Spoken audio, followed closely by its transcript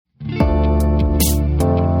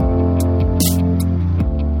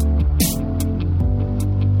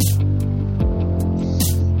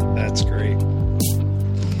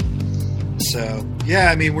Yeah,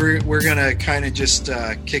 I mean, we're gonna kind of just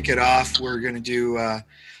kick it off. We're gonna do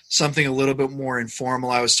something a little bit more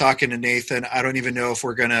informal. I was talking to Nathan. I don't even know if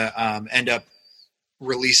we're gonna end up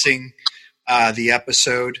releasing the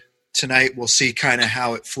episode tonight. We'll see kind of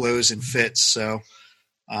how it flows and fits. So,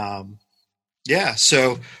 yeah.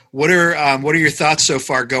 So, what are your thoughts so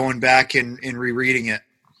far going back and rereading it?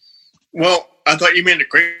 Well, I thought you made a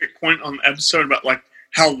great point on the episode about like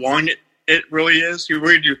how long it really is. You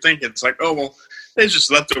really do think it's like, oh well, they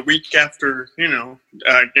just left a week after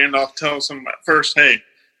Gandalf tells them at first, hey,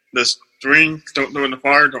 this ring, don't do it in the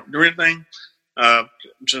fire, don't do anything.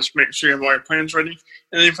 Just make sure you have all your plans ready.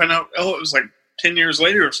 And then you find out, oh, it was like 10 years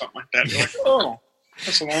later or something like that. You're like, oh,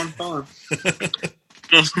 that's a long time.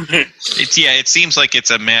 It seems like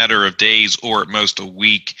it's a matter of days or at most a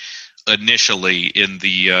week initially in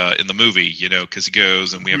the movie, because he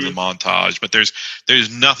goes and we have the montage, but there's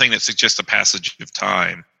nothing that suggests a passage of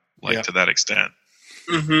time to that extent.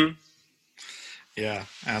 Mm-hmm. Yeah,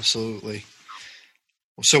 absolutely.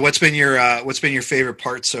 So what's been your favorite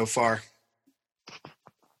part so far?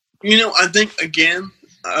 I think again,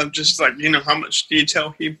 just like how much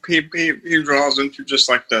detail he draws into just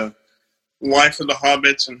like the life of the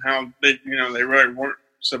hobbits and how they they really weren't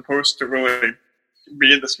supposed to really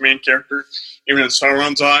be this main character. Even in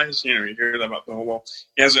Sauron's eyes, you hear that about the whole. Well,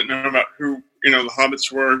 he hasn't known about who the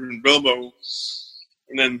hobbits were and Bilbo.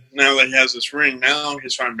 And then now that he has this ring, now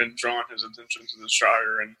he's finally been drawn his attention to the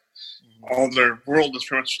Shire, and all their world is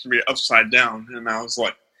pretty much to be upside down. And I was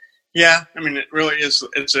like, yeah, I mean, it really is.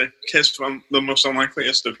 It's a kiss from the most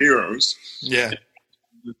unlikeliest of heroes. Yeah.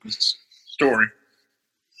 Story.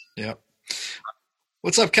 Yep.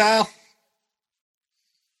 What's up, Kyle?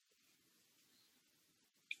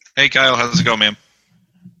 Hey, Kyle, how's it going, man?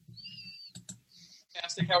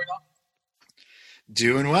 Fantastic. How are we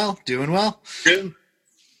Doing well. Good.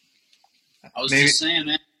 I was just saying,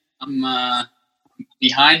 man, I'm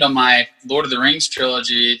behind on my Lord of the Rings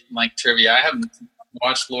trilogy, trivia. I haven't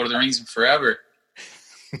watched Lord of the Rings in forever.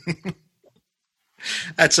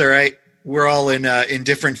 That's all right. We're all in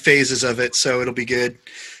different phases of it, so it'll be good.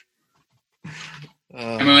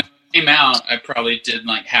 I mean, when it came out, I probably did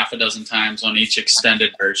half a dozen times on each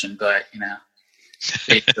extended version, but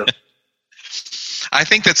I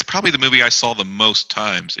think that's probably the movie I saw the most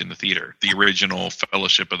times in the theater, the original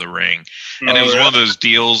Fellowship of the Ring. And it was one of those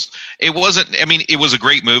deals. It wasn't, I mean, it was a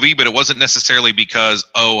great movie, but it wasn't necessarily because,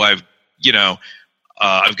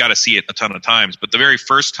 I've got to see it a ton of times. But the very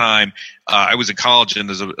first time I was in college and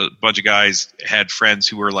there's a bunch of guys had friends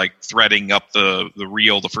who were threading up the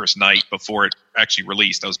reel the first night before it actually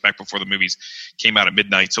released. That was back before the movies came out at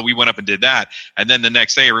midnight. So we went up and did that. And then the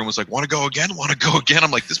next day everyone was like, want to go again?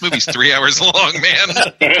 I'm like, this movie's 3 hours long, man.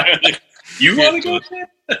 You want to go again?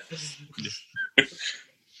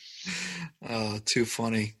 Oh, too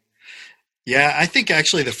funny. Yeah, I think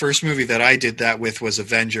actually the first movie that I did that with was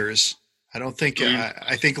Avengers. I don't think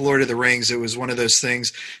I think Lord of the Rings. It was one of those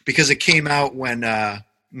things because it came out when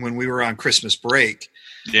we were on Christmas break.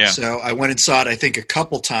 Yeah. So I went and saw it. I think a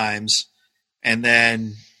couple times, and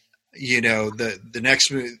then the next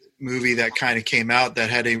movie that kind of came out that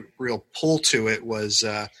had a real pull to it was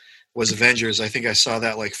Avengers. I think I saw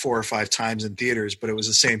that 4 or 5 times in theaters, but it was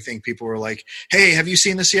the same thing. People were like, "Hey, have you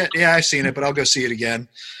seen this yet?" Yeah, I've seen it, but I'll go see it again.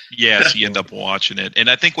 Yes, you end up watching it, and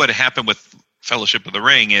I think what happened with Fellowship of the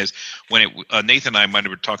Ring is when Nathan and I might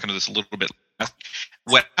have been talking to this a little bit.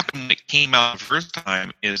 What happened when it came out the first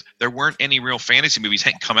time is there weren't any real fantasy movies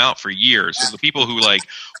hadn't come out for years. So the people who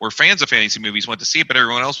were fans of fantasy movies went to see it, but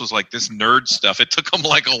everyone else was like this nerd stuff. It took them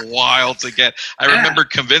a while to get. I remember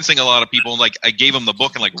convincing a lot of people, and I gave them the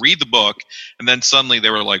book and read the book, and then suddenly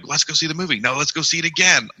they were like, "Let's go see the movie." No, let's go see it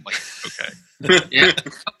again. I'm like, okay. Yeah,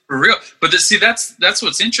 for real. But that's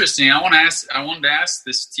what's interesting. I wanted to ask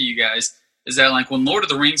this to you guys. Is that when Lord of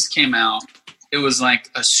the Rings came out, it was a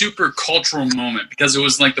super cultural moment because it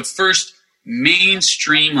was the first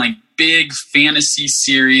mainstream big fantasy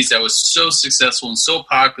series that was so successful and so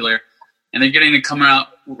popular, and they're ready to come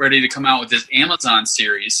out with this Amazon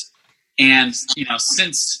series. And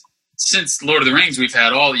since Lord of the Rings, we've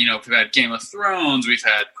had we've had Game of Thrones, we've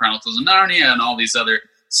had Chronicles of Narnia, and all these other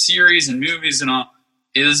series and movies and all.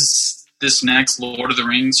 Is this next Lord of the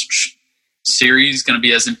Rings series going to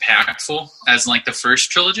be as impactful as the first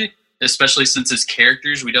trilogy, especially since its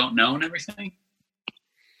characters we don't know and everything?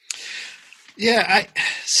 Yeah, I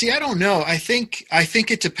don't know. I think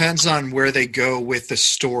it depends on where they go with the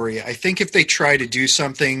story. I think if they try to do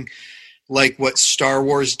something like what Star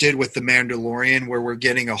Wars did with The Mandalorian, where we're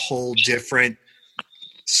getting a whole different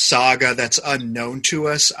saga that's unknown to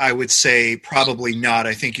us, I would say probably not.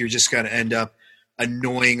 I think you're just going to end up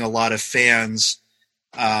annoying a lot of fans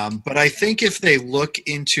But I think if they look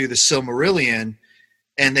into the Silmarillion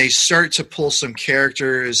and they start to pull some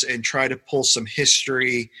characters and try to pull some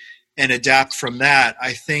history and adapt from that,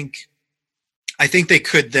 I think they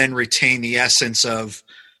could then retain the essence of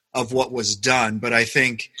what was done. But I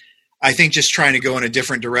think just trying to go in a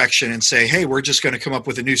different direction and say, hey, we're just going to come up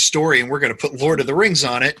with a new story and we're going to put Lord of the Rings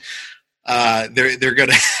on it, they're going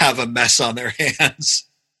to have a mess on their hands.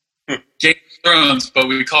 Game of Thrones, but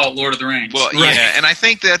we call it Lord of the Rings. Well, Right. yeah, and I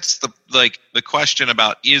think that's the question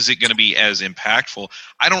about, is it going to be as impactful?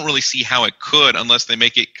 I don't really see how it could unless they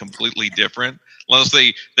make it completely different. Unless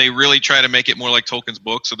they really try to make it more like Tolkien's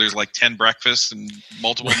book, so there's like 10 breakfasts and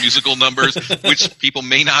multiple musical numbers, which people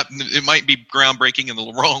may not. It might be groundbreaking in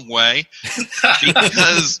the wrong way,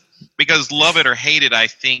 because love it or hate it, I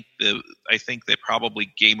think that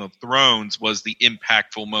probably Game of Thrones was the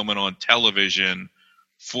impactful moment on television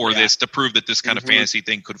for this, to prove that this kind of fantasy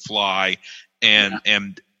thing could fly.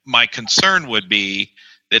 And my concern would be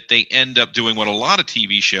that they end up doing what a lot of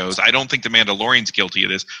TV shows, I don't think The Mandalorian's guilty of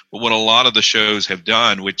this, but what a lot of the shows have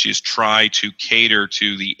done, which is try to cater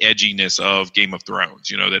to the edginess of Game of Thrones.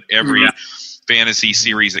 You know, that every fantasy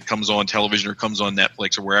series that comes on television or comes on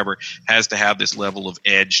Netflix or wherever has to have this level of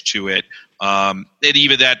edge to it.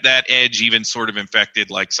 That edge even sort of infected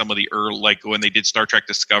like some of the early, like when they did Star Trek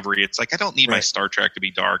Discovery. It's like, I don't need my Star Trek to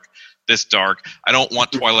be this dark. I don't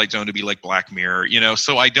want Twilight Zone to be like Black Mirror, you know.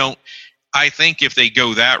 So I think if they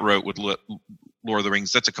go that route with Lord of the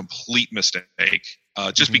Rings, that's a complete mistake,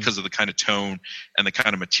 just because of the kind of tone and the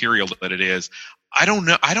kind of material that it is. I don't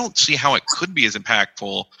know. I don't see how it could be as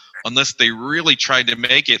impactful unless they really tried to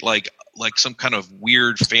make it like some kind of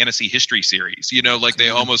weird fantasy history series, you know, like they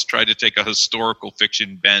almost tried to take a historical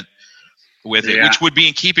fiction bent with it, which would be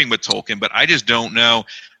in keeping with Tolkien. But I just don't know.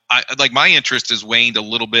 My interest has waned a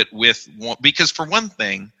little bit because for one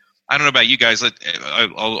thing, I don't know about you guys.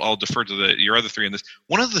 I'll defer to your other three on this.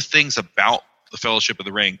 One of the things about the Fellowship of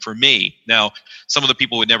the Ring for me, now some of the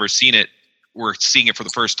people who had never seen it were seeing it for the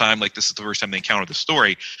first time, like this is the first time they encountered the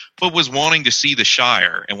story, but was wanting to see the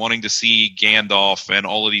Shire and wanting to see Gandalf and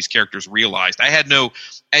all of these characters realized. I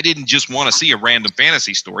didn't just want to see a random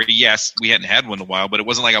fantasy story. Yes, we hadn't had one in a while, but it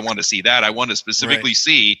wasn't like I wanted to see that. I wanted to specifically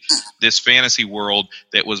see this fantasy world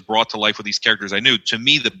that was brought to life with these characters I knew. To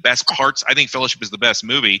me, the best parts, I think Fellowship is the best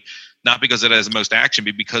movie, not because it has the most action,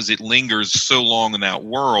 but because it lingers so long in that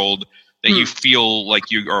world that you feel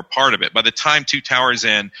like you are a part of it. By the time Two Towers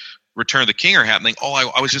and Return of the King are happening,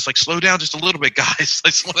 I was just like, slow down just a little bit, guys. I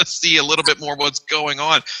just want to see a little bit more what's going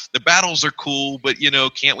on. The battles are cool, but, you know,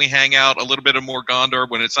 can't we hang out a little bit of more Gondor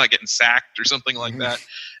when it's not getting sacked or something like that?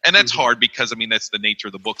 And that's hard because, I mean, that's the nature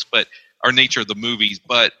of the books, or nature of the movies.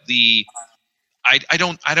 But I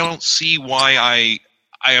don't see why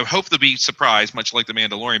I hope to be surprised, much like The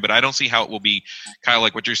Mandalorian, but I don't see how it will be kind of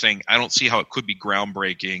like what you're saying. I don't see how it could be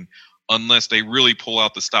groundbreaking unless they really pull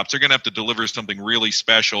out the stops. They're going to have to deliver something really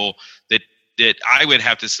special that I would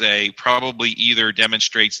have to say probably either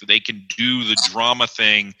demonstrates that they can do the drama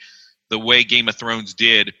thing the way Game of Thrones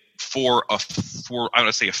did for I don't want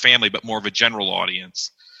to say a family, but more of a general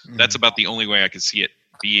audience. That's about the only way I could see it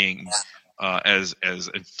being as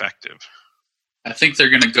effective. I think they're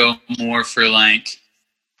going to go more for like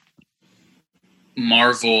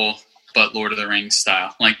Marvel, but Lord of the Rings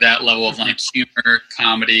style, like that level of like humor,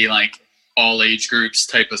 comedy, like all age groups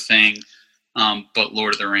type of thing. But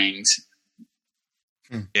Lord of the Rings.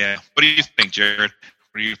 Yeah. What do you think, Jared?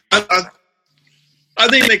 I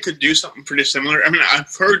think they could do something pretty similar. I mean,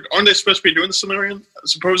 I've heard, aren't they supposed to be doing the Silmarillion,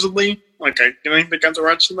 supposedly? Like, I think they got the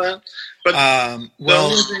rights to that. But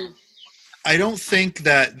I don't think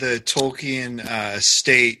that the Tolkien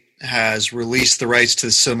estate has released the rights to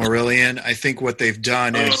the Silmarillion. I think what they've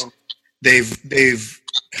done is they've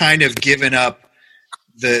kind of given up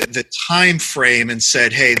the time frame and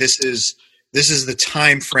said, hey, this is the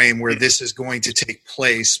time frame where this is going to take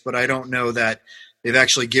place. But I don't know that they've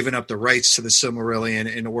actually given up the rights to the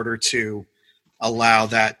Silmarillion in order to allow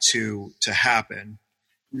that to happen.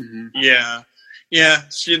 Yeah.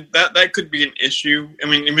 See, that could be an issue. I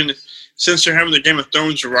mean, even since they're having the Game of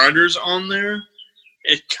Thrones writers on there,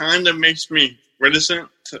 it kind of makes me reticent.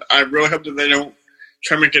 I really hope that they don't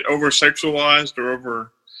try to make it over-sexualized or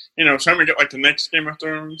over, try to make it like the next Game of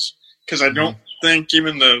Thrones. Because I don't think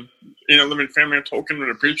even the, living family of Tolkien would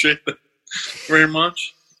appreciate that very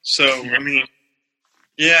much. So, I mean,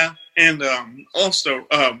 yeah. And also,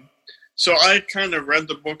 so I kind of read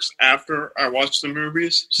the books after I watched the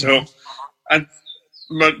movies. So,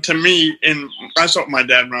 but to me, I saw my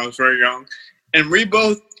dad when I was very young, and we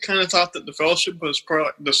both kind of thought that The Fellowship was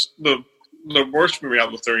probably the worst movie out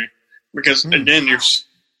of the three, because again, you're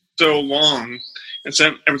so long, and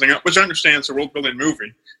set everything up, which I understand it's a world-building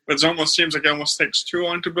movie, but it almost seems like it almost takes too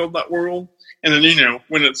long to build that world. And then,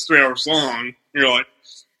 when it's 3 hours long, you're like,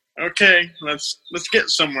 okay, let's get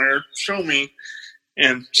somewhere. Show me.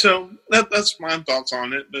 And so that's my thoughts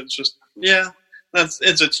on it. It's just,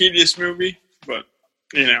 it's a tedious movie, but,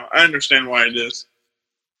 I understand why it is.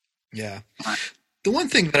 Yeah. The one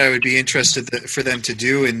thing that I would be interested for them to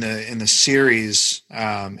do in the series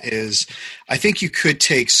is, I think you could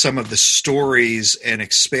take some of the stories and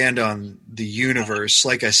expand on the universe.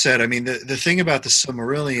 Like I said, I mean, the thing about the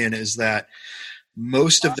Silmarillion is that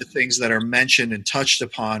most of the things that are mentioned and touched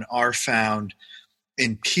upon are found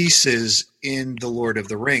in pieces in the Lord of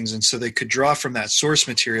the Rings, and so they could draw from that source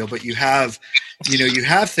material. But you have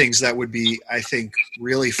things that would be, I think,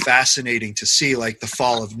 really fascinating to see, like the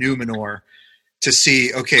fall of Numenor. To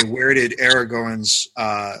see, okay, where did Aragorn's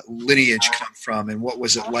lineage come from, and what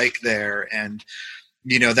was it like there? And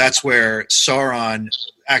that's where Sauron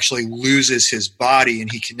actually loses his body,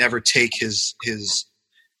 and he can never take his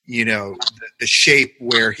the shape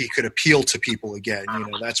where he could appeal to people again.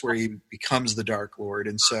 That's where he becomes the Dark Lord.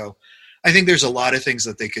 And so, I think there's a lot of things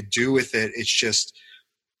that they could do with it. It's just,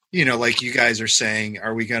 like you guys are saying,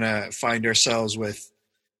 are we going to find ourselves with,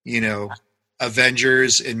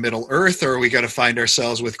 Avengers in Middle Earth, or are we going to find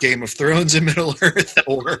ourselves with Game of Thrones in Middle Earth?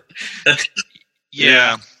 Or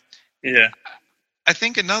yeah. I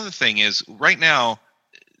think another thing is, right now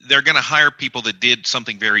they're going to hire people that did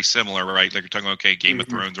something very similar, right? Like you're talking, okay, Game of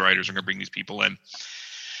Thrones writers are going to bring these people in.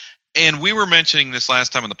 And we were mentioning this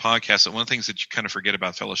last time on the podcast, that one of the things that you kind of forget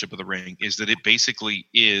about Fellowship of the Ring is that it basically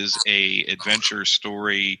is a adventure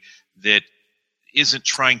story that isn't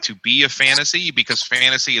trying to be a fantasy, because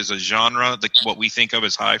fantasy is a genre that what we think of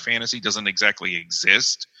as high fantasy doesn't exactly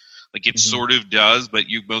exist. Like it sort of does, but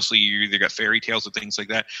you either got fairy tales or things like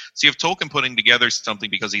that. So you have Tolkien putting together something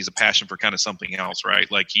because he's a passion for kind of something else,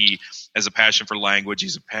 right? Like he has a passion for language,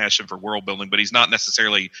 he's a passion for world building, but he's not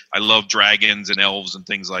necessarily, I love dragons and elves and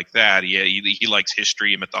things like that. He likes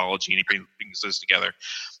history and mythology, and he brings those together.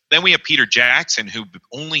 Then we have Peter Jackson, who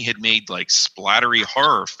only had made like splattery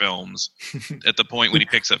horror films at the point when he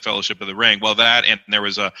picks up Fellowship of the Ring. Well, that, and there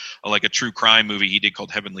was a true crime movie he did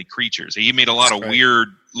called Heavenly Creatures. He made a lot of weird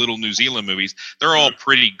little New Zealand movies. They're all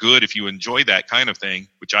pretty good if you enjoy that kind of thing,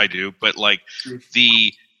 which I do. But like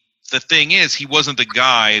the thing is, he wasn't the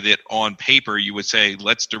guy that on paper you would say,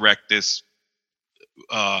 let's direct this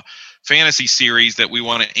fantasy series that we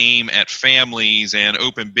want to aim at families and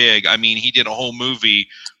open big. I mean, he did a whole movie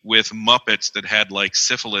with Muppets that had like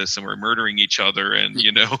syphilis and were murdering each other and,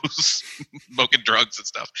 smoking drugs and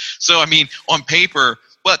stuff. So, I mean, on paper,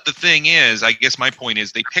 but the thing is, I guess my point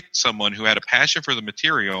is they picked someone who had a passion for the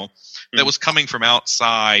material that was coming from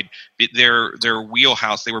outside their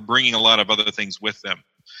wheelhouse. They were bringing a lot of other things with them.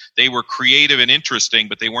 They were creative and interesting,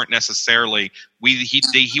 but they weren't necessarily.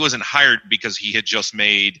 He wasn't hired because he had just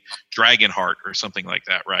made Dragonheart or something like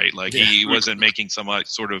that, right? Like he wasn't making some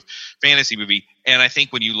sort of fantasy movie. And I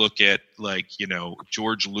think when you look at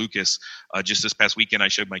George Lucas, just this past weekend, I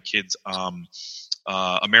showed my kids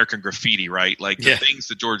American Graffiti, right? Like the things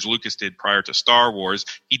that George Lucas did prior to Star Wars.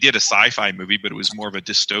 He did a sci-fi movie, but it was more of a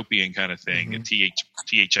dystopian kind of thing. And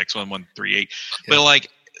THX 1138, but like.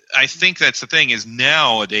 I think that's the thing is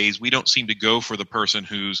nowadays we don't seem to go for the person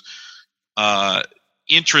who's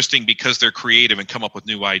interesting because they're creative and come up with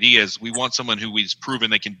new ideas. We want someone who is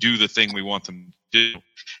proven they can do the thing we want them to do.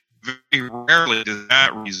 Very rarely does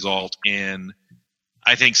that result in,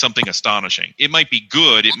 I think, something astonishing. It might be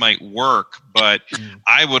good, it might work, but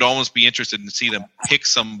I would almost be interested in see them pick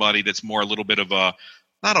somebody that's more a little bit of a,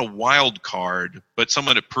 not a wild card, but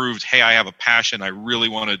someone that proved, hey, I have a passion. I really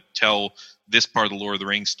want to tell this part of the Lord of the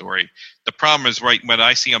Rings story. The problem is, right, what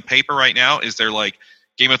I see on paper right now is they're like,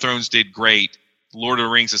 Game of Thrones did great. Lord of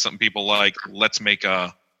the Rings is something people like. Let's make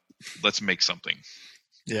something.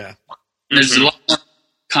 Yeah. There's a lot more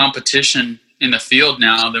competition in the field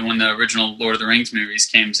now than when the original Lord of the Rings movies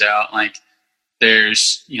came out. Like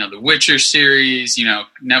there's, the Witcher series,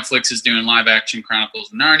 Netflix is doing live action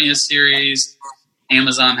Chronicles of Narnia series.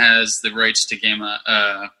 Amazon has the rights to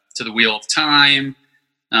to the Wheel of Time.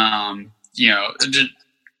 Just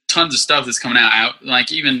tons of stuff that's coming out.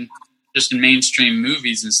 Like even just in mainstream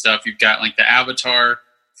movies and stuff, you've got like the Avatar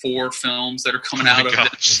 4 films that are coming out of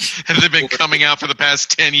it. Have they been coming out for the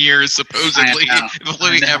past 10 years, supposedly?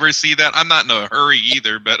 Will we ever see that? I'm not in a hurry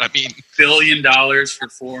either, but I mean... $1 billion for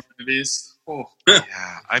 4 movies. Oh. Yeah,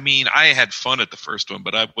 I mean, I had fun at the first one,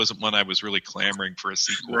 but I wasn't one I was really clamoring for a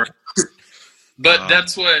sequel. Right. But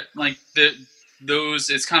that's what, like,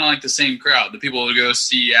 it's kind of like the same crowd. The people who go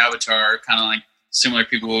see Avatar, kind of like similar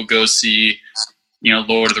people will go see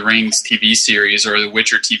Lord of the Rings TV series or the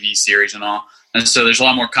Witcher TV series and all. And so there's a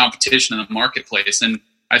lot more competition in the marketplace. And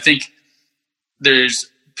I think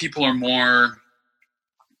people are more,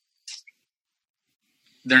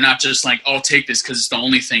 they're not just like, I'll take this because it's the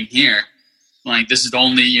only thing here. Like, this is the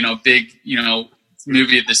only, big,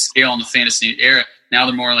 movie of this scale in the fantasy era. Now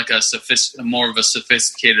they're more like more of a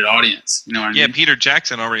sophisticated audience. You know what I mean? Yeah, Peter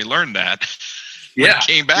Jackson already learned that. When he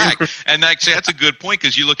came back. And actually, that's a good point,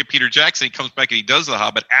 because you look at Peter Jackson, he comes back and he does The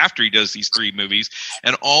Hobbit after he does these 3 movies,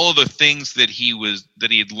 and all of the things that he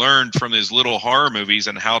had learned from his little horror movies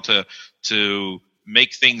and how to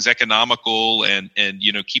make things economical and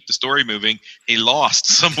keep the story moving, he lost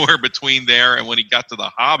somewhere between there and when he got to The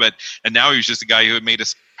Hobbit. And now he's just a guy who had made a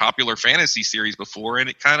popular fantasy series before, and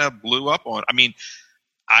it kind of blew up on. I mean,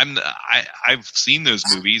 I've seen those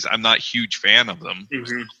movies. I'm not a huge fan of them.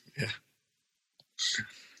 Mm-hmm.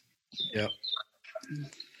 Yeah.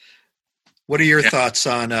 What are your thoughts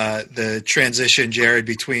on the transition, Jared,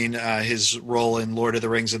 between his role in Lord of the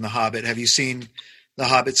Rings and The Hobbit? Have you seen the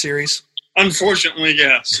Hobbit series? Unfortunately,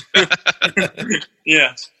 yes.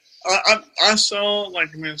 Yes. I saw,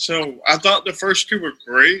 so I thought the first 2 were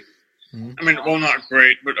great. Mm-hmm. I mean, well, not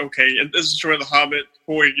great, but okay. This is where The Hobbit,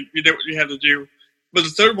 boy, you did what you had to do. But the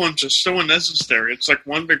third one's just so unnecessary. It's like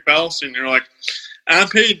one big battle scene. You're like, I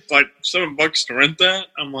paid like $7 to rent that.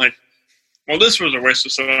 I'm like, well, this was a waste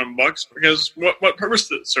of $7 because what purpose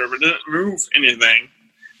did it serve? It didn't move anything.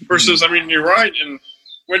 Versus, I mean, you're right. And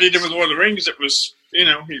what he did with Lord of the Rings, it was,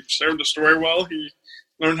 he served the story well. He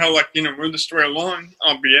learned how, move the story along,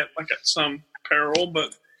 albeit like at some peril.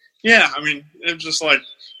 But yeah, I mean, it was just like,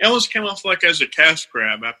 it almost came off like as a cash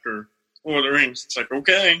grab after Lord of the Rings. It's like,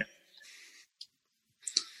 okay.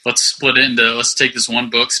 Let's take this one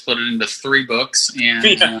book, split it into 3 books,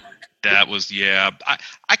 and that was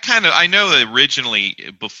I know that originally,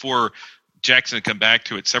 before Jackson had come back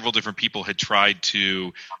to it, several different people had tried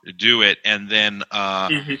to do it, and then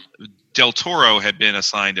Del Toro had been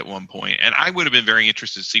assigned at one point, and I would have been very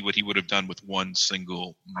interested to see what he would have done with one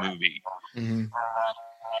single movie. Mm-hmm.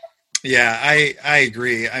 Yeah, I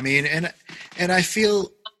agree. I mean, and I feel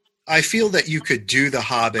that you could do The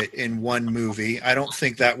Hobbit in one movie. I don't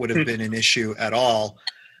think that would have been an issue at all.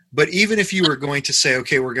 But even if you were going to say,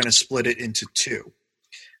 okay, we're going to split it into 2,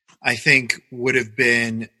 I think would have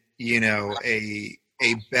been, a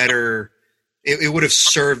better – it would have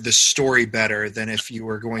served the story better than if you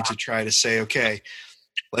were going to try to say, okay,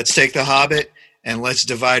 let's take The Hobbit and let's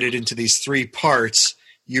divide it into these 3 parts.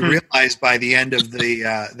 You realize by the end of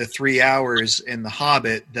the 3 hours in The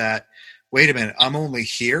Hobbit that, wait a minute, I'm only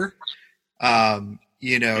here.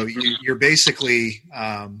 You're basically,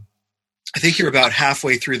 I think you're about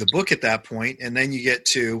halfway through the book at that point, and then you get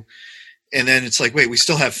to, and then it's like, wait, we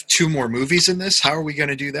still have 2 more movies in this. How are we going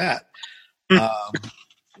to do that?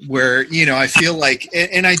 Where, I feel like,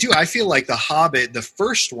 I feel like The Hobbit, the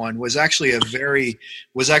first one, was actually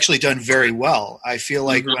done very well. I feel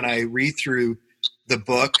like when I read through the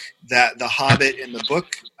book, that The Hobbit and the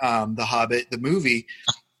book, The Hobbit, the movie,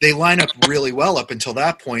 they line up really well up until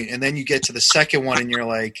that point. And then you get to the second one and you're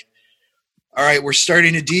like, all right, we're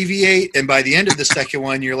starting to deviate. And by the end of the second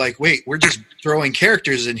one, you're like, wait, we're just throwing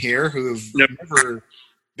characters in here who've never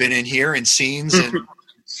been in here in scenes. And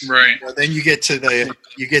right. Then you get to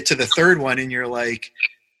the third one and you're like,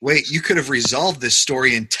 wait, you could have resolved this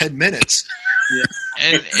story in 10 minutes. Yeah.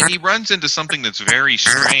 And he runs into something that's very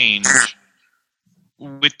strange,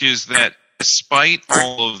 which is that despite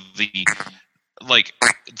all of the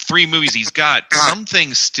 3 movies he's got, some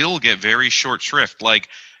things still get very short shrift. Like,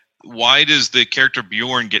 why does the character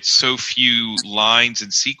Bjorn get so few lines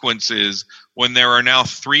and sequences when there are now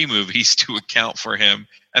 3 movies to account for him,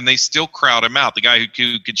 and they still crowd him out? The guy who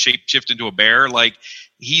could shapeshift into a bear,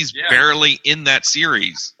 he's barely in that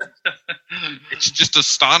series. It's just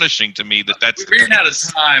astonishing to me that's... We ran out of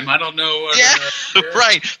time. I don't know.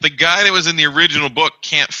 Right. The guy that was in the original book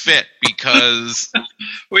can't fit because...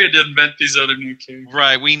 we had to invent these other new characters.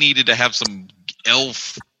 Right. We needed to have some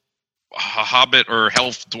elf, hobbit, or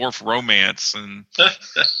elf dwarf romance. And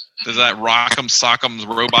there's that Rock'em Sock'em's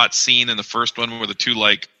robot scene in the first one where the 2,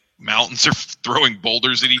 mountains are throwing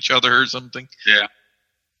boulders at each other or something. Yeah.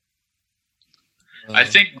 I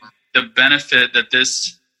think the benefit that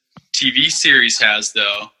this TV series has,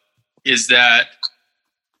 though, is that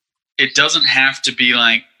it doesn't have to be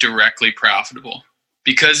directly profitable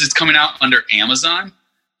because it's coming out under Amazon.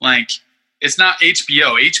 It's not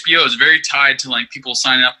HBO. HBO is very tied to people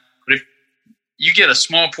signing up. But if you get a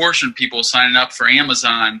small portion of people signing up for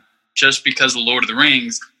Amazon just because of Lord of the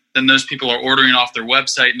Rings, then those people are ordering off their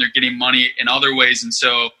website and they're getting money in other ways. And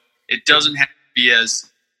so it doesn't have to be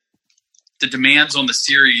as the demands on the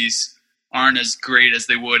series aren't as great as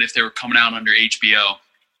they would if they were coming out under HBO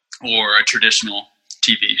or a traditional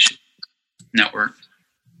TV network.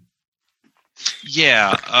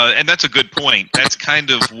 Yeah, and that's a good point. That's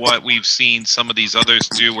kind of what we've seen some of these others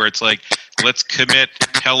do, where it's like, let's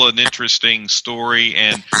tell an interesting story,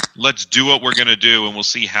 and let's do what we're going to do, and we'll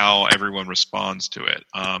see how everyone responds to it.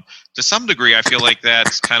 To some degree, I feel like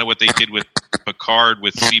that's kind of what they did with Picard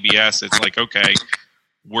with CBS. It's like, okay,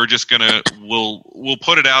 we're just we'll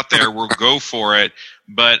put it out there, we'll go for it,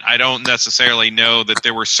 but I don't necessarily know that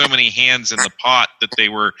there were so many hands in the pot that they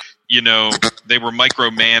were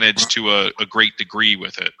micromanaged to a great degree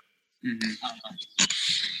with it. I'm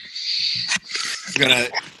going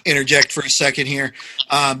to interject for a second here.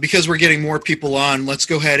 Because we're getting more people on, let's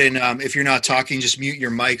go ahead and, if you're not talking, just mute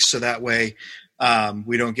your mics so that way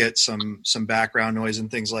we don't get some background noise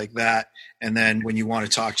and things like that. And then when you want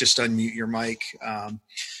to talk, just unmute your mic.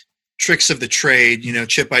 Tricks of the trade.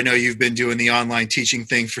 Chip, I know you've been doing the online teaching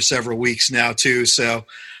thing for several weeks now too, so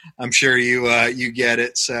I'm sure you get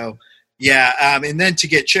it. So yeah, and then to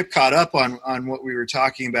get Chip caught up on what we were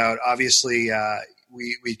talking about, obviously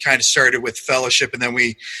we kind of started with Fellowship, and then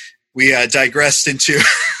we digressed into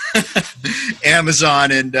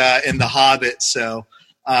Amazon and The Hobbit. So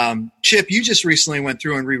Chip, you just recently went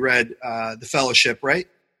through and reread The Fellowship, right?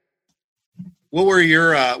 What were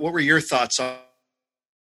your thoughts on?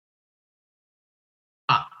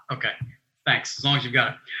 Okay, thanks. As long as you've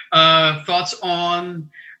got it. Thoughts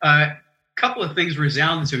on a couple of things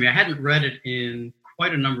resounded to me. I hadn't read it in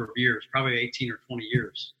quite a number of years, probably 18 or 20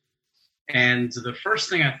 years. And the first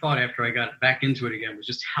thing I thought after I got back into it again was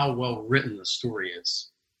just how well written the story is.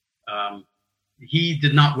 He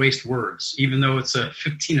did not waste words, even though it's a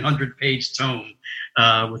 1,500-page tome,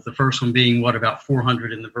 with the first one being, about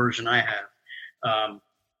 400 in the version I have.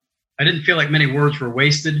 I didn't feel like many words were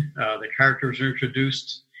wasted. The characters are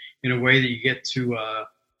introduced in a way that you get to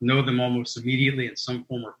know them almost immediately in some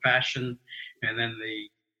form or fashion, and then the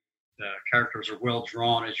characters are well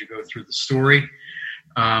drawn as you go through the story.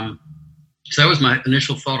 So that was my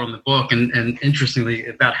initial thought on the book, and interestingly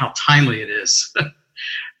about how timely it is.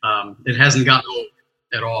 It hasn't gotten old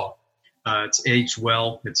at all. It's aged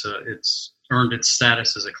well. It's earned its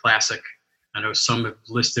status as a classic. I know some have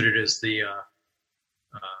listed it as the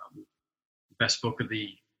best book of the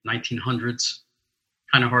 1900s.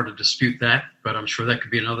 Kind of hard to dispute that, but I'm sure that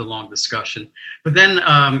could be another long discussion. But then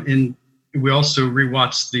we also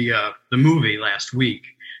rewatched the movie last week.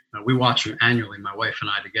 We watch them annually, my wife and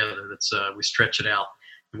I together. We stretch it out.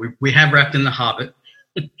 And we have wrapped in The Hobbit,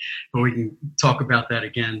 but we can talk about that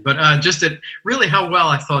again. But just really how well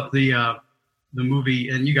I thought the movie,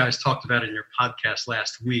 and you guys talked about it in your podcast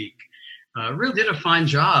last week, really did a fine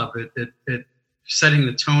job at setting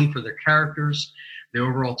the tone for their characters. The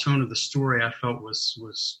overall tone of the story, I felt,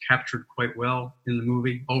 was captured quite well in the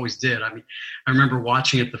movie. Always did. I mean, I remember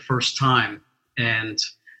watching it the first time and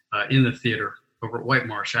in the theater over at White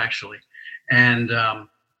Marsh, actually. And,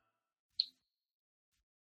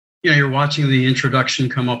 you're watching the introduction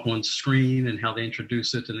come up on screen and how they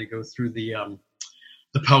introduce it, and they go through the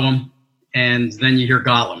poem, and then you hear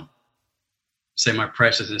Gollum say, "My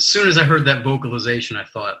precious." And as soon as I heard that vocalization, I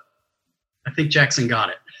thought, I think Jackson got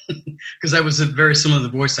it. Because that was very similar to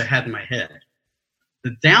the voice I had in my head.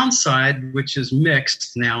 The downside, which is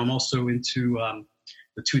mixed now, I'm also into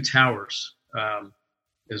The Two Towers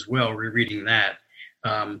as well, rereading that.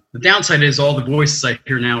 The downside is all the voices I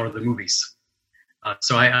hear now are the movies.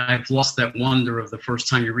 So I've lost that wonder of the first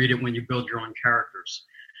time you read it when you build your own characters.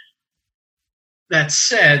 That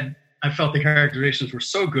said, I felt the characterizations were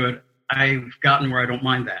so good, I've gotten where I don't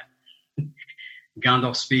mind that.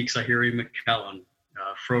 Gandalf speaks, I hear Ian McKellen.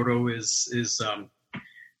 Frodo is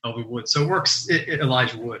Elvin Wood. So it works,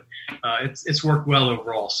 Elijah Wood. It's worked well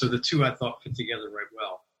overall. So the two I thought fit together right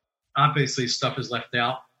well. Obviously, stuff is left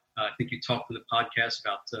out. I think you talked in the podcast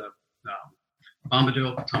about Tom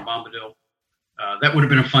Bombadil. That would have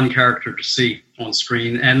been a fun character to see on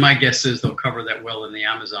screen. And my guess is they'll cover that well in the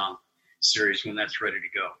Amazon series when that's ready to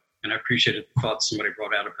go. And I appreciated the thoughts somebody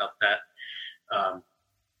brought out about that.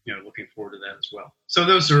 Looking forward to that as well. So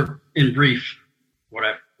those are, in brief, what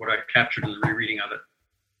I've captured in the rereading of it.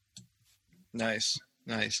 Nice.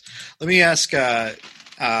 Let me ask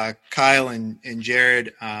Kyle and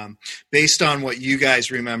Jared, based on what you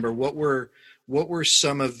guys remember, what were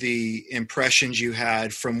some of the impressions you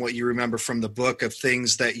had from what you remember from the book of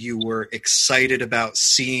things that you were excited about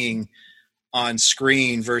seeing on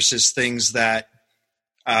screen versus things that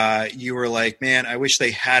you were like, man, I wish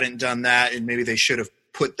they hadn't done that, and maybe they should have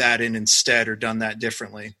put that in instead or done that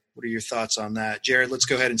differently? What are your thoughts on that? Jared, let's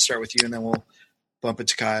go ahead and start with you, and then we'll bump it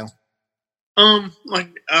to Kyle.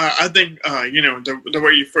 I think the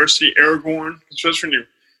way you first see Aragorn, especially when you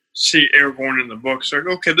see Aragorn in the books, like,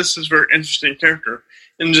 okay, this is a very interesting character,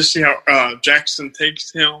 and just see how Jackson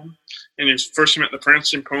takes him, and he's first met the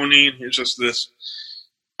Prancing Pony, and he's just this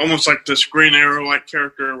almost like this Green Arrow like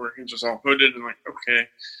character where he's just all hooded and like, okay,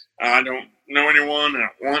 I don't know anyone, I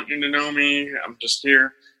don't want you to know me, I'm just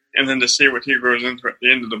here, and then to see what he grows into at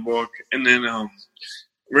the end of the book, and then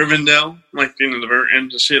Rivendell, like the very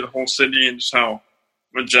end, to see the whole city and just how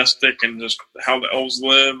majestic and just how the elves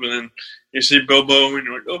live, and then you see Bilbo and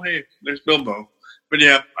you're like, oh hey, there's Bilbo. But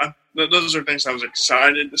yeah, those are things I was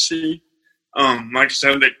excited to see. Like I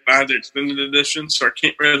said, I had the extended edition, so I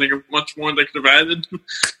can't really think of much more they could have added.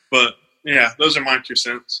 But yeah, those are my 2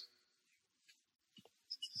 cents.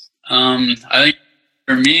 I think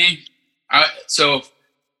for me, so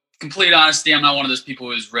complete honesty, I'm not one of those people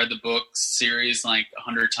who's read the book series like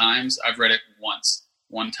 100 times. I've read it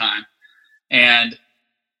one time. And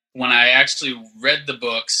when I actually read the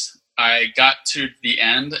books, I got to the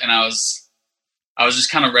end and I was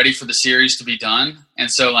just kind of ready for the series to be done.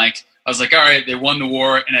 And so like, I was like, all right, they won the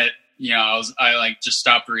war. And I just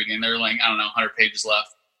stopped reading. There were like, I don't know, 100 pages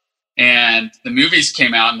left. And the movies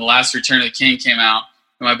came out and The Last Return of the King came out.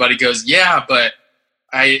 And my buddy goes, yeah, but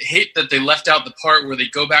I hate that they left out the part where they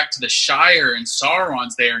go back to the Shire and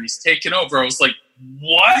Sauron's there and he's taken over. I was like,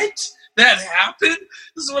 what? That happened?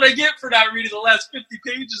 This is what I get for not reading the last 50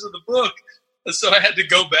 pages of the book. And so I had to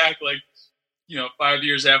go back 5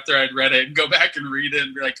 years after I'd read it and go back and read it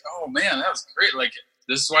and be like, oh man, that was great. Like,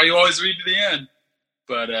 this is why you always read to the end.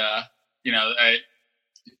 But,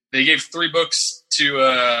 they gave 3 books to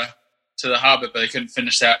The Hobbit, but they couldn't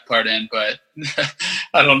finish that part in. But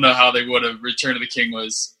I don't know how they would have. Return of the King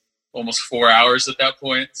was almost 4 hours at that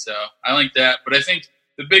point. So I like that. But I think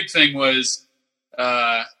the big thing was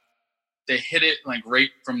they hit it like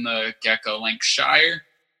right from the get-go. Like Shire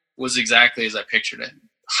was exactly as I pictured it.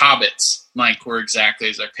 Hobbits were exactly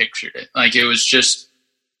as I pictured it. Like it was just,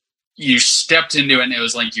 you stepped into it and it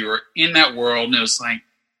was like you were in that world and it was like,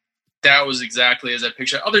 that was exactly as I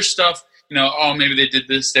pictured. Other stuff, maybe they did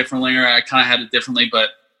this differently or I kind of had it differently,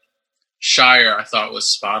 but Shire I thought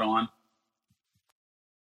was spot on.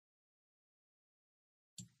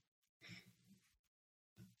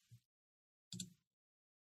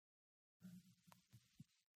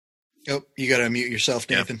 Oh, you got to unmute yourself,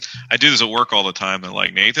 Nathan. Yeah. I do this at work all the time. They're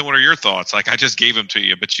like, Nathan, what are your thoughts? Like, I just gave them to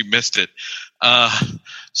you, but you missed it. It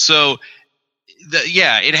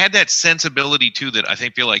had that sensibility too that I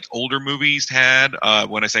feel like older movies had.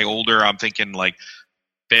 When I say older, I'm thinking like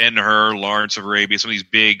Ben-Hur, Lawrence of Arabia, some of these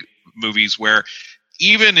big movies where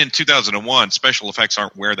even in 2001, special effects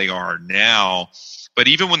aren't where they are now. But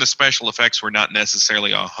even when the special effects were not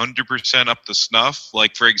necessarily 100% up to snuff,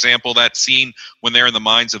 like, for example, that scene when they're in the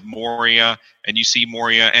mines of Moria and you see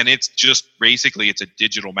Moria, and it's just basically it's a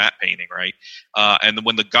digital matte painting, right? And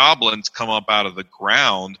when the goblins come up out of the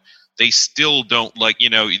ground, they still don't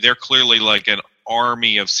they're clearly like an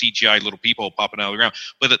army of CGI little people popping out of the ground.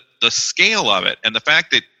 But the scale of it and the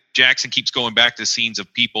fact that Jackson keeps going back to scenes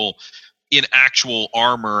of people in actual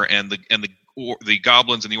armor and the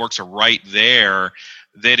goblins and the orcs are right there,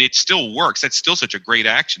 that it still works. That's still such a great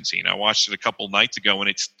action scene. I watched it a couple nights ago, and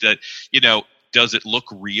it's that, does it look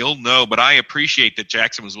real? No, but I appreciate that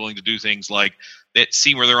Jackson was willing to do things like that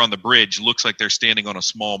scene where they're on the bridge looks like they're standing on a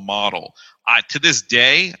small model. To this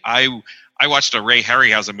day, I watched a Ray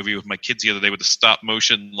Harryhausen movie with my kids the other day with the stop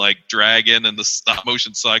motion like dragon and the stop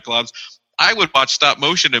motion cyclops. I would watch stop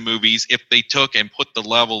motion in movies if they took and put the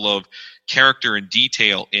level of character and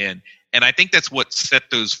detail in. And I think that's what set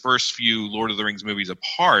those first few Lord of the Rings movies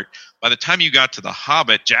apart. By the time you got to The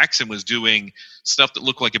Hobbit, Jackson was doing stuff that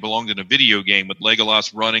looked like it belonged in a video game with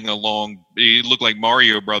Legolas running along. It looked like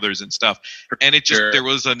Mario Brothers and stuff. And it just, there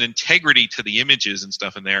was an integrity to the images and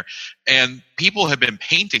stuff in there. And people have been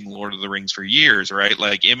painting Lord of the Rings for years, right?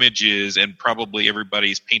 Like images, and probably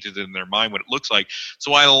everybody's painted in their mind what it looks like.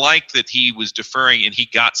 So I like that he was deferring, and he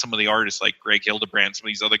got some of the artists like Greg Hildebrandt, some of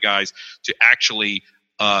these other guys to actually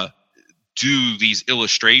do these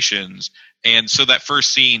illustrations. And so that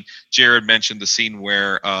first scene, Jared mentioned the scene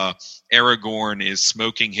where Aragorn is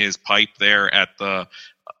smoking his pipe there at the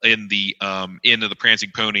in the Inn of the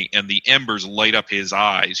Prancing Pony, and the embers light up his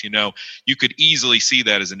eyes. You could easily see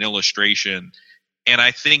that as an illustration. And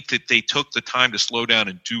I think that they took the time to slow down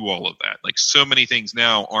and do all of that. Like, so many things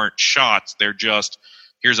now aren't shots; they're just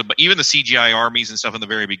even the CGI armies and stuff in the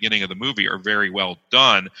very beginning of the movie are very well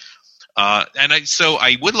done. So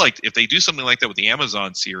I would like, if they do something like that with the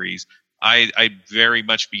Amazon series, I'd very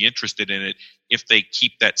much be interested in it if they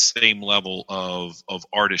keep that same level of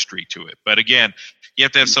artistry to it. But again, You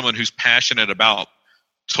have to have someone who's passionate about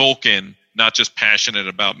Tolkien, not just passionate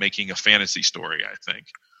about making a fantasy story, I think.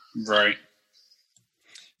 Right.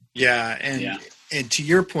 Yeah, and to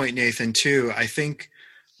your point, Nathan, too, I think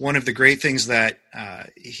one of the great things that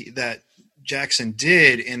that Jackson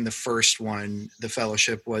did in the first one, The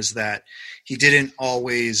Fellowship, was that he didn't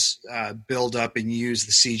always build up and use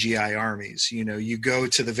the CGI armies. You know, you go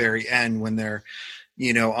to the very end when they're,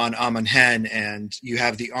 you know, on Amon Hen, and you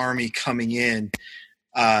have the army coming in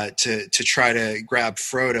to try to grab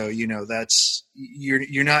Frodo. You know, that's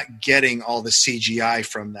you're not getting all the CGI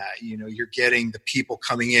from that. You know, you're getting the people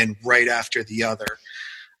coming in right after the other.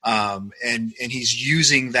 And he's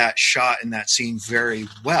using that shot in that scene very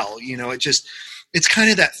well. You know, it's kind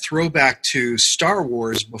of that throwback to Star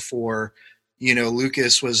Wars before, you know,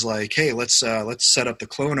 Lucas was like, hey, let's set up the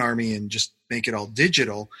clone army and just make it all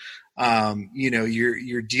digital. You know,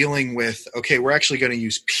 you're dealing with, okay, we're actually going to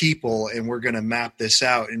use people, and we're going to map this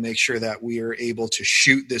out and make sure that we are able to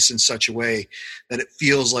shoot this in such a way that it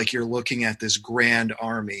feels like you're looking at this grand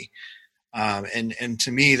army. And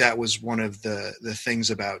to me, that was one of the things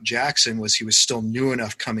about Jackson, was he was still new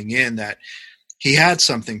enough coming in that he had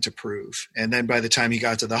something to prove. And then by the time he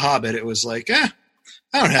got to The Hobbit, it was like, I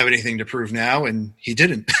don't have anything to prove now. And he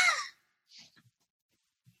didn't.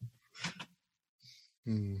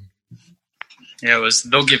 Yeah,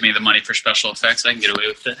 they'll give me the money for special effects. I can get away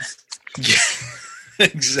with it. Yeah,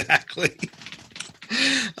 exactly.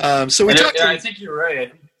 So we talked. I think you're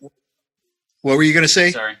right. What were you going to say?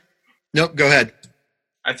 Sorry. Nope, go ahead.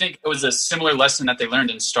 I think it was a similar lesson that they learned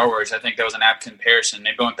in Star Wars. I think that was an apt comparison.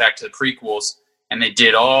 They went back to the prequels, and they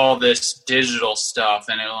did all this digital stuff,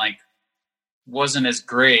 and it wasn't as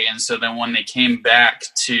great. And so then when they came back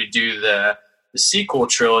to do the sequel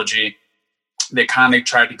trilogy, they kind of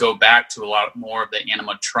tried to go back to a lot more of the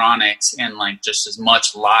animatronics and just as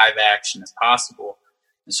much live action as possible.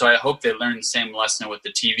 And so I hope they learn the same lesson with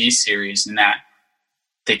the TV series, and that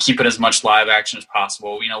they keep it as much live action as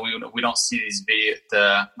possible. You know, we don't see these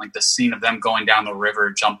the scene of them going down the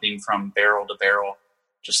river, jumping from barrel to barrel.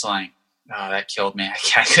 Just that killed me.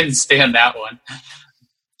 I couldn't stand that one,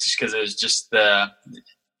 just because it was just the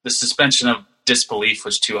suspension of disbelief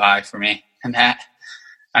was too high for me. And that,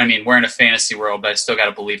 I mean, we're in a fantasy world, but I still got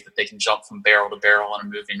to believe that they can jump from barrel to barrel on a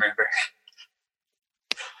moving river.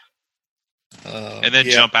 And then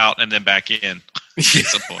jump out and then back in at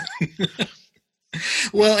some point.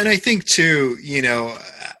 Well, and I think too, you know,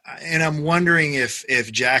 and I'm wondering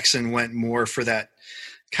if Jackson went more for that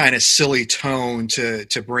kind of silly tone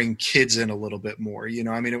to bring kids in a little bit more. You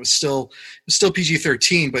know, I mean, it was still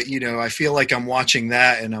PG-13, but you know, I feel like I'm watching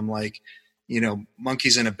that and I'm like, you know,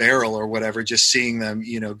 monkeys in a barrel or whatever, just seeing them,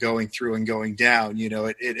 you know, going through and going down. You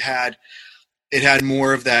know, it had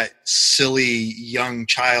more of that silly young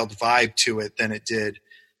child vibe to it than it did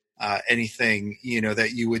anything, you know,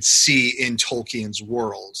 that you would see in Tolkien's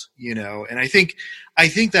world, you know. And I think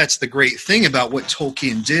that's the great thing about what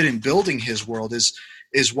Tolkien did in building his world is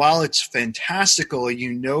while it's fantastical,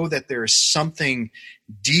 you know that there's something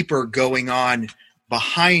deeper going on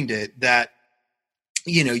behind it, that,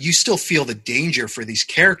 you know, you still feel the danger for these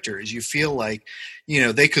characters. You feel like, you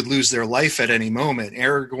know, they could lose their life at any moment.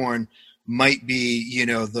 Aragorn might be, you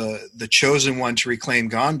know, the chosen one to reclaim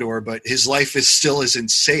Gondor, but his life still isn't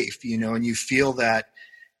safe, you know, and you feel that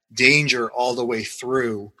danger all the way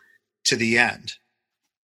through to the end.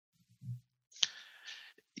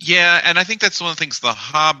 Yeah, and I think that's one of the things The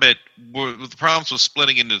Hobbit, the problems with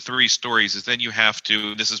splitting into 3 stories is then you have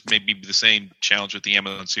to, this is maybe the same challenge with the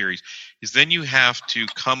Amazon series, is then you have to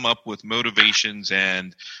come up with motivations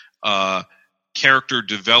and character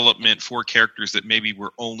development for characters that maybe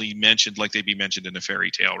were only mentioned like they'd be mentioned in a fairy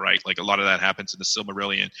tale, right? Like a lot of that happens in the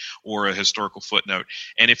Silmarillion or a historical footnote.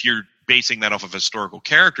 And if you're basing that off of a historical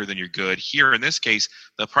character, then you're good. Here in this case,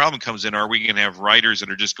 the problem comes in, are we going to have writers that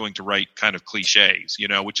are just going to write kind of cliches, you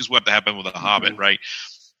know, which is what happened with The Hobbit, right?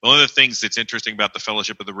 One of the things that's interesting about the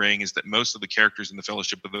Fellowship of the Ring is that most of the characters in the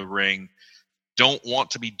Fellowship of the Ring don't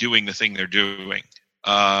want to be doing the thing they're doing,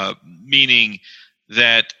 meaning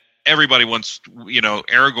that everybody wants, you know,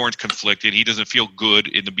 Aragorn's conflicted. He doesn't feel good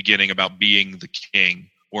in the beginning about being the king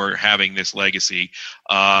or having this legacy.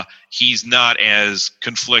 He's not as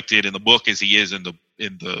conflicted in the book as he is in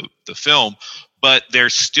the film, but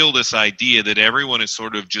there's still this idea that everyone is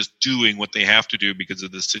sort of just doing what they have to do because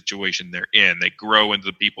of the situation they're in. They grow into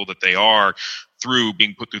the people that they are through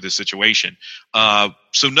being put through this situation.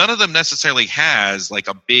 So none of them necessarily has like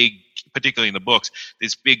a big particularly in the books,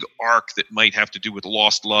 this big arc that might have to do with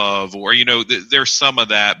lost love, or there's some of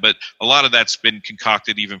that, but a lot of that's been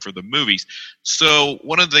concocted even for the movies. So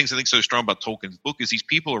one of the things I think is so strong about Tolkien's book is these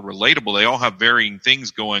people are relatable. They all have varying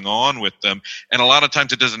things going on with them, and a lot of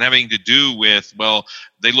times it doesn't have anything to do with, well,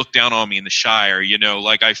 they look down on me in the Shire,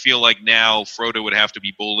 like I feel like now Frodo would have to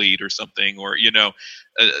be bullied or something, or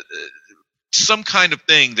some kind of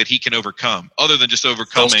thing that he can overcome, other than just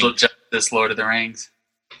overcoming Social justice, Lord of the Rings.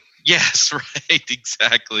 Yes, right,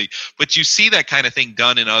 exactly. But you see that kind of thing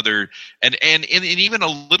done in other, and even a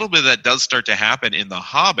little bit of that does start to happen in The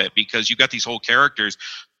Hobbit, because you've got these whole characters.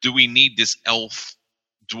 Do we need this elf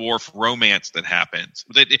dwarf romance that happens?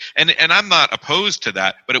 And I'm not opposed to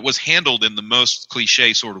that, but it was handled in the most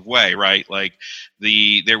cliche sort of way, right? Like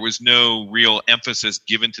there was no real emphasis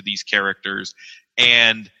given to these characters,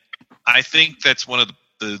 and I think that's one of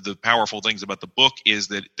the powerful things about the book is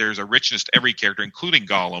that there's a richness to every character, including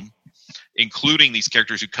Gollum, including these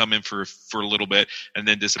characters who come in for a little bit and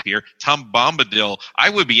then disappear. Tom Bombadil,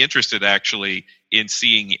 I would be interested actually in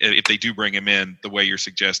seeing if they do bring him in the way you're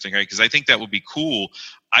suggesting, right? Because I think that would be cool.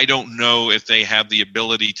 I don't know if they have the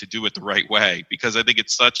ability to do it the right way, because I think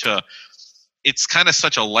it's kind of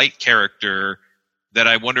such a light character that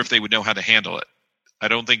I wonder if they would know how to handle it. I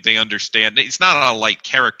don't think they understand. It's not a light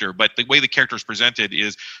character, but the way the character is presented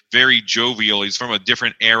is very jovial. He's from a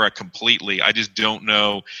different era completely. I just don't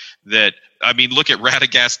know that. I mean, look at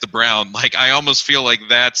Radagast the Brown. Like, I almost feel like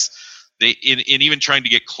that's in even trying to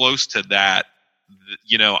get close to that.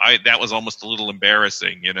 That was almost a little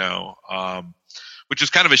embarrassing. Which is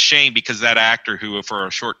kind of a shame, because that actor who for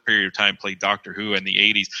a short period of time played Doctor Who in the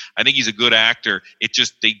 80s, I think he's a good actor. It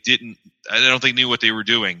just I don't think knew what they were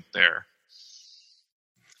doing there.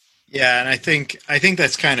 Yeah, and I think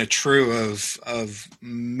that's kind of true of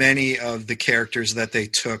many of the characters that they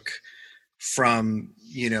took from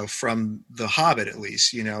The Hobbit, at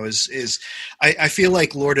least. I feel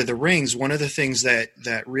like Lord of the Rings, one of the things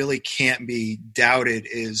that really can't be doubted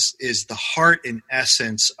is the heart and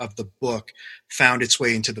essence of the book found its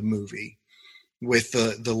way into the movie with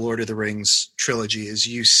the Lord of the Rings trilogy. As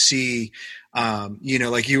you see,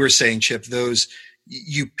 like you were saying, Chip,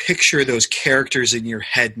 you picture those characters in your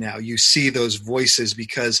head now. You see those voices,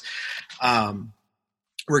 because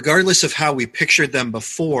regardless of how we pictured them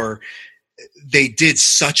before, they did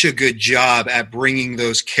such a good job at bringing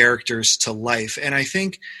those characters to life. And I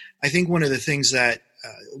think one of the things that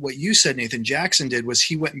what you said, Nathan Jackson, did was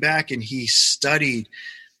he went back and he studied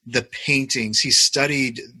the paintings. He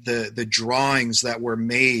studied the drawings that were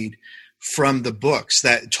made from the books.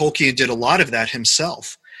 That Tolkien did a lot of that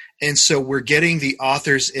himself. And so we're getting the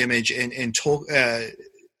author's image, and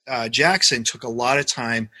Jackson took a lot of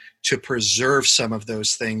time to preserve some of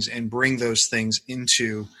those things and bring those things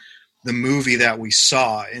into the movie that we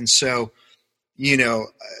saw. And so,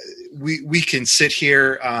 we can sit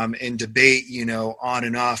here and debate, on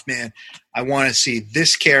and off, man, I want to see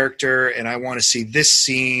this character and I want to see this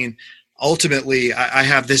scene. Ultimately, I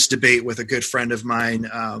have this debate with a good friend of mine,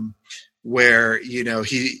 where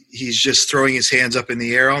he's just throwing his hands up in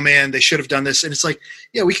the air. Oh man, they should have done this. And it's like,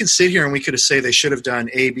 yeah, we can sit here and we could say they should have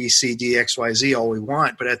done A, B, C, D, X, Y, Z all we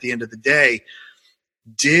want, but at the end of the day,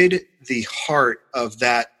 did the heart of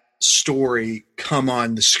that story come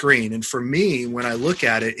on the screen? And for me, when I look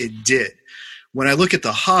at it, it did. When I look at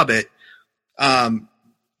The Hobbit, I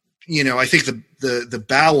think the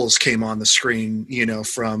bowels came on the screen,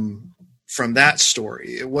 from that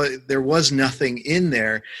story. There was nothing in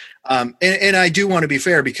there. And I do want to be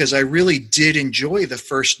fair, because I really did enjoy the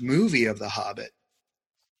first movie of The Hobbit.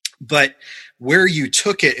 But where you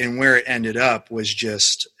took it and where it ended up was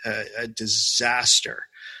just a disaster.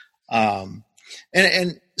 And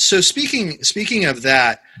so speaking of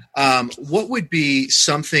that, what would be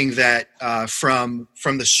something that from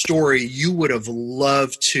the story you would have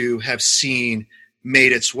loved to have seen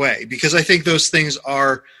made its way? Because I think those things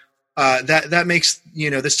are that makes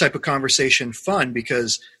this type of conversation fun,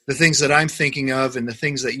 because the things that I'm thinking of and the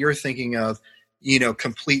things that you're thinking of,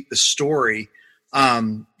 complete the story.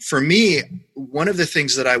 For me, one of the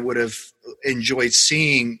things that I would have enjoyed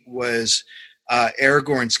seeing was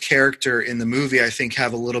Aragorn's character in the movie. I think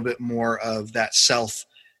have a little bit more of that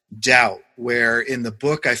self-doubt, where in the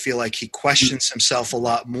book I feel like he questions himself a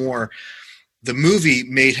lot more. The movie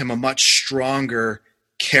made him a much stronger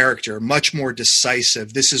character, much more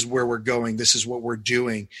decisive. This is where we're going. This is what we're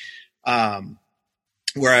doing.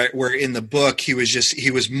 Where in the book he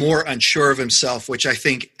was more unsure of himself, which I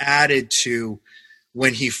think added to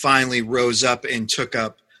when he finally rose up and took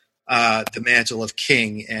up the mantle of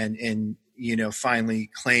king and finally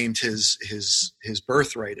claimed his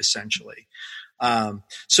birthright, essentially.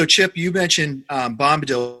 So Chip, you mentioned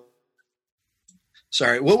Bombadil.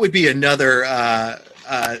 Sorry, what would be another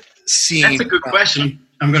scene? That's a good question.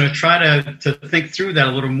 I'm going to try to think through that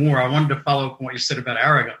a little more. I wanted to follow up on what you said about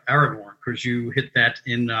Aragorn, because you hit that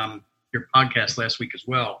in your podcast last week as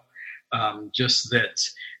well. Just that,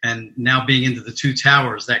 and now being into the Two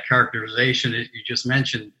Towers, that characterization that you just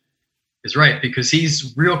mentioned is right, because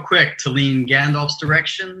he's real quick to lean Gandalf's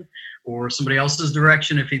direction or somebody else's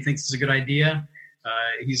direction if he thinks it's a good idea.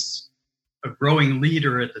 He's a growing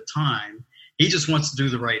leader at the time. He just wants to do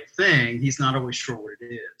the right thing. He's not always sure what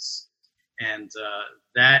it is. And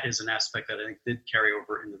that is an aspect that I think did carry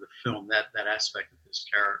over into the film, that aspect of his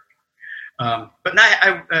character. But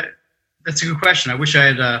that's a good question. I wish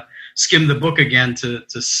I had skimmed the book again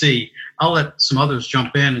to see. I'll let some others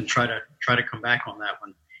jump in and try to come back on that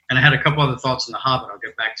one. And I had a couple other thoughts on The Hobbit I'll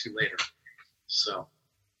get back to later. So,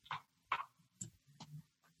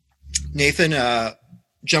 Nathan,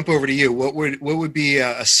 jump over to you. What would be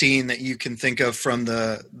a scene that you can think of from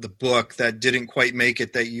the book that didn't quite make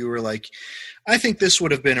it, that you were like, I think this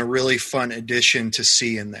would have been a really fun addition to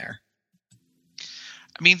see in there?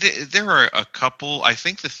 I mean, there are a couple. I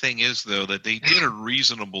think the thing is, though, that they did a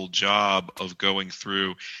reasonable job of going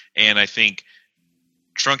through, and I think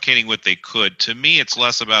truncating what they could. To me, it's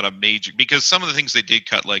less about a major, because some of the things they did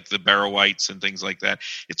cut, like the Barrow-wights and things like that,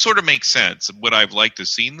 it sort of makes sense. Would I have liked to have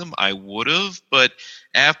seen them? I would have, but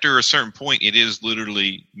after a certain point, it is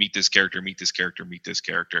literally meet this character, meet this character, meet this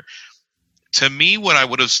character. To me, what I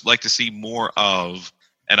would have liked to see more of,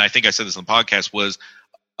 and I think I said this on the podcast, was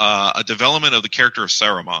a development of the character of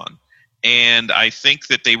Saruman. And I think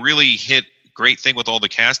that they really hit great thing with all the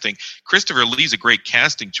casting. Christopher Lee's a great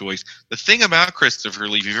casting choice. The thing about Christopher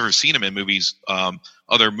Lee, if you've ever seen him in movies,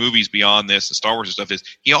 other movies beyond this, the Star Wars and stuff, is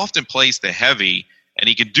he often plays the heavy, and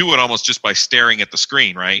he can do it almost just by staring at the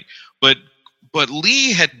screen, right? But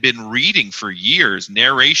Lee had been reading for years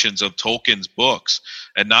narrations of Tolkien's books,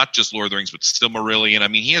 and not just Lord of the Rings, but Silmarillion. I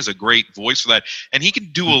mean, he has a great voice for that, and he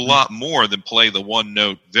can do a lot more than play the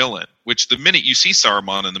one-note villain, which the minute you see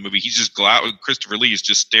Saruman in the movie, he's just Christopher Lee is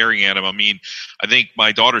just staring at him. I mean, I think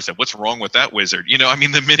my daughter said, what's wrong with that wizard? You know, I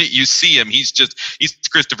mean, the minute you see him, he's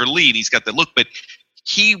Christopher Lee, and he's got that look, but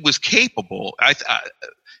he was capable.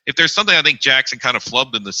 If there's something I think Jackson kind of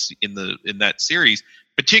flubbed in that series,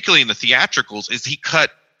 particularly in the theatricals, is he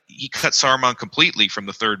cut Saruman completely from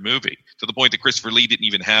the third movie, to the point that Christopher Lee didn't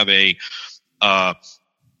even have a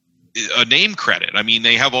name credit. I mean,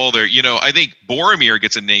 they have all their, I think Boromir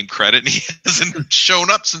gets a name credit, and he hasn't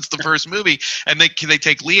shown up since the first movie, and they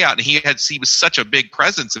take Lee out, and he was such a big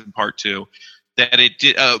presence in part two that it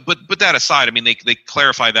did. But that aside, I mean, they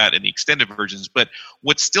clarify that in the extended versions. But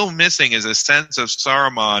what's still missing is a sense of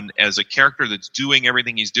Saruman as a character that's doing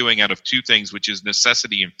everything he's doing out of two things, which is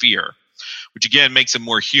necessity and fear, which again makes him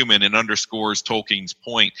more human and underscores Tolkien's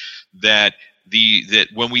point that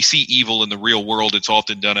when we see evil in the real world, it's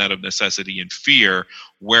often done out of necessity and fear,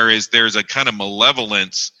 whereas there's a kind of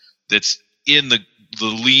malevolence that's in the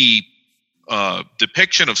Lee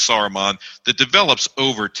depiction of Saruman that develops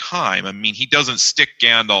over time. I mean, he doesn't stick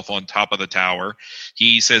Gandalf on top of the tower.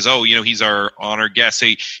 He says, he's our honored guest.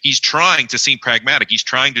 He's trying to seem pragmatic. He's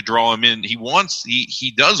trying to draw him in.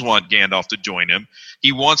 He does want Gandalf to join him.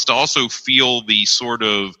 He wants to also feel the sort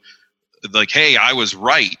of like, hey, I was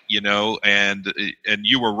right, and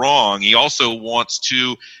you were wrong. He also wants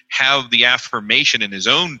to have the affirmation in his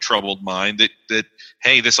own troubled mind that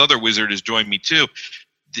hey, this other wizard has joined me too.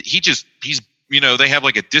 They have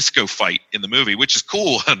like a disco fight in the movie, which is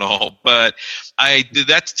cool and all, but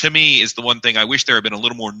that to me is the one thing I wish there had been a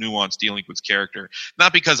little more nuance dealing with his character.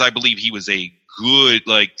 Not because I believe he was a good,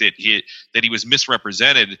 like that he was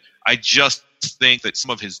misrepresented. I just think that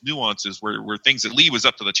some of his nuances were things that Lee was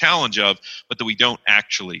up to the challenge of, but that we don't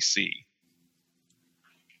actually see.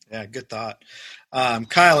 Yeah, good thought.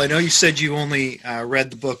 Kyle, I know you said you only read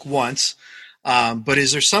the book once. But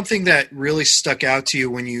is there something that really stuck out to you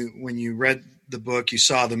when you read the book, you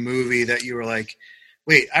saw the movie, that you were like,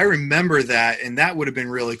 wait, I remember that, and that would have been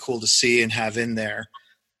really cool to see and have in there?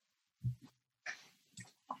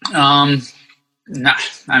 No,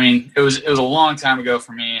 I mean, it was a long time ago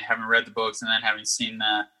for me, having read the books and then having seen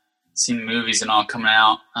the movies and all coming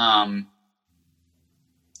out.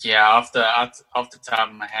 Yeah, off the top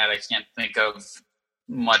of my head, I can't think of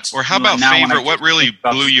much. Or how about favorite? What really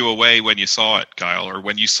blew you away when you saw it, Kyle, or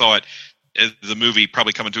when you saw it, the movie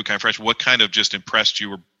probably coming to it kind of fresh? What kind of just impressed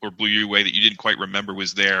you or blew you away that you didn't quite remember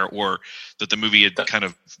was there, or that the movie had kind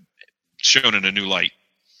of shown in a new light?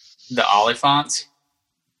 The Oliphants.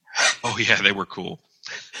 Oh yeah, they were cool.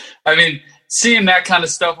 I mean, seeing that kind of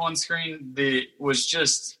stuff on screen was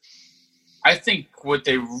just I think what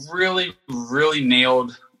they really, really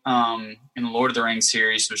nailed in the Lord of the Rings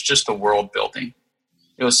series was just the world building.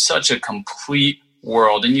 It was such a complete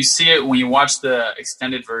world, and you see it when you watch the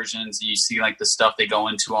extended versions. You see like the stuff they go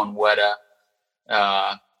into on Weta,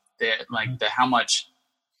 how much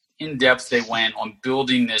in depth they went on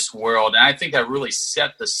building this world, and I think that really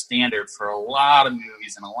set the standard for a lot of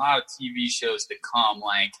movies and a lot of TV shows to come.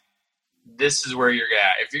 Like, this is where you're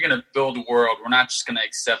at. If you're going to build a world, we're not just going to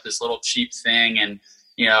accept this little cheap thing. And,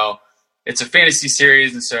 you know, it's a fantasy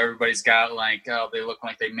series. And so everybody's got like, oh, they look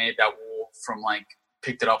like they made that wool from like,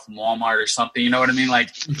 picked it up from Walmart or something. You know what I mean? Like,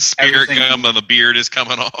 spirit gum and the beard is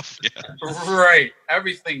coming off. Yeah. Right.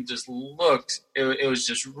 Everything just looked, it was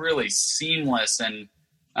just really seamless. And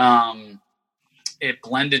it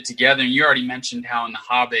blended together. And you already mentioned how in The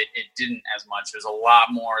Hobbit, it didn't as much. There's a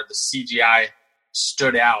lot more. The CGI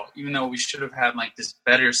stood out, even though we should have had like this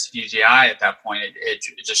better CGI at that point. It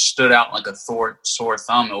just stood out like a sore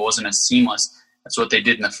thumb. It wasn't as seamless. That's what they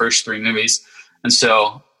did in the first 3 movies. And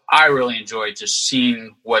so I really enjoyed just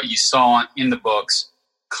seeing what you saw in the books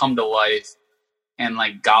come to life. And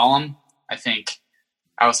like Gollum, I think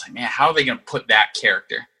I was like, man, how are they going to put that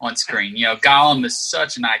character on screen? You know, Gollum is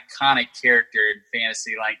such an iconic character in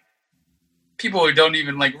fantasy. Like, people who don't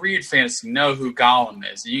even like read fantasy know who Gollum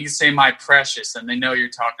is. You can say "My Precious" and they know you're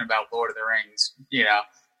talking about Lord of the Rings, you know.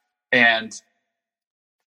 And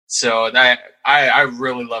so I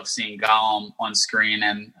really love seeing Gollum on screen,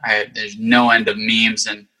 and there's no end of memes.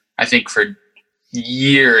 And I think for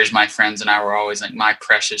years, my friends and I were always like "My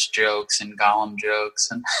Precious" jokes and Gollum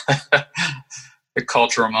jokes, and the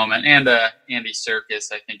cultural moment. And Andy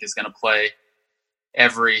Serkis, I think, is going to play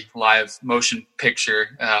every live motion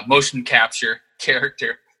capture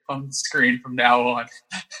character on screen from now on.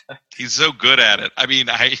 He's so good at it. I mean,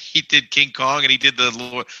 he did King Kong and he did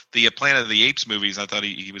the Planet of the Apes movies. I thought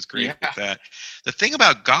he was great with that. The thing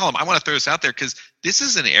about Gollum, I want to throw this out there because this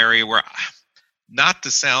is an area where, not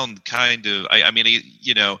to sound kind of, I mean,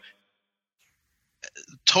 you know,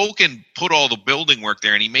 Tolkien put all the building work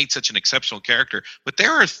there and he made such an exceptional character, but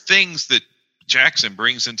there are things that Jackson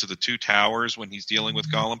brings into the Two Towers when he's dealing with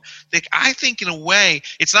Gollum. I think in a way,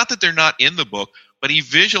 it's not that they're not in the book, but he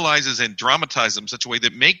visualizes and dramatizes them in such a way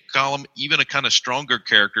that make Gollum even a kind of stronger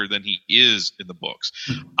character than he is in the books.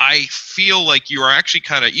 I feel like you are actually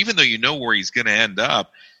kind of, even though you know where he's going to end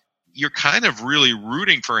up, you're kind of really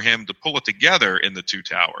rooting for him to pull it together in the Two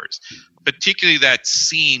Towers, particularly that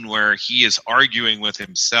scene where he is arguing with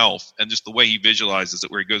himself and just the way he visualizes it,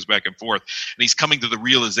 where he goes back and forth and he's coming to the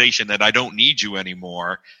realization that I don't need you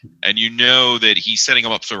anymore. And you know that he's setting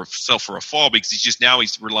him up sort of self for a fall because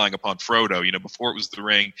he's relying upon Frodo. You know, before it was the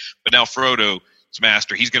ring, but now Frodo's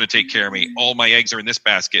master, he's going to take care of me. All my eggs are in this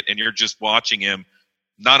basket. And you're just watching him.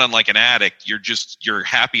 Not unlike an addict, you're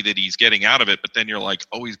happy that he's getting out of it, but then you're like,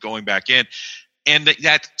 oh, he's going back in. And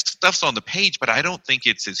that stuff's on the page, but I don't think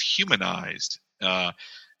it's as humanized.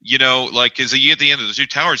 You know, like, because at the end of the Two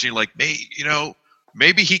Towers, you're like,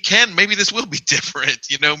 maybe he can, maybe this will be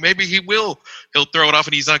different. You know, maybe he'll throw it off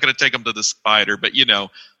and he's not going to take him to the spider. But, you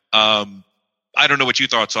know, I don't know what your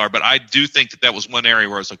thoughts are, but I do think that was one area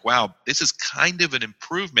where I was like, wow, this is kind of an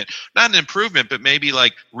improvement. Not an improvement, but maybe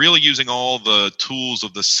like really using all the tools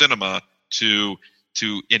of the cinema to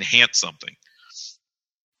enhance something.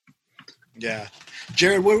 Yeah.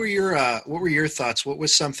 Jared, what were your thoughts? What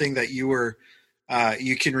was something that you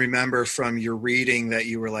can remember from your reading that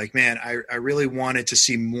you were like, man, I really wanted to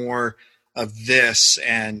see more of this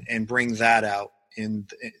and bring that out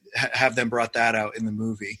have them brought that out in the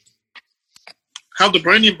movie? How the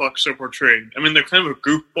Brandy Bucks are portrayed. I mean, they're kind of a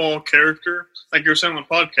goofball character, like you were saying on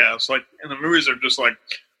the podcast. Like in the movies, they're just like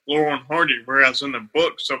Laurel and Hardy, whereas in the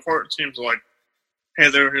book, so far it seems like,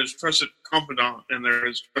 hey, they're his trusted confidant and they're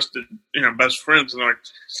his trusted, best friends. And like,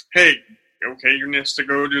 hey, okay, you need to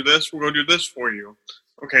go do this. We'll go do this for you.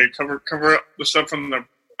 Okay, cover up the stuff from the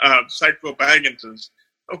Psycho Bagginses.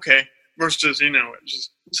 Okay, versus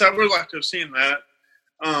so I would like to have seen that.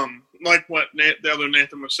 Like what the other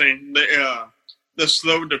Nathan was saying, the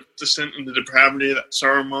slow descent into depravity that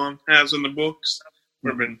Saruman has in the books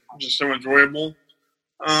would have been just so enjoyable.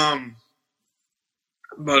 I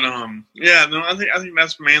think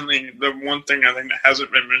that's mainly the one thing I think that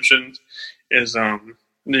hasn't been mentioned is the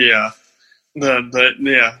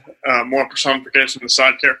more personification of the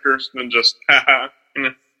side characters than just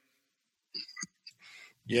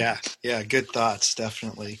Yeah, good thoughts,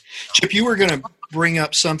 definitely. Chip, you were going to bring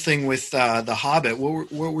up something with The Hobbit.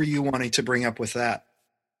 What were you wanting to bring up with that?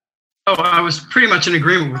 Oh, I was pretty much in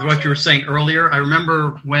agreement with what you were saying earlier. I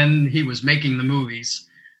remember when he was making the movies,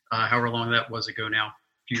 however long that was ago now, a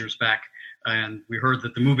few years back, and we heard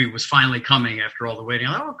that the movie was finally coming after all the waiting.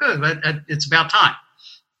 I'm like, oh, good, it's about time.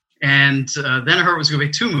 And then I heard it was going to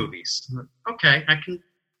be 2 movies. Okay, I can,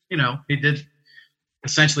 he did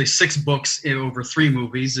essentially 6 books over 3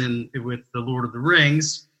 movies, and with The Lord of the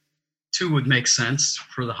Rings, 2 would make sense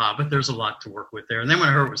for The Hobbit. There's a lot to work with there. And then when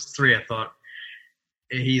I heard it was 3, I thought,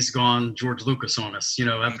 he's gone George Lucas on us.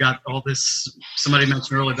 I've got all this, somebody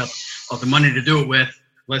mentioned earlier about all the money to do it with.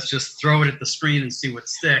 Let's just throw it at the screen and see what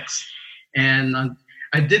sticks. And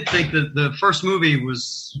I did think that the first movie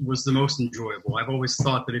was the most enjoyable. I've always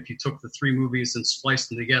thought that if you took the 3 movies and spliced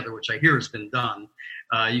them together, which I hear has been done,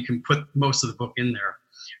 you can put most of the book in there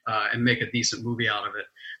and make a decent movie out of it.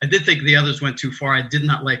 I did think the others went too far. I did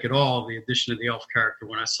not like at all the addition of the elf character.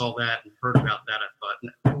 When I saw that and heard about that, I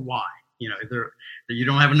thought, why? You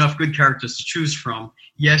don't have enough good characters to choose from.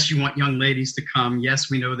 Yes, you want young ladies to come.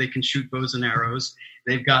 Yes, we know they can shoot bows and arrows.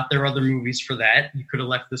 They've got their other movies for that. You could have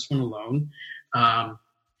left this one alone.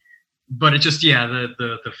 But it just,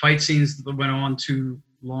 the fight scenes that went on too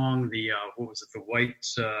long. The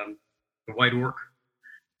White Orc.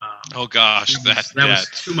 Oh gosh, that was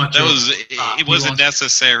too much. It wasn't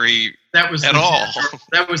necessary. That was at all.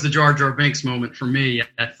 That was the Jar Jar Binks moment for me.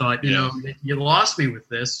 I thought, you lost me with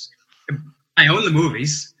this. I own the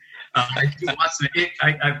movies. I do watch them.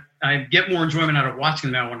 I get more enjoyment out of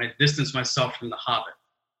watching them now when I distance myself from The Hobbit.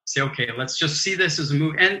 Say, okay, let's just see this as a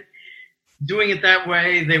movie. And doing it that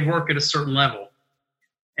way, they work at a certain level.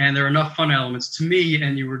 And there are enough fun elements to me.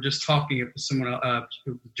 And you were just talking,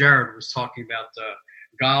 Jared was talking about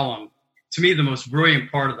Gollum. To me, the most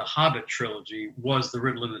brilliant part of the Hobbit trilogy was the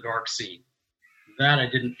Riddle in the Dark scene. That I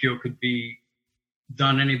didn't feel could be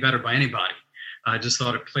done any better by anybody. I just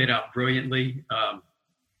thought it played out brilliantly.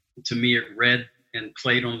 To me, it read and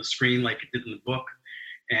played on the screen like it did in the book.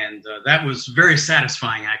 And that was very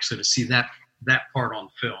satisfying, actually, to see that part on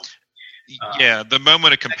film. The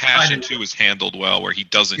moment of compassion, too, was handled well, where he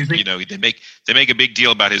doesn't, they make a big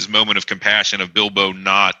deal about his moment of compassion of Bilbo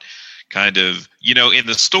not kind of, in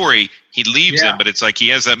the story, he leaves him, but it's like he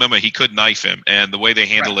has that moment, he could knife him. And the way they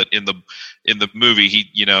handle it in the movie, he,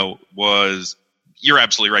 was... You're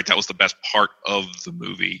absolutely right. That was the best part of the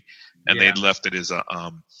movie, and they left it as a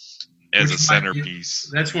centerpiece.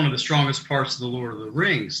 That's one of the strongest parts of the Lord of the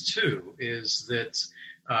Rings, too, is that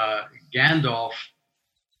Gandalf,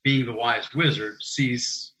 being the wise wizard,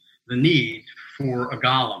 sees the need for a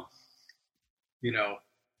Gollum.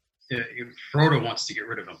 Frodo wants to get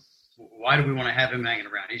rid of him. Why do we want to have him hanging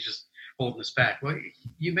around? He's just holding us back. Well,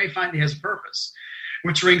 you may find he has a purpose,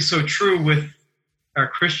 which rings so true with our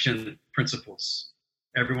Christian principles.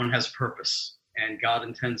 Everyone has purpose, and God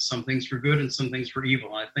intends some things for good and some things for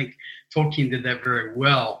evil. And I think Tolkien did that very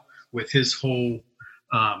well with his whole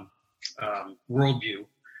worldview,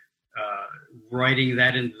 writing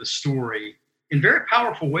that into the story in very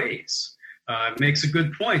powerful ways. It makes a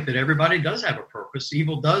good point that everybody does have a purpose.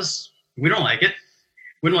 Evil does. We don't like it.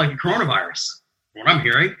 We don't like the coronavirus, what I'm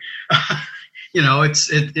hearing.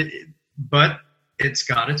 But it's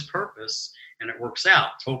got its purpose, and it works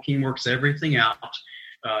out. Tolkien works everything out.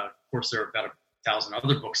 Of course, there are about 1,000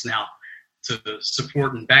 other books now to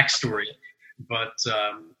support and backstory it. But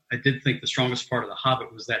I did think the strongest part of The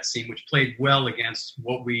Hobbit was that scene, which played well against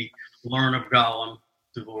what we learn of Gollum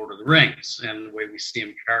through The Lord of the Rings and the way we see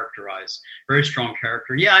him characterized. Very strong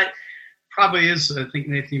character. Yeah, it probably is. I think,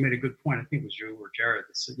 Nathan, you made a good point. I think it was you or Jared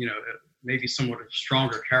that said, maybe somewhat of a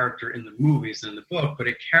stronger character in the movies than the book, but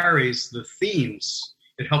it carries the themes.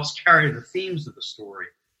 It helps carry the themes of the story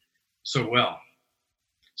so well.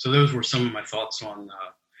 So those were some of my thoughts on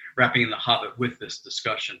wrapping in The Hobbit with this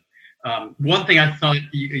discussion. One thing I thought,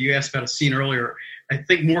 you asked about a scene earlier, I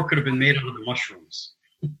think more could have been made out of the mushrooms.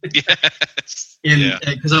 Yes.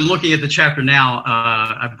 Because I'm looking at the chapter now.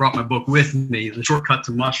 I brought my book with me, The Shortcut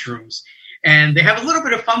to Mushrooms. And they have a little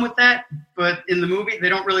bit of fun with that, but in the movie, they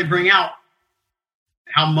don't really bring out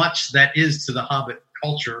how much that is to the Hobbit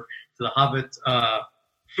culture, to the Hobbit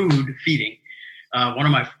food feeding. One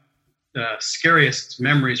of my scariest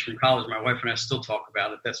memories from college, my wife and I still talk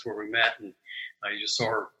about it. That's where we met, and you just saw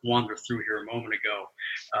her wander through here a moment ago,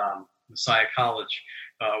 Messiah College.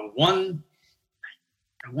 I want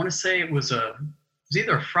to say it was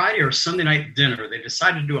either a Friday or a Sunday night dinner. They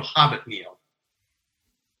decided to do a Hobbit meal.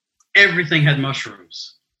 Everything had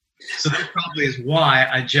mushrooms. So that probably is why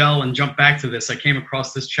I gel and jump back to this. I came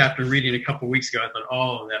across this chapter reading a couple of weeks ago. I thought,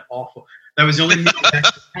 oh, that awful. That was the only meal I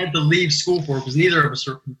had to leave school for, because neither of us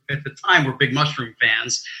at the time were big mushroom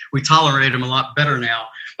fans. We tolerate them a lot better now.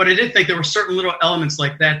 But I did think there were certain little elements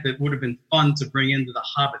like that would have been fun to bring into the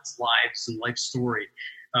Hobbits' lives and life story.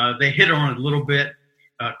 They hit on it a little bit.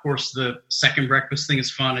 Of course, the second breakfast thing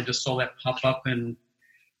is fun. I just saw that pop up in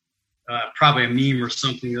probably a meme or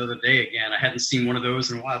something the other day again. I hadn't seen one of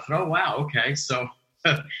those in a while. I thought, oh, wow, okay. So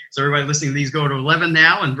everybody listening to these go to 11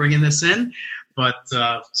 now and bringing this in. But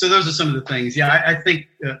so those are some of the things. Yeah, I think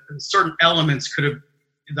certain elements could have.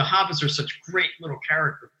 The Hobbits are such great little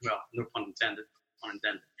characters. Well, no pun intended.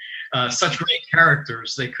 Such great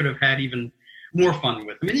characters. They could have had even more fun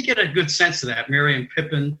with them. And you get a good sense of that. Merry and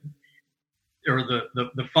Pippin, or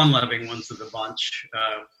the fun-loving ones of the bunch.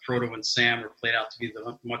 Frodo and Sam are played out to be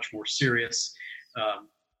the much more serious.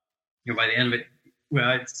 By the end of it,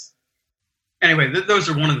 anyway, those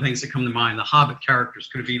are one of the things that come to mind. The Hobbit characters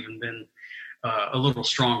could have even been a little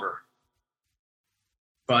stronger.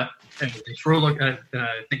 But I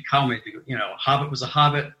think Kyle made Hobbit was a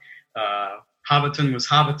Hobbit. Hobbiton was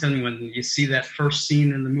Hobbiton. When you see that first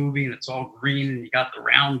scene in the movie and it's all green and you got the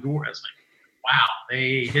round door, it's like, wow,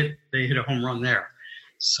 they hit a home run there.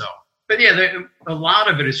 So, but yeah, a lot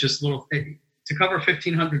of it is just little. To cover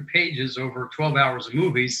 1,500 pages over 12 hours of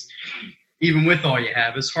movies, even with all you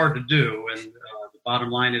have, is hard to do. And the bottom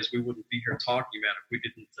line is, we wouldn't be here talking about it if we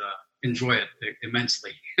didn't enjoy it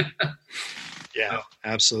immensely. Yeah,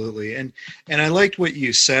 absolutely. And I liked what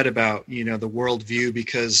you said about, the worldview,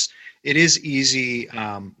 because it is easy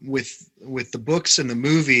with the books and the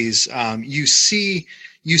movies. You see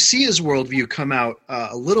his worldview come out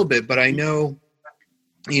a little bit, but I know,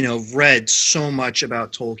 read so much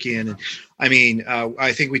about Tolkien. And I mean,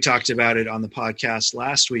 I think we talked about it on the podcast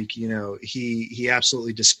last week. He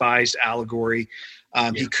absolutely despised allegory.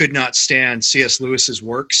 He could not stand C.S. Lewis's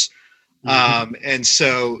works. And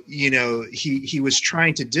so, he was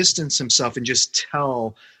trying to distance himself and just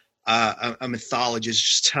tell a mythologist,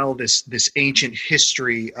 just tell this ancient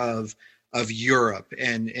history of Europe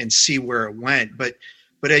and see where it went. But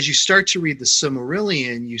as you start to read the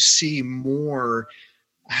Silmarillion, you see more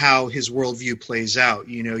how his worldview plays out.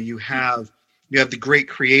 You have the great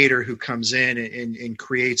creator who comes in and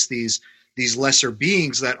creates these lesser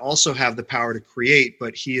beings that also have the power to create,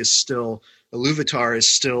 but he is still, Iluvatar is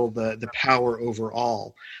still the power over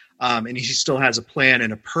all. And he still has a plan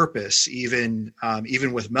and a purpose, even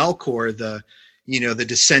with Melkor, the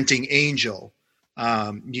dissenting angel.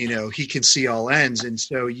 He can see all ends. And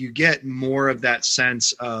so you get more of that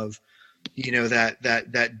sense of,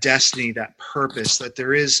 that destiny, that purpose, that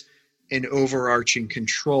there is an overarching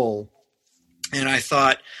control. And I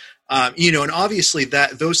thought, and obviously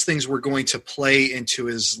that those things were going to play into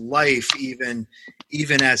his life, even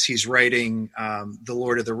as he's writing The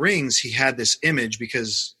Lord of the Rings. He had this image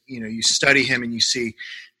because, you study him and you see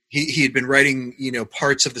he had been writing,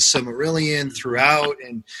 parts of the Silmarillion throughout.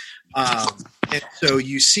 And so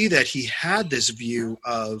you see that he had this view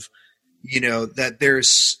of, that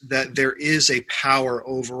there is a power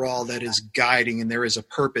overall that is guiding, and there is a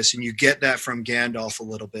purpose. And you get that from Gandalf a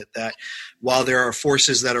little bit, that while there are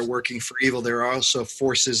forces that are working for evil, there are also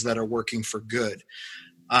forces that are working for good.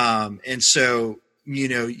 And so,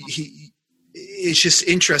 it's just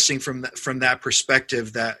interesting from that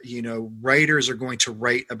perspective that, writers are going to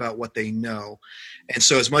write about what they know. And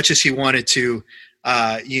so as much as he wanted to,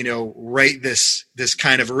 write this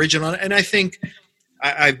kind of original, and I think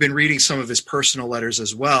I've been reading some of his personal letters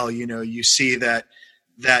as well. You see that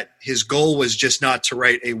his goal was just not to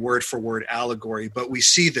write a word for word allegory, but we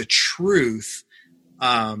see the truth,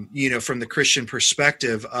 from the Christian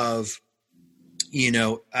perspective of,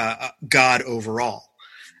 God overall.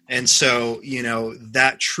 And so,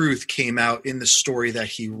 that truth came out in the story that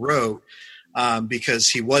he wrote, because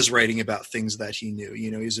he was writing about things that he knew.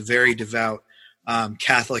 He's a very devout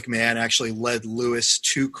Catholic man, actually led Lewis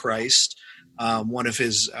to Christ. One of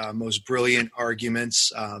his most brilliant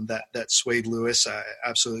arguments that swayed Lewis, I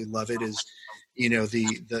absolutely love it, is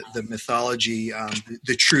the mythology,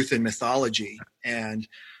 the truth in mythology, and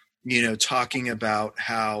talking about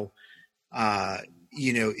how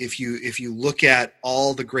if you look at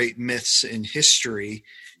all the great myths in history,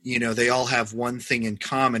 they all have one thing in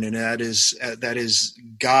common, and that is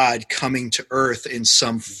God coming to earth in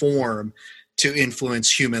some form to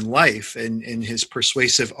influence human life. And his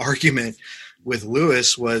persuasive argument with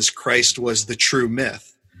Lewis was Christ was the true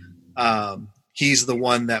myth. He's the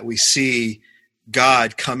one that we see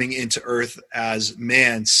God coming into earth as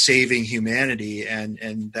man, saving humanity, and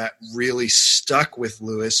that really stuck with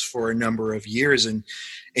Lewis for a number of years. And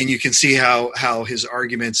you can see how his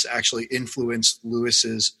arguments actually influenced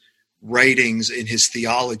Lewis's writings in his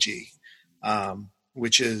theology,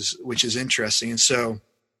 which is interesting. And so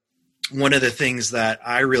one of the things that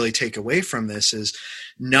I really take away from this is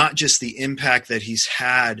not just the impact that he's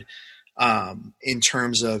had in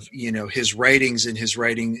terms of, his writings and his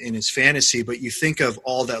writing in his fantasy, but you think of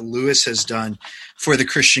all that Lewis has done for the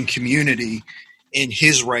Christian community in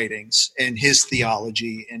his writings and his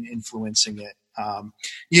theology and influencing it.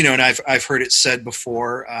 And I've heard it said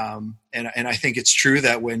before, and I think it's true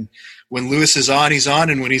that when Lewis is on, he's on,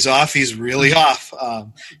 and when he's off, he's really off.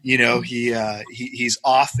 He's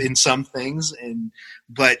off in some things,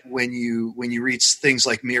 but when you read things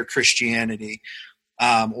like Mere Christianity,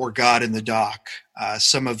 or God in the Dock,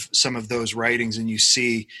 some of those writings, and you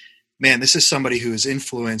see, man, this is somebody who is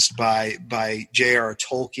influenced by J.R.R.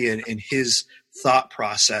 Tolkien and his thought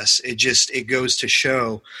process. It goes to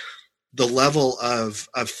show the level of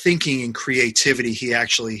thinking and creativity he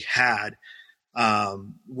actually had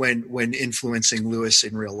when influencing Lewis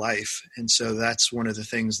in real life. And so that's one of the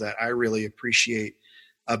things that I really appreciate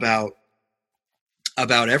about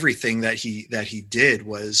everything that he did.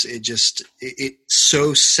 Was it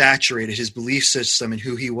so saturated his belief system and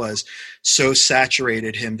who he was, so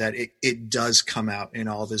saturated him that it does come out in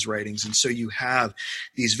all of his writings. And so you have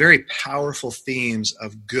these very powerful themes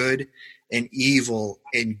of good and evil,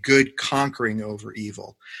 and good conquering over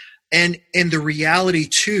evil. And the reality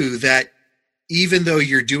too, that even though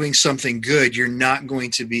you're doing something good, you're not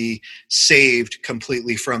going to be saved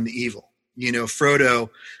completely from the evil. Frodo,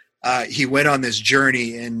 he went on this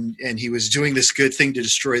journey and he was doing this good thing to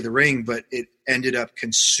destroy the ring, but it ended up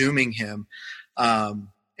consuming him.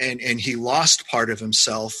 And he lost part of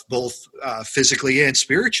himself, both physically and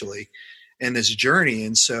spiritually, in this journey.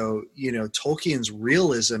 And so, Tolkien's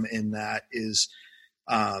realism in that is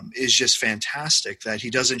just fantastic, that he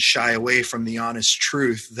doesn't shy away from the honest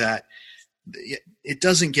truth, that it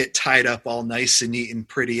doesn't get tied up all nice and neat and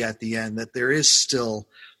pretty at the end, that there is still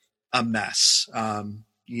a mess.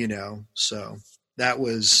 So that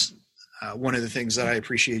was one of the things that I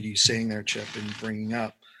appreciated you saying there, Chip, and bringing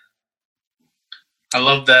up. I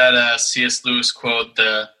love that C.S. Lewis quote,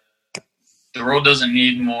 the world doesn't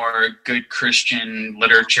need more good Christian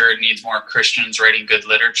literature. It needs more Christians writing good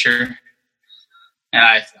literature.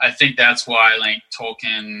 And I think that's why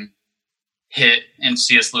Tolkien hit and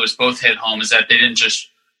C.S. Lewis both hit home, is that they didn't just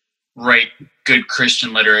write good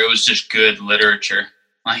Christian literature. It was just good literature.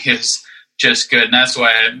 It was just good. And that's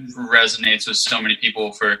why it resonates with so many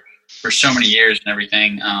people for so many years and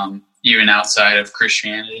everything, even outside of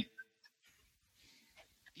Christianity.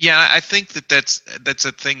 Yeah, I think that's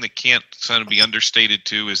a thing that can't kind of be understated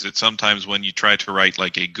too, is that sometimes when you try to write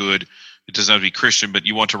a good, it doesn't have to be Christian, but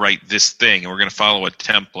you want to write this thing, and we're going to follow a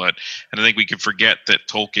template. And I think we can forget that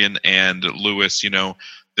Tolkien and Lewis,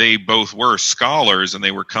 they both were scholars, and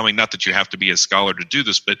they were coming, not that you have to be a scholar to do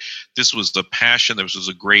this, but this was the passion. This was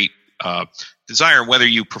a great desire. Whether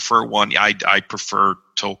you prefer one, I prefer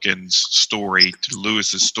Tolkien's story to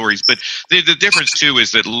Lewis's stories. But the difference too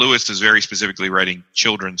is that Lewis is very specifically writing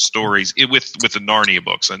children's stories with the Narnia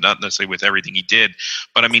books, and not necessarily with everything he did.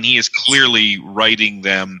 But I mean, he is clearly writing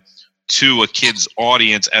them to a kid's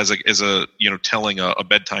audience as a telling a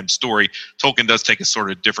bedtime story. Tolkien does take a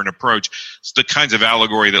sort of different approach. So the kinds of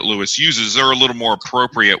allegory that Lewis uses are a little more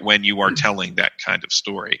appropriate when you are telling that kind of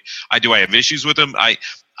story. I have issues with them.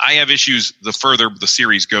 I have issues the further the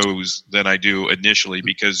series goes than I do initially,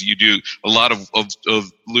 because you do a lot of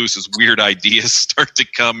Lewis's weird ideas start to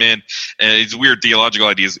come in, and his weird theological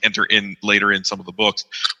ideas enter in later in some of the books.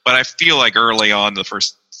 But I feel like early on, the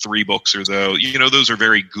first 3 books or so, those are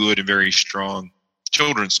very good and very strong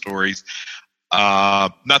children's stories.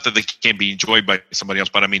 Not that they can't be enjoyed by somebody else,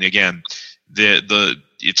 but I mean, again,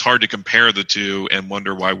 it's hard to compare the two and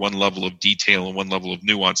wonder why one level of detail and one level of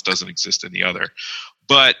nuance doesn't exist in the other.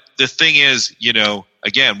 But the thing is,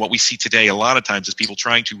 again, what we see today a lot of times is people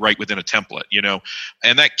trying to write within a template,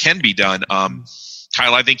 and that can be done.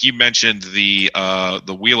 Kyle, I think you mentioned the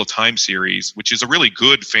Wheel of Time series, which is a really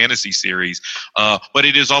good fantasy series, but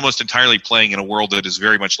it is almost entirely playing in a world that is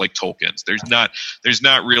very much like Tolkien's. There's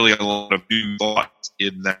not really a lot of new thoughts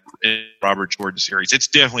in Robert Jordan series. It's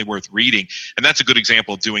definitely worth reading, and that's a good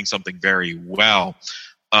example of doing something very well.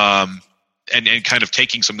 And kind of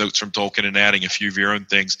taking some notes from Tolkien and adding a few of your own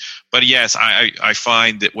things. But yes, I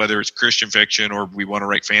find that whether it's Christian fiction or we want to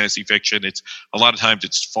write fantasy fiction, it's a lot of times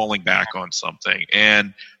it's falling back on something.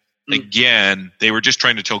 And again, they were just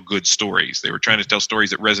trying to tell good stories. They were trying to tell stories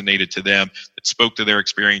that resonated to them, that spoke to their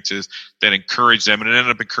experiences, that encouraged them, and it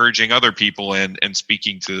ended up encouraging other people and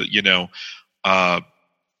speaking to,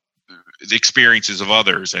 the experiences of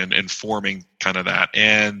others and informing kind of that.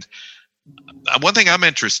 And one thing I'm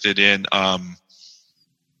interested in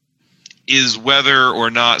is whether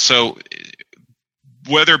or not, so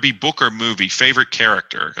whether it be book or movie, favorite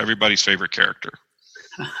character, everybody's favorite character,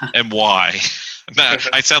 and why.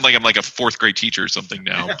 I sound like I'm like a fourth grade teacher or something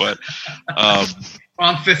now, but well,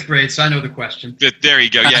 I'm fifth grade, so I know the question. There you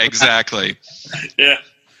go. Yeah, exactly. Yeah.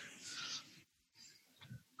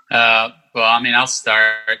 Well, I mean, I'll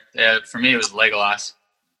start. For me, it was Legolas.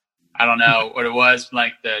 I don't know what it was,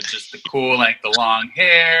 like the cool, like the long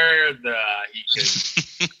hair. He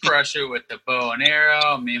could crush it with the bow and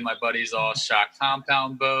arrow. Me and my buddies all shot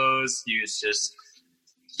compound bows.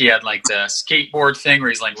 He had like the skateboard thing where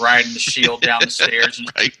he's like riding the shield down the stairs and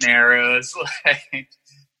shooting arrows. Like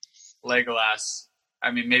Legolas. I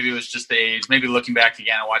mean, maybe it was just the age. Maybe looking back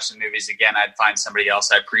again and watching the movies again, I'd find somebody else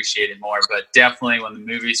I appreciated more. But definitely when the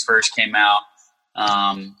movies first came out,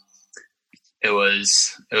 it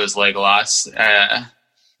was Legolas.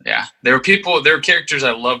 Yeah, there were characters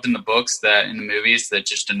I loved in the books that in the movies that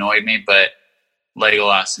just annoyed me, but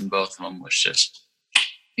Legolas in both of them was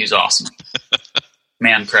he's awesome.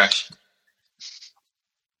 Man crush.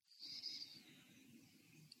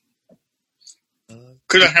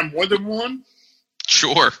 Could I have more than one?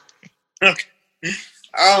 Sure. Okay.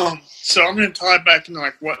 So I'm going to tie it back into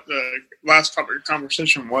like what the last topic of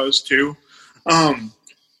conversation was too.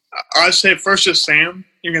 I'd say first is Sam.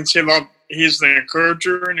 You can see a lot. He's the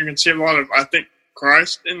encourager, and you can see a lot of, I think,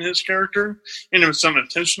 Christ in his character, and it was some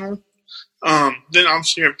intentional. Then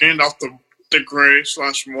obviously you have Gandalf the Gray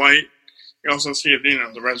 / White. You also see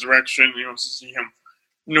the resurrection. You also see him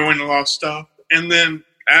knowing a lot of stuff, and then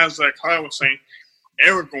as Kyle was saying,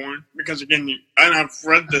 Aragorn, because again, and I've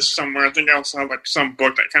read this somewhere. I think I also have like some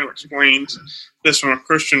book that kind of explains this from a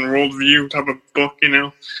Christian worldview type of book.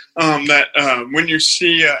 That when you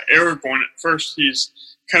see Aragorn at first, he's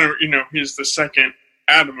kind of he's the second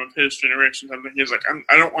Adam of his generation. Something he's like,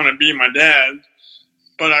 I don't want to be my dad,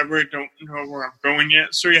 but I really don't know where I'm going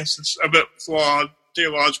yet. So yes, it's a bit flawed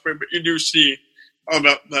theologically, but you do see all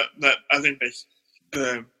about that. I think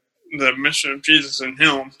the mission of Jesus in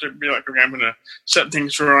him to be like, okay, I'm going to set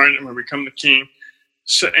things right. I'm going to become the king.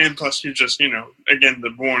 So, and plus, he's just, again, the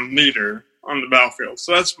born leader on the battlefield.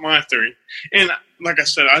 So that's my theory. And like I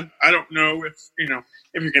said, I don't know if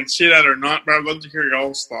you can see that or not, but I'd love to hear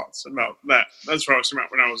y'all's thoughts about that. That's what I was talking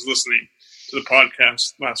about when I was listening to the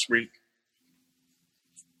podcast last week.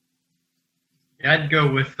 Yeah, I'd go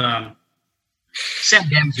with Sam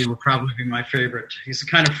Gamgee would probably be my favorite. He's the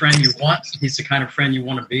kind of friend you want. He's the kind of friend you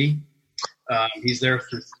want to be. He's there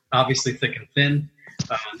through obviously thick and thin.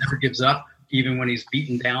 Never gives up, even when he's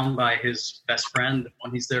beaten down by his best friend. The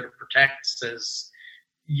one he's there to protect says,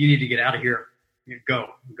 "You need to get out of here. You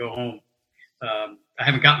go home." I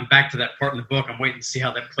haven't gotten back to that part in the book. I'm waiting to see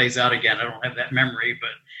how that plays out again. I don't have that memory,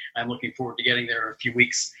 but I'm looking forward to getting there in a few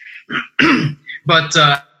weeks. But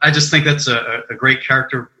I just think that's a great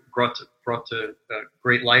character brought to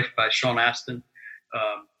great life by Sean Astin,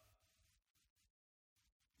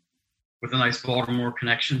 with a nice Baltimore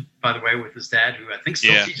connection, by the way, with his dad, who I think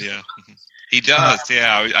still teaches. Yeah, he does.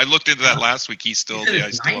 I looked into that last week. He's still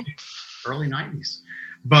early 90s.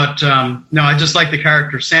 But no, I just like the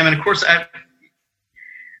character Sam, and of course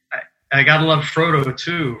I gotta love Frodo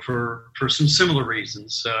too for some similar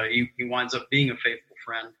reasons. He winds up being a faithful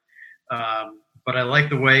friend, but I like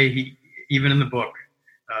the way he, even in the book.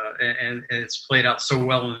 And it's played out so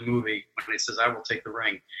well in the movie when he says, "I will take the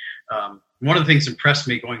ring." One of the things that impressed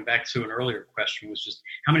me, going back to an earlier question, was just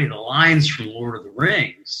how many of the lines from Lord of the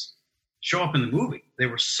Rings show up in the movie. They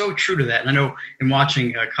were so true to that. And I know in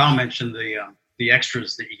watching, Kyle mentioned the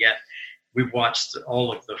extras that you get. We've watched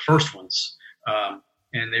all of the first ones,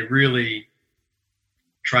 and they really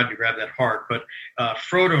tried to grab that heart. But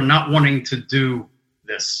Frodo not wanting to do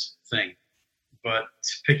this thing, but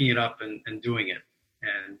picking it up and doing it.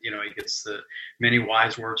 And, he gets the many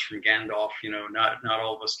wise words from Gandalf. Not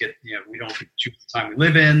all of us get, we don't choose the time we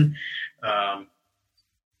live in.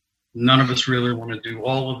 None of us really want to do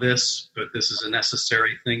all of this, but this is a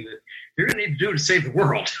necessary thing that you're going to need to do to save the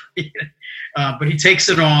world. But he takes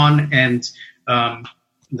it on, and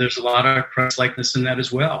there's a lot of Christ-likeness in that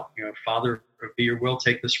as well. Father, be your will,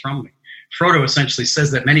 take this from me. Frodo essentially says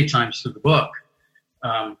that many times through the book,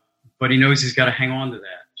 but he knows he's got to hang on to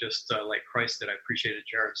that. Just like Christ did. I appreciated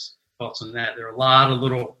Jared's thoughts on that. There are a lot of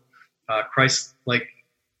little Christ-like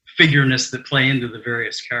figureness that play into the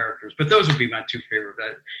various characters. But those would be my two favorite.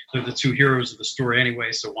 They're the two heroes of the story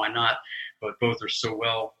anyway, so why not? But both are so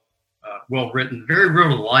well written. Very real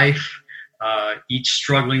to life, each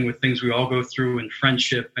struggling with things we all go through in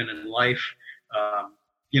friendship and in life. I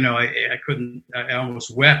almost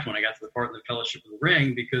wept when I got to the part in the Fellowship of the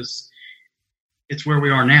Ring, because it's where we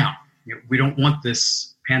are now. We don't want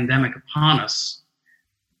this pandemic upon us.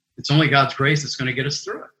 It's only God's grace that's going to get us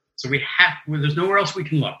through it. So there's nowhere else we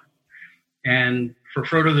can look. And for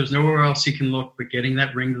Frodo, there's nowhere else he can look but getting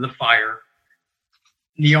that ring to the fire.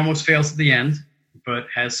 He almost fails at the end, but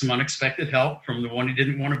has some unexpected help from the one who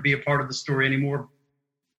didn't want to be a part of the story anymore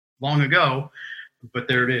long ago. But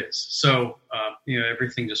there it is. So,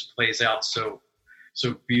 everything just plays out so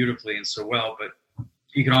beautifully and so well. But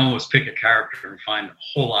you can almost pick a character and find a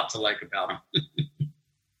whole lot to like about him.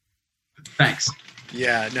 Thanks.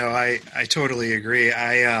 Yeah, no, I totally agree.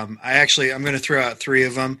 I'm going to throw out three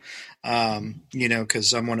of them,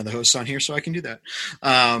 because I'm one of the hosts on here, so I can do that.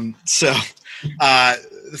 The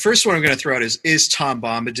first one I'm going to throw out is Tom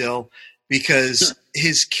Bombadil, because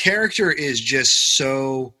his character is just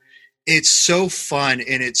it's so fun,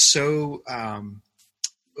 and it's so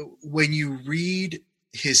when you read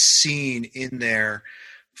his scene in there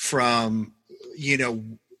from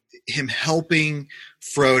him helping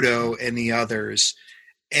Frodo and the others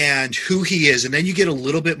and who he is, and then you get a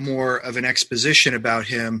little bit more of an exposition about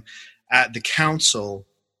him at the council.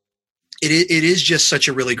 It is just such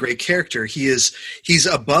a really great character. He's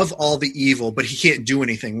above all the evil, but he can't do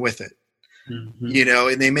anything with it. Mm-hmm.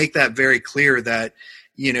 And they make that very clear that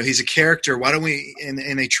he's a character. Why don't we, and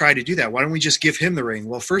they try to do that. Why don't we just give him the ring?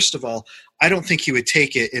 Well, first of all, I don't think he would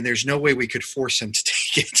take it, and there's no way we could force him to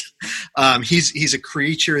take it. He's a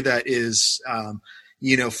creature that is,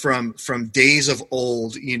 from days of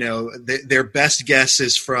old, their best guess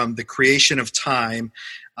is from the creation of time,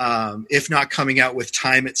 if not coming out with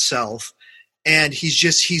time itself. And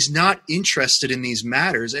he's not interested in these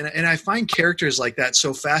matters. And I find characters like that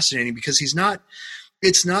so fascinating, because it's not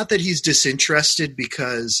that he's disinterested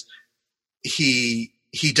because he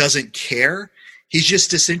doesn't care. He's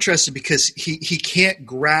just disinterested because he can't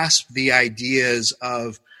grasp the ideas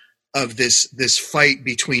of this fight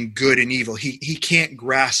between good and evil. He can't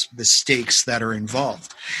grasp the stakes that are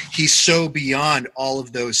involved. He's so beyond all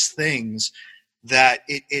of those things that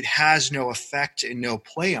it has no effect and no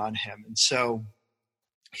play on him. And so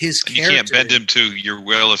his character, you can't bend him to your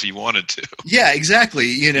will if you wanted to. Yeah, exactly.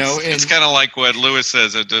 It's kind of like what Lewis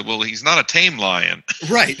says. Well, he's not a tame lion,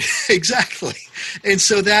 right? Exactly. And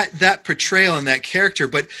so that portrayal and that character,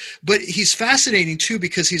 but he's fascinating too,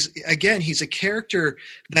 because he's a character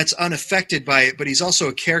that's unaffected by it, but he's also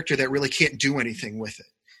a character that really can't do anything with it.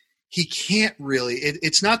 He can't really.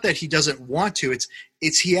 It's not that he doesn't want to.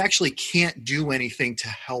 It's he actually can't do anything to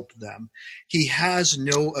help them. He has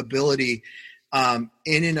no ability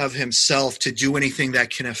in and of himself to do anything that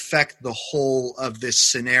can affect the whole of this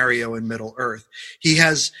scenario in Middle Earth. He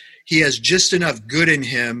has just enough good in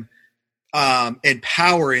him and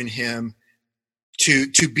power in him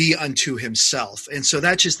to be unto himself. And so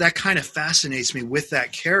that kind of fascinates me with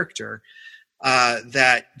that character,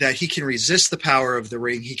 that he can resist the power of the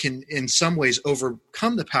ring. He can in some ways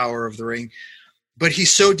overcome the power of the ring, but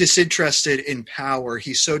he's so disinterested in power.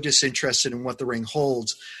 He's so disinterested in what the ring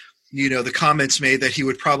holds. The comments made that he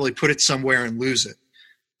would probably put it somewhere and lose it.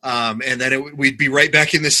 And then we'd be right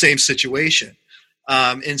back in the same situation.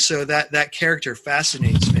 And so that character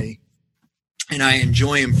fascinates me, and I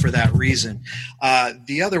enjoy him for that reason.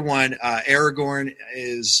 The other one, Aragorn,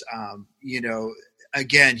 is,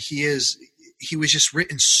 again, he was just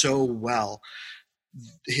written so well.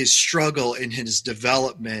 His struggle and his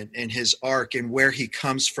development and his arc and where he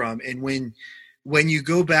comes from. And when you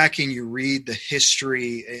go back and you read the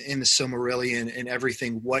history in the Silmarillion and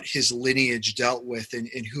everything, what his lineage dealt with and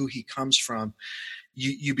who he comes from,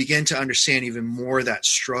 you begin to understand even more that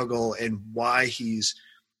struggle and why he's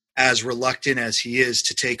as reluctant as he is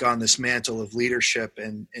to take on this mantle of leadership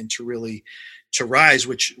and to really to rise,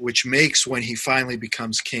 which makes when he finally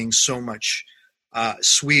becomes king so much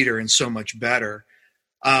sweeter and so much better.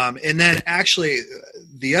 And then actually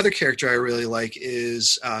the other character I really like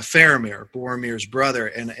is Faramir, Boromir's brother.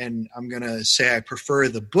 And I'm going to say I prefer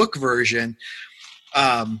the book version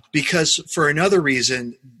because for another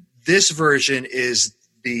reason, this version is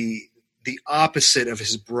the opposite of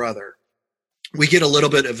his brother. We get a little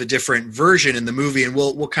bit of a different version in the movie, and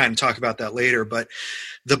we'll kind of talk about that later. But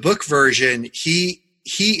the book version, he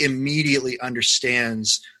immediately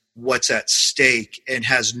understands what's at stake and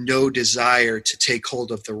has no desire to take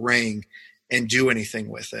hold of the ring and do anything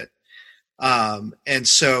with it. And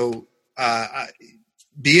so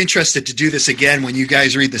be interested to do this again when you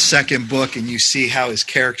guys read the second book and you see how his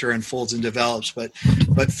character unfolds and develops. But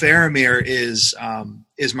Faramir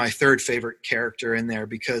is my third favorite character in there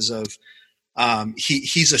because of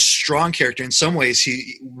he's a strong character. In some ways,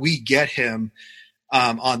 we get him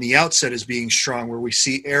on the outset as being strong, where we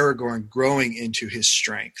see Aragorn growing into his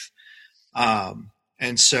strength.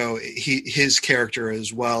 And so his character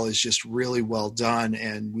as well is just really well done.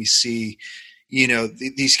 And we see,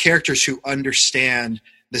 these characters who understand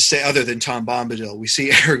other than Tom Bombadil, we see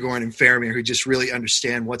Aragorn and Faramir who just really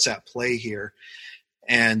understand what's at play here,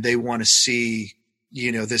 and they want to see,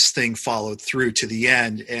 this thing followed through to the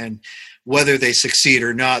end. And whether they succeed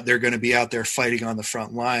or not, they're going to be out there fighting on the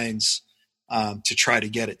front lines to try to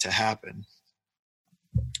get it to happen.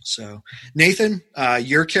 So, Nathan,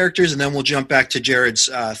 your characters, and then we'll jump back to Jared's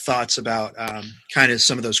thoughts about kind of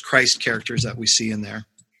some of those Christ characters that we see in there.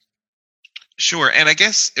 Sure, and I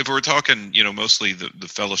guess if we're talking, mostly the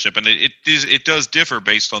Fellowship, and it does differ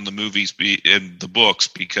based on the movies and the books,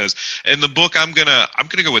 because in the book I'm gonna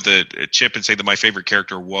go with a chip and say that my favorite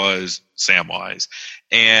character was Samwise,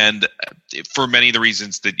 and for many of the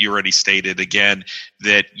reasons that you already stated, again,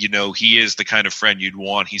 that he is the kind of friend you'd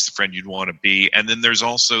want, he's the friend you'd want to be, and then there's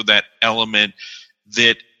also that element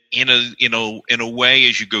that in a way,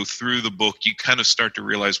 as you go through the book, you kind of start to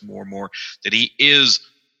realize more and more that he is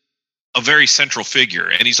a very central figure,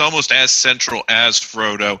 and he's almost as central as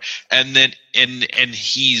Frodo. And then, and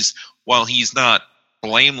he's, while he's not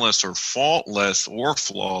blameless or faultless or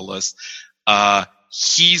flawless,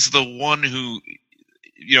 he's the one who,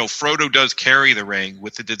 Frodo does carry the ring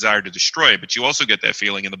with the desire to destroy it, but you also get that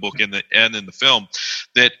feeling in the book and in the film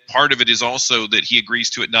that part of it is also that he agrees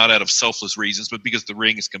to it not out of selfless reasons, but because the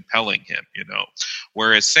ring is compelling him,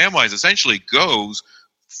 Whereas Samwise essentially goes,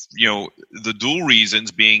 the dual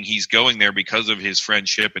reasons being he's going there because of his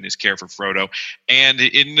friendship and his care for Frodo, and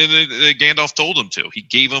Gandalf told him to. He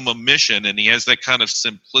gave him a mission, and he has that kind of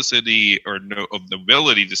simplicity of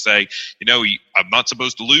nobility to say, I'm not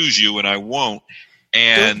supposed to lose you, and I won't.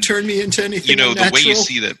 And don't turn me into anything unnatural. The way you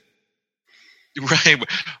see that, right?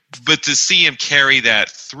 But to see him carry that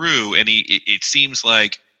through, and it seems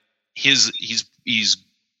like he's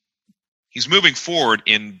moving forward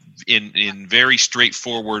in very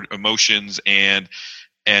straightforward emotions and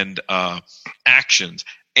actions.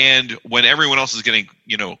 And when everyone else is getting,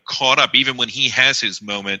 caught up, even when he has his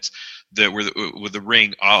moments where the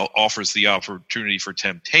ring offers the opportunity for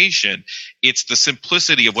temptation, it's the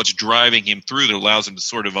simplicity of what's driving him through that allows him to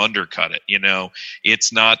sort of undercut it.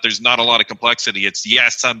 There's not a lot of complexity. It's,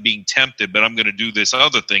 yes, I'm being tempted, but I'm going to do this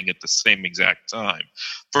other thing at the same exact time.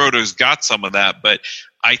 Frodo's got some of that, but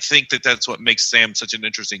I think that that's what makes Sam such an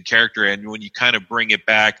interesting character. And when you kind of bring it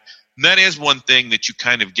back, and that is one thing that you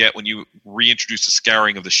kind of get when you reintroduce the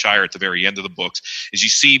Scouring of the Shire at the very end of the books, is you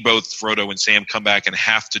see both Frodo and Sam come back and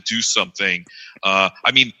have to do something.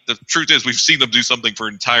 The truth is we've seen them do something for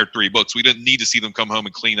entire 3 books. We didn't need to see them come home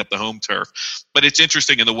and clean up the home turf. But it's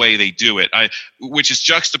interesting in the way they do it, which is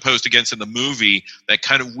juxtaposed against in the movie, that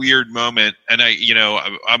kind of weird moment. And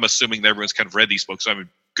I'm assuming that everyone's kind of read these books, so I'm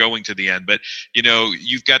going to the end. But,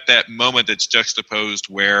 you've got that moment that's juxtaposed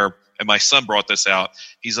where, and my son brought this out,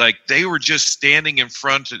 he's like, they were just standing in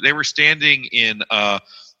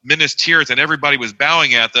Minas Tirith and everybody was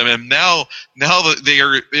bowing at them, and now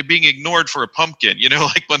they're being ignored for a pumpkin.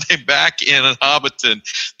 Like when they're back in Hobbiton,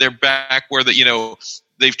 they're back where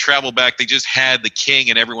they've traveled back. They just had the king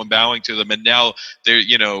and everyone bowing to them, and now they're,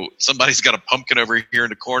 somebody's got a pumpkin over here in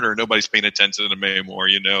the corner and nobody's paying attention to them anymore.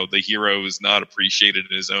 The hero is not appreciated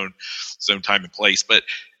in his own time and place. But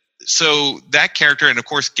so that character, and of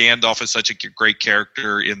course Gandalf is such a great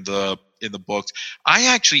character in the books. I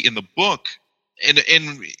actually, in the book, and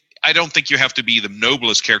I don't think you have to be the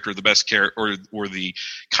noblest character, the best character, or the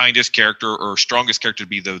kindest character, or strongest character to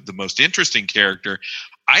be the most interesting character.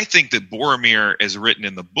 I think that Boromir, as written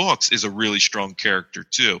in the books, is a really strong character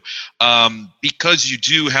too, because you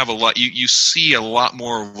do have a lot. You see a lot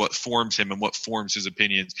more of what forms him and what forms his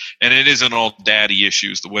opinions, and it isn't all daddy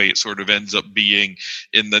issues the way it sort of ends up being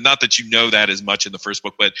in the. Not that you know that as much in the first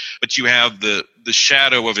book, but you have the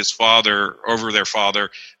shadow of his father over their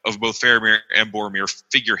father, of both Faramir and Boromir,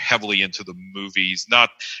 figure heavily into the movies.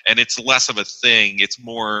 And it's less of a thing. It's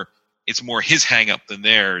more his hang-up than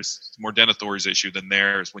theirs. It's more Denethor's issue than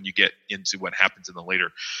theirs when you get into what happens in the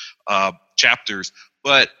later chapters.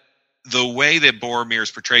 But the way that Boromir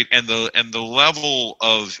is portrayed, and the level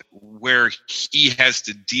of where he has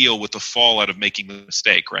to deal with the fallout of making the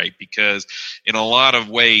mistake, right? Because in a lot of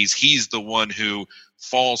ways, he's the one who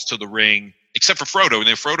falls to the ring, except for Frodo. And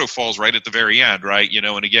then Frodo falls right at the very end, right?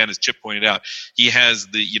 And again, as Chip pointed out, he has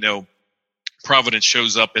the, Providence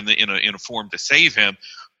shows up in a form to save him.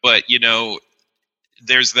 But,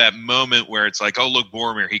 there's that moment where it's like, oh, look,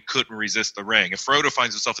 Boromir, he couldn't resist the ring. If Frodo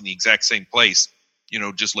finds himself in the exact same place,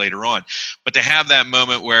 just later on. But to have that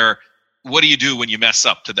moment where, what do you do when you mess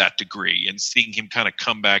up to that degree? And seeing him kind of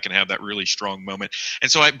come back and have that really strong moment.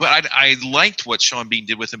 And so I liked what Sean Bean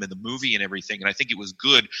did with him in the movie and everything, and I think it was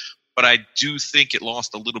good. But I do think it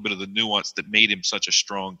lost a little bit of the nuance that made him such a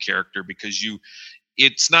strong character, because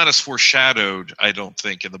it's not as foreshadowed, I don't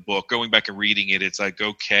think, in the book. Going back and reading it, it's like,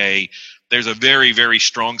 okay, there's a very, very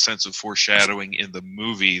strong sense of foreshadowing in the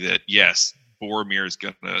movie that, yes, Boromir is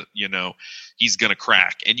gonna, he's gonna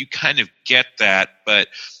crack, and you kind of get that, but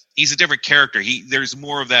he's a different character. There's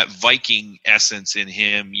more of that Viking essence in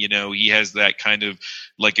him. He has that kind of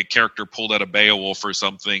like a character pulled out of Beowulf or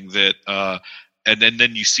something that, and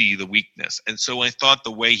then you see the weakness. And so I thought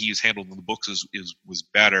the way he was handled in the books was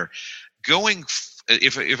better.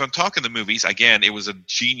 If I'm talking the movies, again, it was a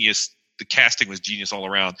genius. The casting was genius all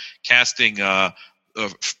around. Casting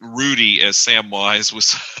Rudy as Samwise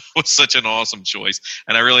was such an awesome choice,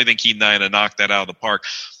 and I really think he knocked that out of the park.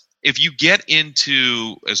 If you get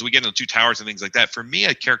into, as we get into Two Towers and things like that, for me,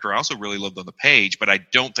 a character I also really loved on the page, but I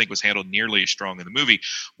don't think was handled nearly as strong in the movie,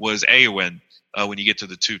 was Éowyn when you get to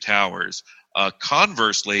the Two Towers.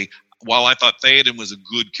 Conversely, while I thought Theoden was a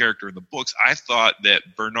good character in the books, I thought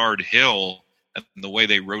that Bernard Hill and the way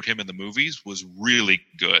they wrote him in the movies was really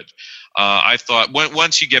good. I thought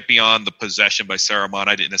once you get beyond the possession by Saruman,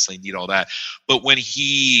 I didn't necessarily need all that. But when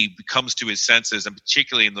he comes to his senses, and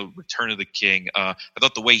particularly in the Return of the King, I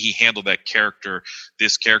thought the way he handled that character,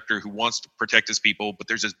 this character who wants to protect his people, but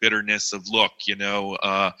there's this bitterness of, look, they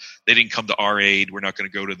didn't come to our aid, we're not going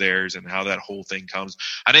to go to theirs, and how that whole thing comes.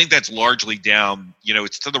 I think that's largely down,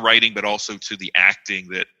 it's to the writing, but also to the acting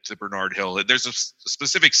to Bernard Hill. There's a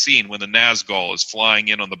specific scene when the Nazgul is flying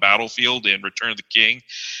in on the battlefield in Return of the King,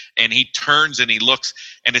 and he turns and he looks,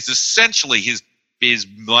 and it's essentially his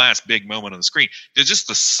last big moment on the screen. There's just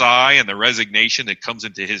the sigh and the resignation that comes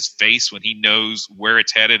into his face when he knows where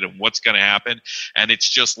it's headed and what's going to happen, and it's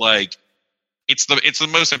just like, it's the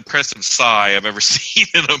most impressive sigh I've ever seen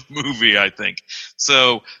in a movie, I think.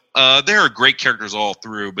 So there are great characters all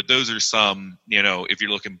through, but those are some, if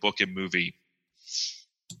you're looking book and movie.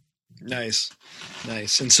 Nice.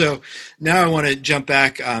 And so now I want to jump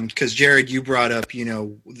back because Jared, you brought up,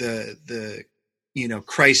 the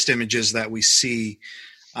Christ images that we see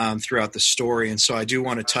throughout the story, and so I do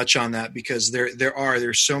want to touch on that because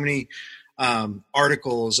there's so many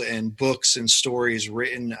articles and books and stories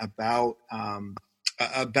written about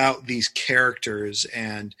these characters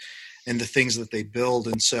and the things that they build,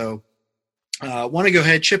 and so I want to go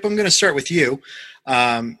ahead, Chip. I'm going to start with you.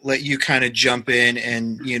 Let you kind of jump in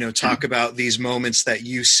and, talk about these moments that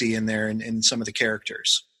you see in there and some of the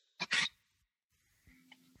characters.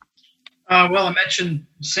 Well, I mentioned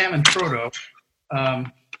Sam and Frodo.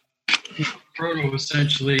 Frodo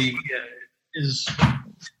essentially is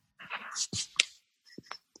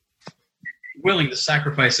willing to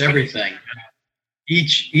sacrifice everything.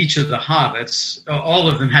 Each of the hobbits, all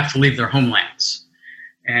of them have to leave their homelands.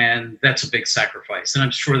 And that's a big sacrifice. And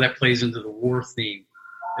I'm sure that plays into the war theme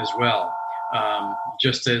as well.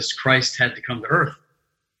 Just as Christ had to come to earth,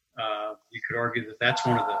 you could argue that that's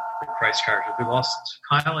one of the Christ characters. We lost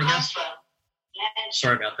Kyle, I guess.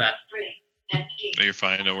 Sorry about that. No, you're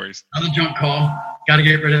fine. No worries. Another junk call. Got to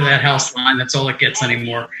get rid of that house line. That's all it gets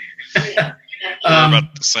anymore. We're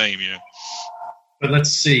about the same, yeah. But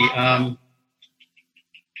let's see.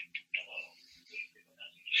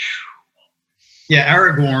 Yeah,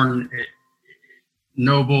 Aragorn,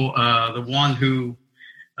 noble, the one who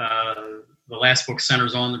the last book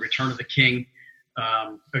centers on, the Return of the King.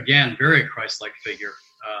 Again, very Christ-like figure.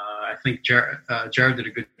 I think Jared did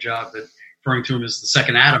a good job at referring to him as the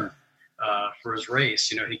second Adam for his race.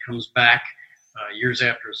 He comes back years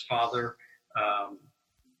after his father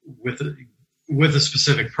with a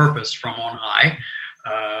specific purpose from on high,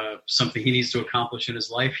 something he needs to accomplish in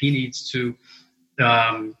his life. He needs to.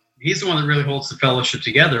 He's the one that really holds the fellowship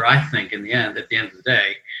together, I think, at the end of the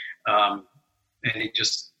day. And he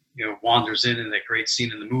just, wanders in that great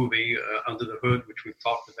scene in the movie, Under the Hood, which we've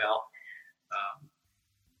talked about.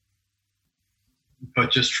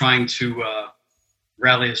 But just trying to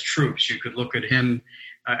rally his troops. You could look at him,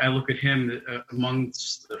 I look at him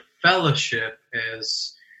amongst the fellowship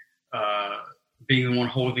as being the one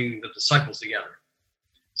holding the disciples together.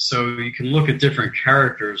 So you can look at different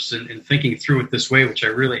characters and thinking through it this way, which I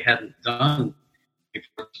really hadn't done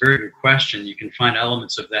before. It's a very good question. You can find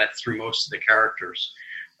elements of that through most of the characters,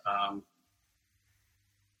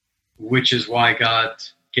 which is why God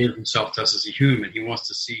gave himself to us as a human. He wants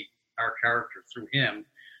to see our character through him.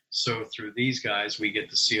 So through these guys, we get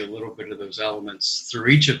to see a little bit of those elements through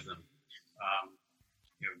each of them.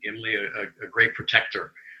 Gimli, a great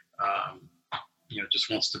protector. Just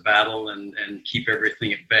wants to battle and keep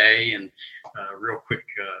everything at bay, and real quick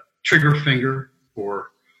trigger finger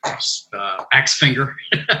or axe finger,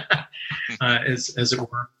 as it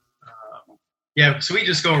were. So we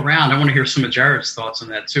just go around. I want to hear some of Jared's thoughts on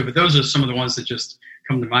that too, but those are some of the ones that just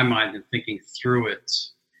come to my mind in thinking through it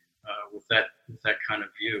with that kind of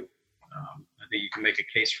view. I think you can make a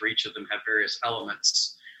case for each of them have various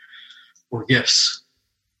elements or gifts,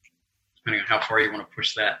 depending on how far you want to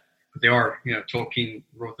push that. But they are, Tolkien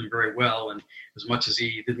wrote them very well, and as much as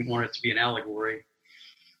he didn't want it to be an allegory,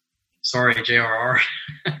 sorry, J.R.R.,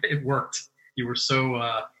 it worked. You were so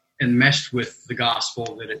enmeshed with the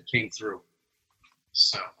gospel that it came through.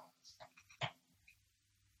 So.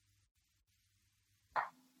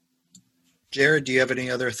 Jared, do you have any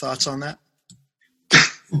other thoughts on that?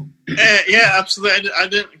 Yeah, absolutely. I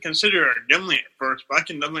didn't consider it Gimli at first, but I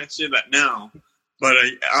can definitely see that now. But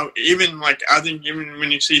I think even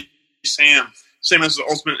when you see Sam as the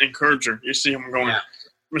ultimate encourager, you see him going,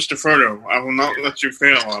 Mr. Frodo, I will not let you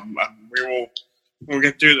fail. We'll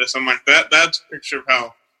get through this. I'm like, that's a picture of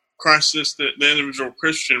how Christ is the individual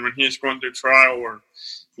Christian when he's going through trial, or,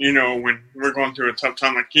 when we're going through a tough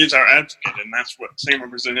time, like he's our advocate, and that's what Sam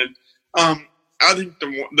represented. I think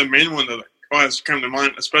the main one that has come to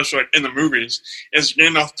mind, especially like in the movies, is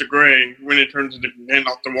Gandalf the Grey when he turns into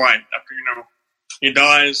Gandalf the White after, he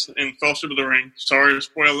dies in Fellowship of the Ring. Sorry,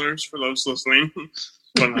 spoilers for those listening.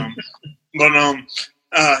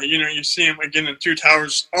 You see him again in Two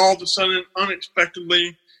Towers all of a sudden,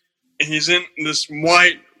 unexpectedly, and he's in this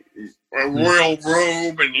white royal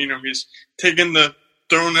robe, and, he's taking the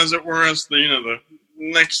throne, as it were, as the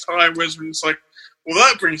next High Wizard. It's like, well,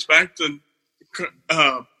 that brings back the,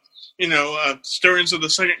 stories of the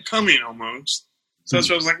Second Coming almost. So that's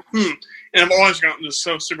what I was like, And I've always gotten just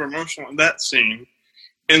so super emotional in that scene.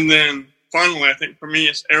 And then finally, I think for me,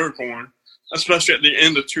 it's Aragorn, especially at the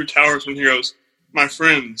end of Two Towers when he goes, my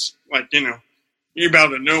friends, you bow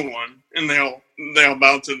to no one, and they all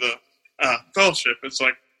bow to the fellowship. It's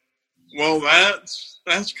like, well, that's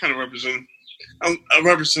kind of a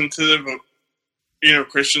representative of,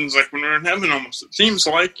 Christians, like when we're in heaven almost. It seems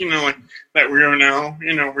like, like that we are now,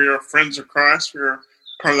 we are friends of Christ, we are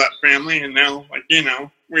part of that family, and now,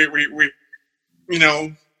 we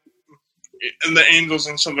and the angels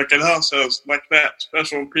and stuff like us as like that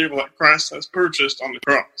special people that Christ has purchased on the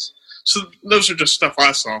cross. So those are just stuff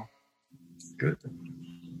I saw. Good.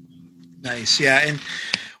 Nice. Yeah. And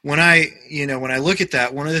when I look at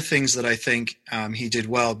that, one of the things that I think he did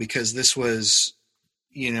well, because this was,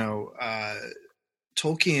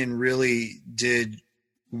 Tolkien really did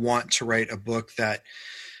want to write a book that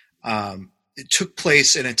it took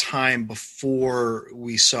place in a time before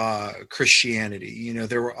we saw Christianity.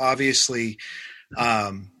 There were obviously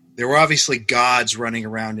gods running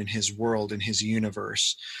around in his world, in his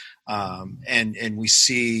universe. And we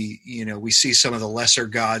see some of the lesser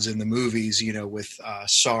gods in the movies, with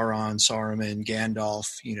Sauron, Saruman,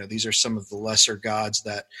 Gandalf. These are some of the lesser gods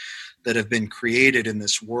that have been created in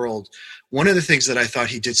this world. One of the things that I thought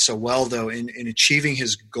he did so well, though, in achieving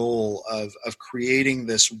his goal of creating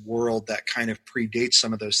this world that kind of predates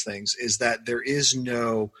some of those things, is that there is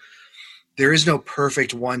no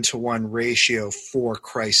perfect 1-to-1 ratio for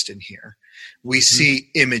Christ in here. We see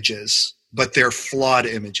images, but they're flawed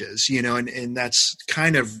images, and that's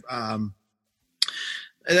kind of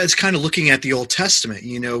looking at the Old Testament.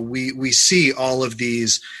 We see all of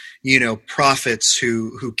these, prophets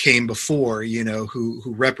who came before, who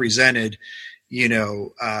represented,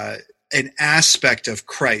 an aspect of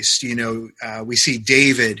Christ. We see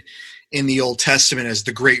David in the Old Testament as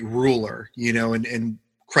the great ruler, and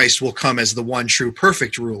Christ will come as the one true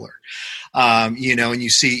perfect ruler. And you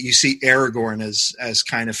see Aragorn as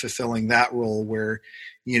kind of fulfilling that role where,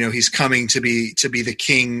 he's coming to be the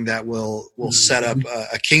king that will set up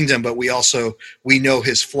a kingdom, but we know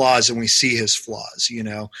his flaws and we see his flaws,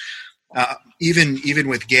 even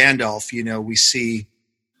with Gandalf,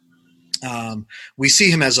 we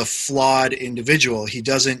see him as a flawed individual. He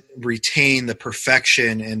doesn't retain the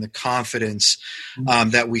perfection and the confidence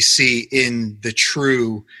that we see in the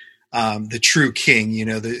true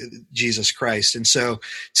king, Jesus Christ. And so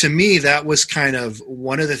to me, that was kind of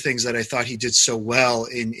one of the things that I thought he did so well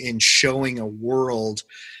in showing a world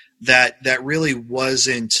that really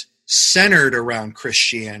wasn't centered around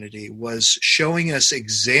Christianity, was showing us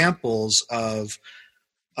examples of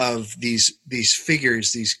these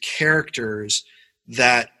figures, these characters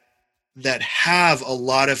that have a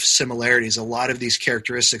lot of similarities, a lot of these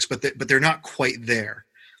characteristics, but they're not quite there.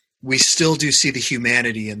 We still do see the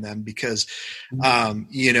humanity in them because, I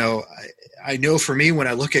know for me, when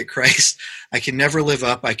I look at Christ, I can never live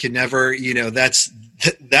up. I can never, that's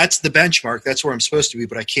the benchmark. That's where I'm supposed to be,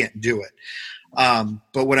 but I can't do it.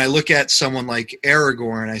 But when I look at someone like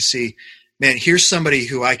Aragorn, I see, man, here's somebody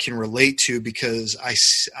who I can relate to because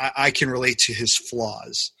I can relate to his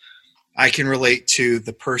flaws. I can relate to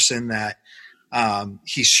the person that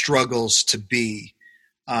he struggles to be.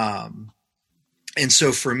 And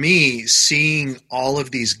so for me, seeing all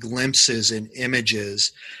of these glimpses and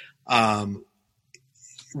images,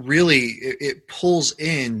 really it pulls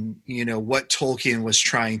in, what Tolkien was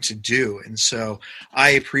trying to do. And so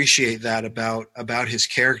I appreciate that about his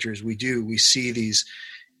characters. We see these,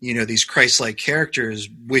 these Christ-like characters,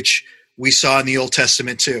 which we saw in the Old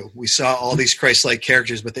Testament too. We saw all these Christ-like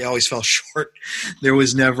characters, but they always fell short. There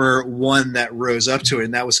was never one that rose up to it.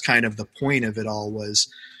 And that was kind of the point of it all was,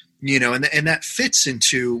 and that fits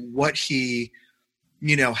into what he,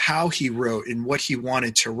 how he wrote and what he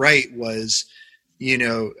wanted to write was,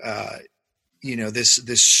 this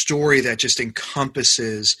story that just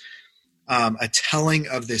encompasses a telling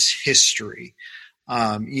of this history.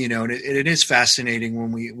 And it is fascinating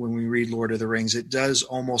when we read Lord of the Rings. It does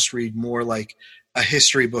almost read more like a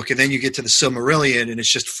history book, and then you get to the Silmarillion, and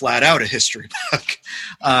it's just flat out a history book.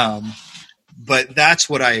 But that's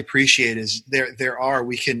what I appreciate is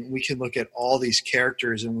we can look at all these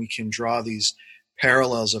characters and we can draw these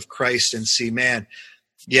parallels of Christ and see, man,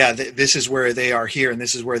 yeah, this is where they are here, and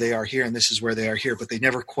this is where they are here, and this is where they are here, but they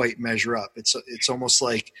never quite measure up. It's almost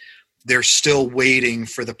like they're still waiting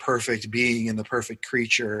for the perfect being and the perfect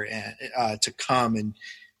creature and to come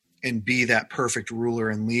and be that perfect ruler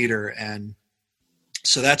and leader. And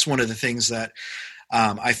so that's one of the things that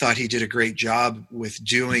I thought he did a great job with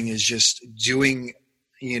doing is just doing,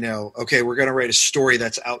 okay, we're going to write a story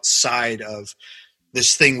that's outside of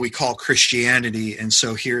this thing we call Christianity. And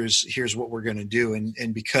so here's what we're going to do.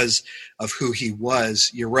 And because of who he was,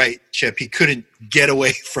 you're right, Chip, he couldn't get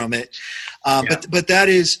away from it. But that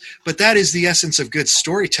is the essence of good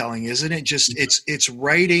storytelling, isn't it? Just it's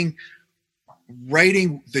writing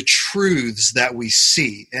the truths that we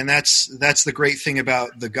see. And that's the great thing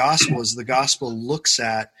about the gospel is the gospel looks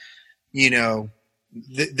at,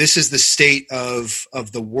 this is the state of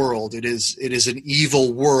the world. It is an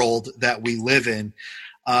evil world that we live in.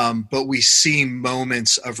 But we see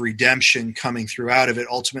moments of redemption coming throughout of it,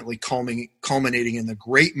 ultimately culminating in the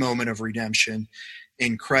great moment of redemption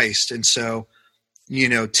in Christ. And so,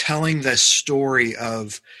 telling the story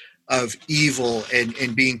of evil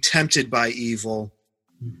and being tempted by evil.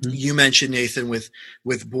 Mm-hmm. You mentioned, Nathan, with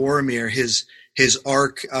Boromir, his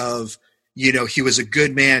arc of, he was a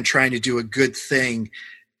good man trying to do a good thing.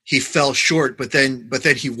 He fell short, but then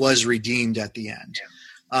he was redeemed at the end.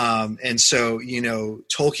 Yeah. And so,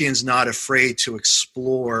 Tolkien's not afraid to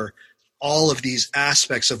explore all of these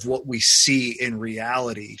aspects of what we see in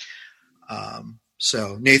reality.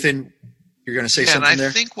 So Nathan, you're going to say something there?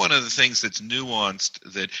 And I think one of the things that's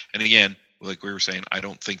nuanced and again, like we were saying, I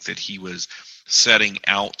don't think that he was setting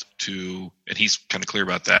out to, and he's kind of clear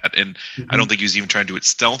about that. And I don't think he was even trying to do it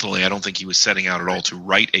stealthily. I don't think he was setting out at all to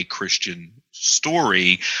write a Christian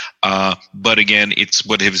story. But again, it's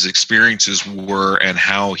what his experiences were and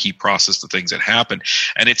how he processed the things that happened.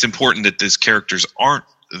 And it's important that these characters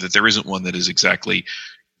that there isn't one that is exactly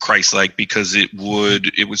Christ-like, because it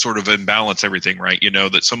would sort of imbalance everything, right?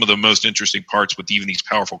 That some of the most interesting parts with even these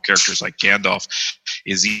powerful characters like Gandalf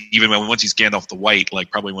is even once he's Gandalf the White, like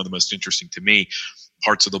probably one of the most interesting to me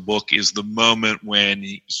parts of the book is the moment when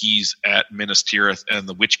he's at Minas Tirith and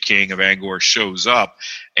the Witch King of Angor shows up,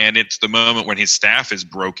 and it's the moment when his staff is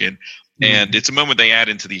broken. And it's a moment they add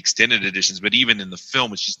into the extended editions, but even in the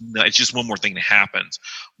film, it's just one more thing that happens.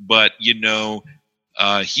 But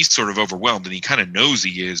he's sort of overwhelmed, and he kind of knows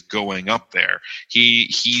he is going up there.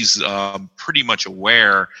 He's pretty much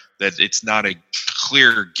aware that it's not a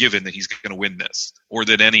clear given that he's going to win this, or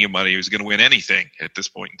that anybody is going to win anything at this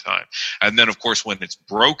point in time. And then, of course, when it's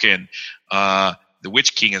broken, the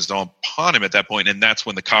Witch King is upon him at that point, and that's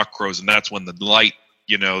when the cock crows, and that's when the light,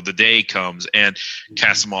 the day comes and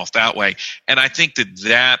casts him off that way. And I think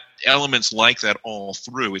that elements like that all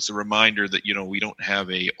through, it's a reminder that, we don't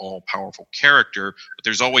have a all-powerful character, but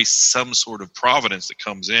there's always some sort of providence that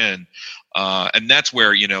comes in. And that's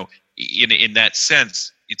where, in that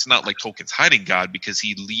sense, it's not like Tolkien's hiding God, because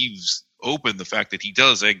he leaves open the fact that he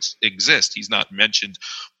does exist. He's not mentioned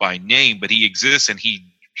by name, but he exists, and he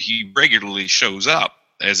regularly shows up.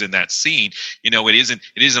 As in that scene, it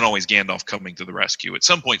isn't always Gandalf coming to the rescue. At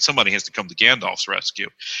some point, somebody has to come to Gandalf's rescue.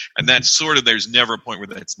 And that's there's never a point where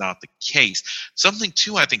that's not the case. Something,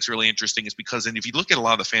 too, I think is really interesting is because, and if you look at a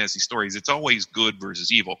lot of the fantasy stories, it's always good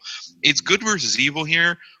versus evil. It's good versus evil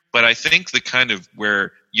here, but I think the kind of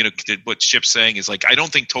where, what Chip's saying is like, I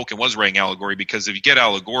don't think Tolkien was writing allegory, because if you get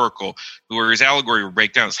allegorical, where his allegory would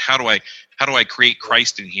break down is how do I create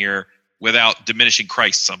Christ in here without diminishing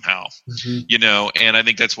Christ somehow, you know, and I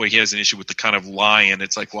think that's why he has an issue with the kind of lion.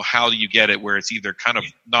 It's like, well, how do you get it where it's either kind of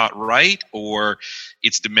not right or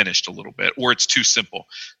it's diminished a little bit or it's too simple.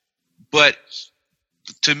 But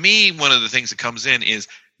to me, one of the things that comes in is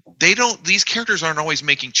these characters aren't always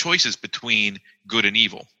making choices between good and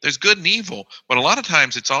evil. There's good and evil, but a lot of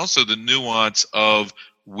times it's also the nuance of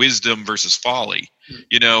wisdom versus folly.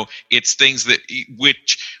 You know, it's things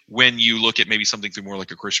which when you look at maybe something through more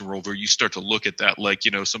like a Christian worldview, you start to look at that like,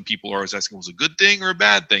 you know, some people are always asking, was it a good thing or a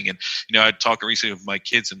bad thing? And, you know, I talked recently with my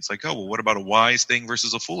kids and it's like, oh, well, what about a wise thing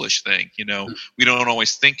versus a foolish thing? You know, we don't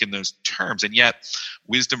always think in those terms. And yet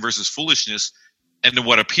wisdom versus foolishness, and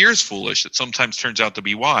what appears foolish that sometimes turns out to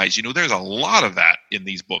be wise. You know, there's a lot of that in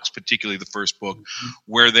these books, particularly the first book,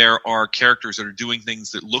 where there are characters that are doing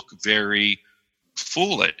things that look very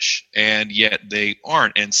foolish, and yet they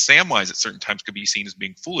aren't. And Samwise at certain times could be seen as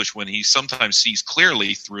being foolish when he sometimes sees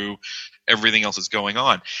clearly through everything else that's going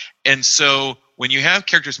on. And so when you have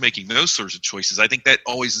characters making those sorts of choices, I think that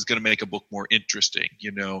always is going to make a book more interesting.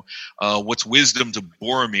 You know, what's wisdom to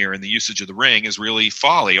Boromir in the usage of the ring is really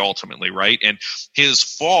folly ultimately, right? And his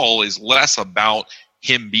fall is less about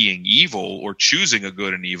him being evil or choosing a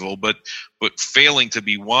good and evil, but failing to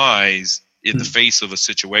be wise in the face of a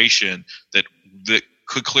situation that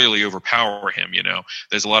could clearly overpower him. You know,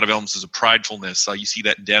 there's a lot of elements of pridefulness. You see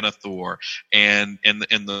that in Denethor and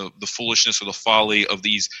the foolishness or the folly of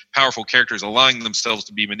these powerful characters allowing themselves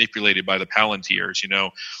to be manipulated by the Palantirs. You know,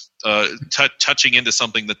 touching into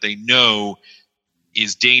something that they know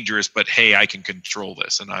is dangerous, but hey, I can control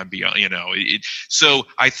this, and I'm beyond. You know, so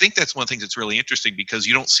I think that's one of the things that's really interesting because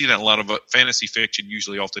you don't see that in a lot of fantasy fiction.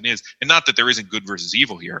 Usually, often is, and not that there isn't good versus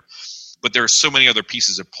evil here. But there are so many other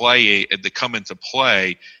pieces of play that come into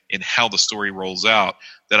play in how the story rolls out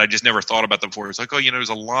that I just never thought about them before. It's like, oh, you know, there's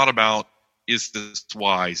a lot about, is this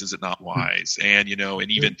wise? Is it not wise? And, you know,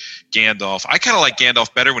 and even Gandalf. I kind of like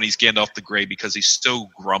Gandalf better when he's Gandalf the Grey because he's so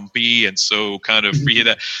grumpy and so kind of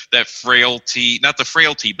that frailty, not the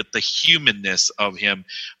frailty, but the humanness of him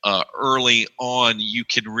early on. You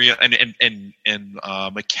can and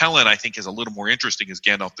McKellen, I think, is a little more interesting as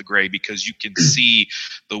Gandalf the Grey because you can see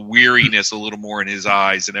the weariness a little more in his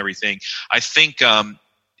eyes and everything. I think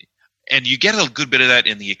and you get a good bit of that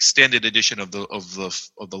in the extended edition of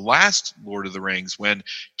the last Lord of the Rings when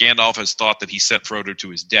Gandalf has thought that he sent Frodo to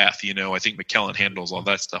his death. You know, I think McKellen handles all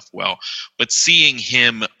that stuff well. But seeing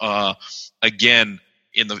him again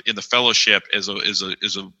in the Fellowship as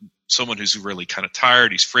someone who's really kind of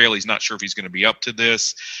tired, he's frail, he's not sure if he's going to be up to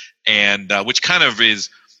this, and which kind of is.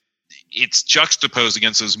 It's juxtaposed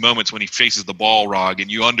against those moments when he faces the Balrog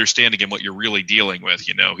and you understand again what you're really dealing with.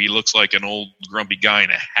 You know, he looks like an old grumpy guy in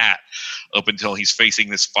a hat up until he's facing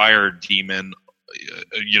this fire demon,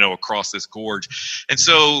 you know, across this gorge. And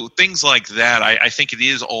so things like that, I think it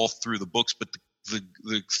is all through the books, but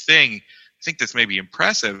the thing I think that's maybe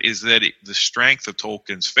impressive is that the strength of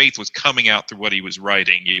Tolkien's faith was coming out through what he was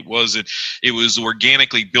writing. It was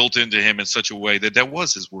organically built into him in such a way that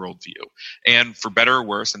was his worldview. And for better or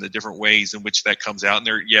worse, and the different ways in which that comes out,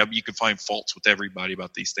 and you can find faults with everybody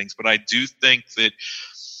about these things, but I do think that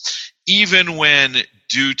even when,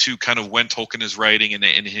 due to kind of when Tolkien is writing and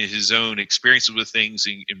his own experiences with things,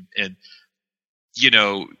 and you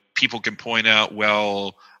know, people can point out,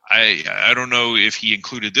 well, I don't know if he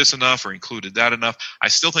included this enough or included that enough. I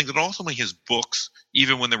still think that ultimately his books,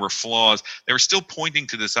 even when there were flaws, they were still pointing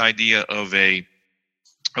to this idea of a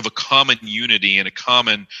common unity and a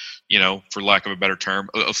common, you know, for lack of a better term,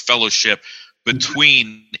 a fellowship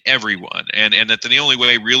between everyone, and that the only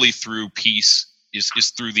way really through peace is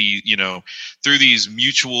through through these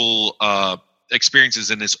mutual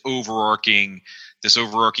experiences and this overarching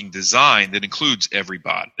design that includes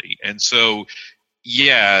everybody. And so,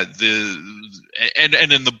 yeah, and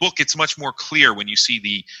in the book it's much more clear when you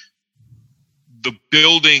see the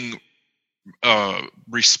building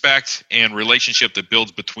respect and relationship that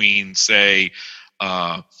builds between, say,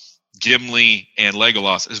 Gimli and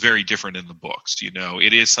Legolas is very different in the books. You know,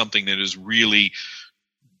 it is something that is really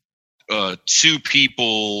two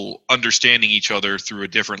people understanding each other through a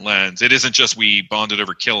different lens. It isn't just we bonded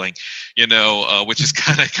over killing, you know, which is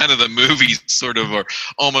kind of the movies sort of are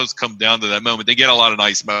almost come down to that moment. They get a lot of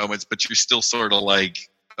nice moments, but you're still sort of like,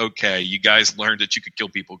 okay, you guys learned that you could kill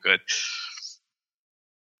people good.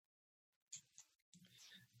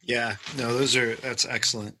 Yeah, no, that's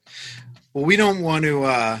excellent. Well, we don't want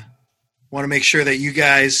to make sure that you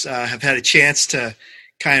guys have had a chance to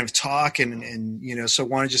kind of talk and you know, so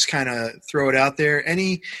want to just kind of throw it out there.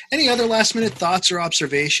 Any other last minute thoughts or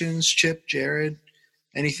observations, Chip, Jared,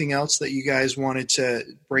 anything else that you guys wanted to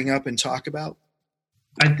bring up and talk about?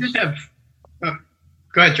 I did have.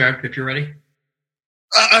 Go ahead, Jack, if you're ready.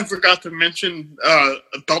 I forgot to mention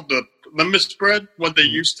about the limbus bread, what they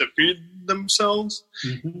used to feed themselves.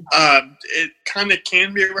 Mm-hmm. It kind of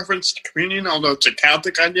can be a reference to communion, although it's a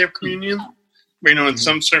Catholic idea of communion. But, in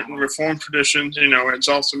some certain Reformed traditions, it's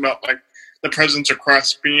also about like the presence of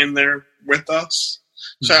Christ being there with us.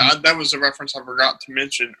 So that was a reference I forgot to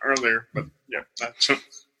mention earlier. But yeah, that's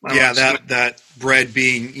that bread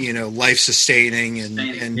being life sustaining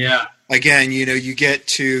and yeah. Again, you get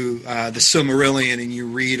to the Silmarillion and you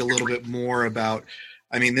read a little bit more about.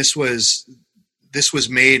 I mean, this was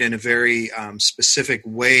made in a very specific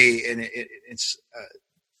way, and it's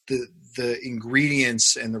the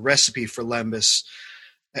ingredients and the recipe for lembas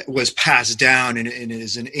was passed down, and it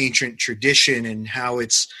is an ancient tradition, and how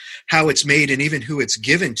it's made, and even who it's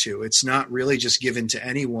given to. It's not really just given to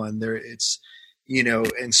anyone.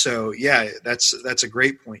 And so that's a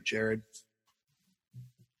great point, Jared.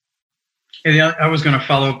 Hey, I was going to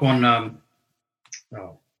follow up on.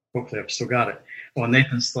 Hopefully, I've still got it. Well,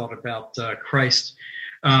 Nathan's thought about Christ.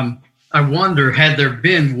 I wonder, had there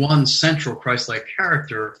been one central Christ-like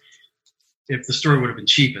character, if the story would have been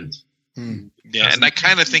cheapened. Yeah, and I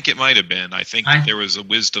kind of think it might have been. I think there was a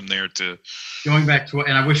wisdom there to... Going back to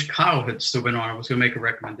and I wish Kyle had still been on. I was going to make a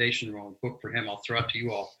recommendation on a book for him. I'll throw it to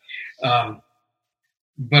you all.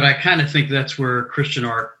 But I kind of think that's where Christian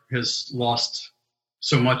art has lost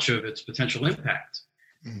so much of its potential impact.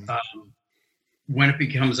 When it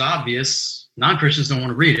becomes obvious, non-Christians don't want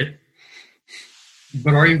to read it.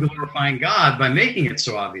 But are you glorifying God by making it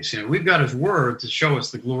so obvious? We've got His Word to show us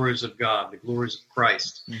the glories of God, the glories of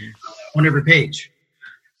Christ on every page.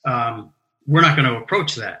 We're not going to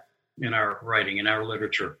approach that in our writing, in our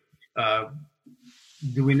literature.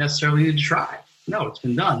 Do we necessarily need to try? No, it's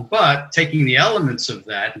been done. But taking the elements of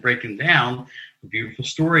that and breaking them down, a beautiful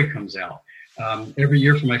story comes out. Every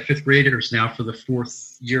year for my fifth graders now, for the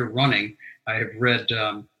fourth year running, I have read,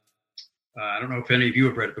 I don't know if any of you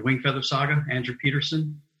have read it, The Wingfeather Saga, Andrew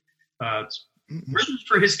Peterson. It's written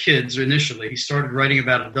for his kids initially. He started writing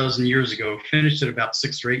about a dozen years ago, finished it about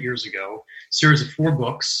 6 or 8 years ago, series of 4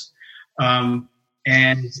 books. And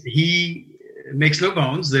he makes no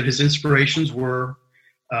bones that his inspirations were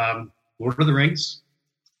Lord of the Rings,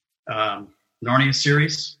 Narnia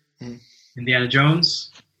series, Indiana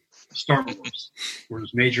Jones, Star Wars were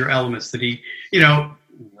his major elements that he,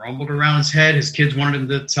 rumbled around his head. His kids wanted him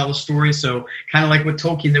to tell a story. So kind of like what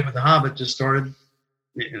Tolkien did with The Hobbit, just started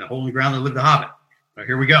in a hole in the ground that lived The Hobbit.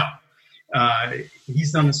 Here we go.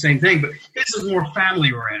 He's done the same thing, but this is more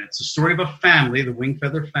family oriented. It's a story of a family, the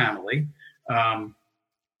Wingfeather family.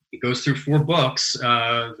 It goes through 4 books.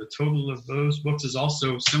 The total of those books is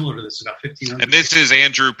also similar to this, about 1,500. And this is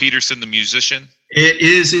Andrew Peterson, the musician? It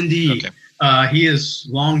is indeed. Okay. He has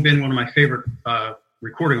long been one of my favorite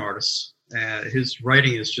recording artists. His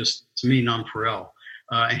writing is just, to me, nonpareil.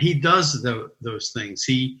 And he does those things.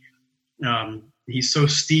 He's so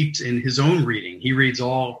steeped in his own reading. He reads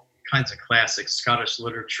all kinds of classics, Scottish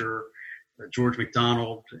literature, George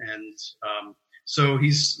MacDonald. And so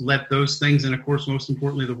he's let those things, and of course, most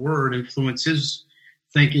importantly, the Word, influence his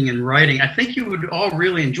thinking and writing. I think you would all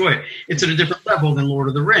really enjoy it. It's at a different level than Lord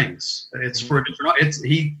of the Rings. It's for a different.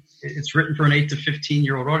 It's written for an 8 to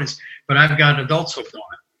 15-year-old audience, but I've got adults hooked on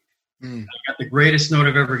it. I got the greatest note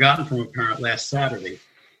I've ever gotten from a parent last Saturday,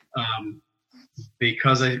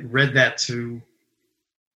 because I read that to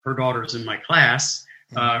her daughters in my class.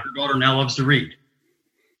 Her daughter now loves to read.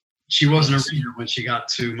 She wasn't a reader when she got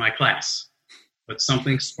to my class, but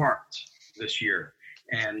something sparked this year.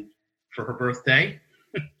 And for her birthday,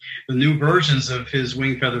 the new versions of his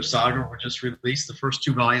Wingfeather Saga were just released. The first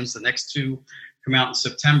 2 volumes, the next 2 come out in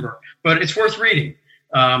September. But it's worth reading.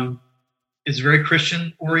 It's very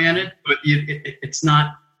Christian oriented, but it's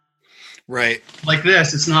not right like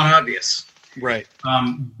this. It's not obvious. Right.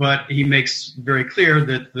 But he makes very clear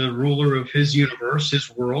that the ruler of his universe, his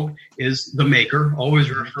world, is the Maker, always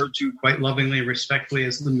referred to quite lovingly and respectfully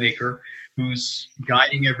as the Maker, who's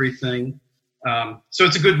guiding everything. So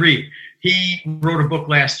it's a good read. He wrote a book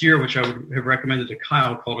last year, which I would have recommended to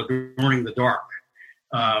Kyle, called Adorning the Dark.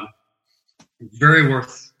 Very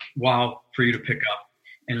worthwhile for you to pick up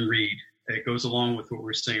and read. It goes along with what we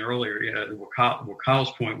were saying earlier. What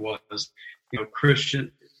Kyle's point was,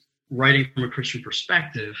 Christian writing from a Christian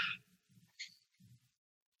perspective,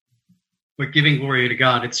 but giving glory to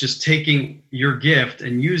God. It's just taking your gift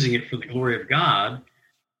and using it for the glory of God.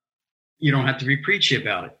 You don't have to be preachy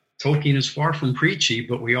about it. Tolkien is far from preachy,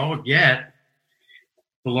 but we all get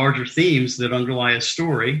the larger themes that underlie his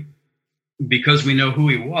story because we know who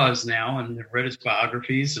he was now and have read his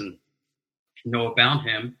biographies and know about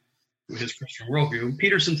him. his Christian worldview. And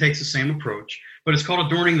Peterson takes the same approach, but it's called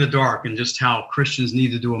Adorning the Dark, and just how Christians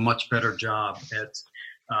need to do a much better job at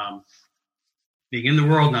being in the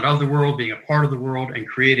world, not of the world, being a part of the world, and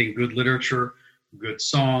creating good literature, good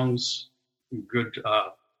songs, good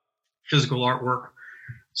physical artwork.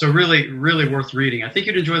 So really, really worth reading. I think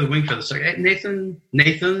you'd enjoy The Wing Feather. So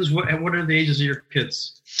Nathan's, what are the ages of your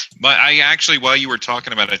kids? But I actually, while you were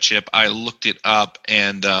talking about it, Chip, I looked it up,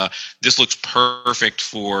 and this looks perfect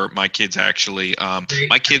for my kids, actually.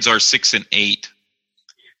 My kids are 6 and 8.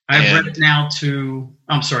 I've read it now to...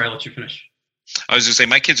 I'm sorry, I'll let you finish. I was going to say,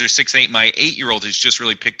 my kids are 6 and 8. My 8-year-old has just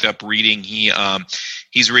really picked up reading.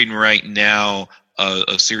 He's reading right now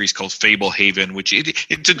a series called Fablehaven, which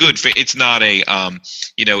it's a good. It's not a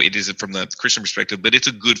it isn't from the Christian perspective, but it's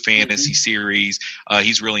a good fantasy series.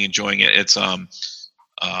 He's really enjoying it. It's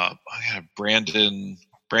Brandon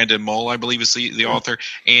Mull, I believe, is the author.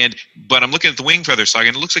 But I'm looking at the Wing Feather Saga,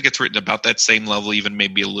 and it looks like it's written about that same level, even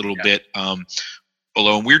maybe a little bit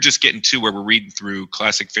below. And we're just getting to where we're reading through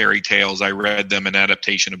classic fairy tales. I read them an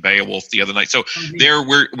adaptation of Beowulf the other night. So there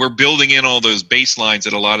we're building in all those baselines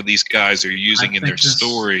that a lot of these guys are using in their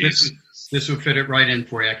stories. This would fit it right in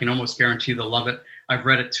for you. I can almost guarantee they'll love it. I've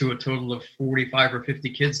read it to a total of 45 or 50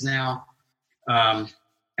 kids now. And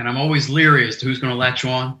I'm always leery as to who's going to latch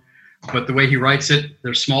on. But the way he writes it,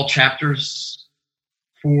 there's small chapters.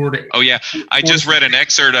 I just read an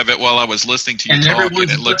excerpt of it while I was listening to you talk,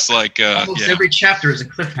 and it looks like almost every chapter is a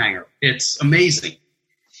cliffhanger. It's amazing.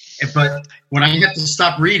 But when I have to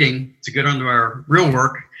stop reading to get on to our real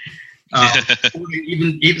work,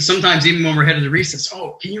 even sometimes even when we're headed to recess,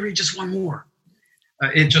 can you read just one more?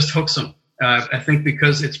 It just hooks them. I think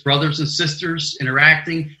because it's brothers and sisters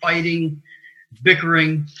interacting, fighting,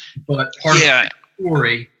 bickering, but part of the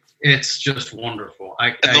story. It's just wonderful.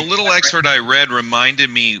 The little excerpt I read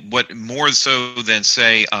reminded me, what more so than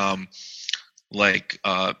say, Tolkien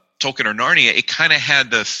or Narnia, it kind of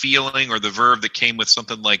had the feeling or the verve that came with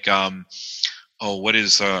something like, what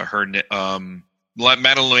is her name?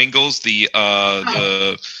 Madeleine Ingalls, Wrinkle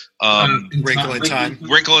in Time.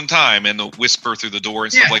 Wrinkle in Time, and the whisper through the door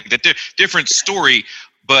and stuff like that. Different story.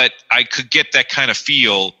 But I could get that kind of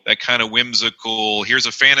feel, that kind of whimsical, here's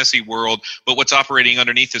a fantasy world, but what's operating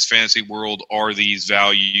underneath this fantasy world are these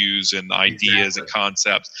values and ideas and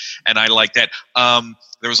concepts. And I like that.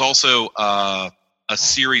 There was also a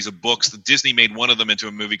series of books. Disney made one of them into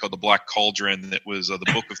a movie called The Black Cauldron that was the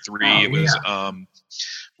Book of Three. It was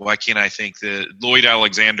why can't I think that Lloyd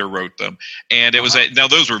Alexander wrote them. And it was now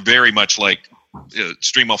those were very much like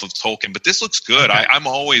stream off of Tolkien, but this looks good. Okay. I'm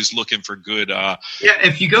always looking for good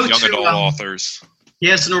if you go young to adult authors. He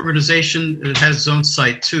has an organization that has his own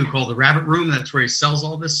site too called The Rabbit Room. That's where he sells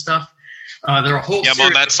all this stuff. There are a whole I'm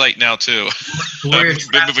on that site now too. Gloria I've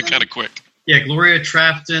been moving kind of quick. Yeah, Gloria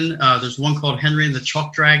Trafton. There's one called Henry and the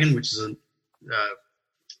Chalk Dragon, which is a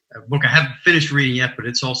book I haven't finished reading yet, but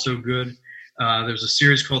it's also good. There's a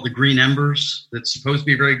series called The Green Embers that's supposed to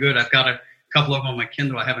be very good. I've got a couple of them on my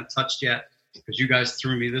Kindle I haven't touched yet, because you guys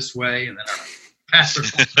threw me this way, and then our pastor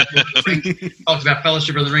talked about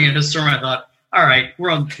Fellowship of the Ring in his sermon. I thought, all right,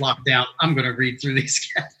 we're on lockdown. I'm going to read through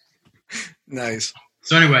these guys. Nice.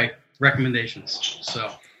 So anyway, recommendations.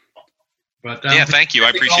 But thank you. I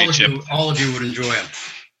appreciate you. All of you would enjoy them.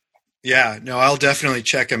 Yeah, no, I'll definitely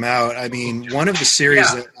check them out. I mean, one of the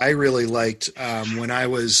series that I really liked when I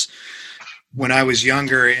was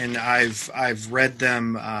younger, and I've read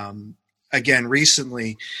them again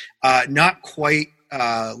recently, not quite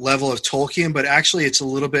level of Tolkien, but actually it's a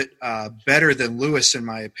little bit better than Lewis in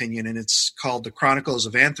my opinion, and it's called The Chronicles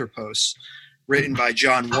of Anthropos, written by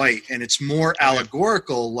John White, and it's more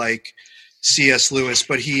allegorical like C.S. Lewis,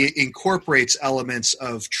 but he incorporates elements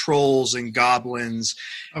of trolls and goblins.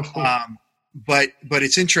 Oh, cool. But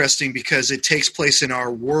it's interesting because it takes place in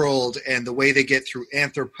our world, and the way they get through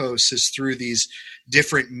Anthropos is through these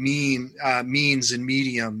different means and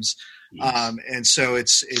mediums. And so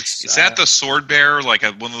it's is that the Sword Bearer? Like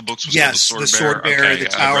one of the books was called The Sword Bearer. Okay, the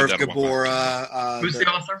Tower of Gabora. Who's the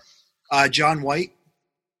author? John White.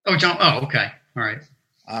 Oh, John. Oh, okay. All right.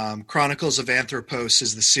 Chronicles of Anthropos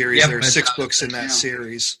is the series. There are 6 books in that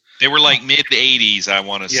series. They were like mid-'80s, I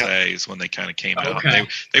want to say, is when they kind of came out. Okay.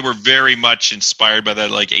 They were very much inspired by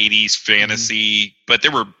that like '80s fantasy, but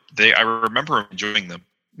I remember enjoying them.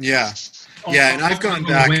 Yeah, and I've gone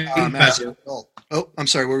back as an adult. Oh, I'm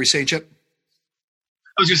sorry. What were we saying, Chip?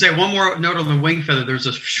 I was going to say one more note on the Wing Feather. There's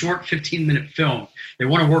a short 15-minute film. They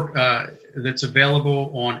want to work that's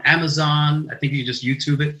available on Amazon. I think you just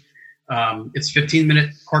YouTube it. It's a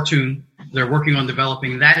 15-minute cartoon. They're working on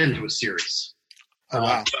developing that into a series. Oh,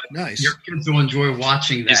 wow. Nice. Your kids will enjoy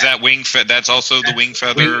watching that. Is that That's also the Wing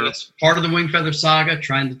Feather? That's part of the Wing Feather saga,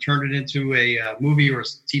 trying to turn it into a movie or a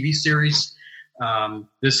TV series.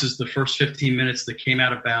 This is the first 15 minutes that came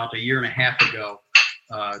out about a year and a half ago.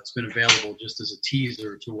 It's been available just as a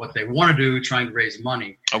teaser to what they want to do, trying to raise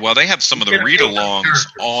money. Oh, well, they have some of the read-alongs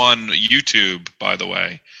on YouTube, by the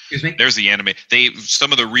way. Excuse me? There's the anime.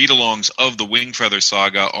 Some of the read-alongs of the Wing Feather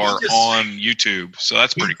saga are on YouTube, so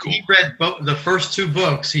that's pretty cool. He read the first 2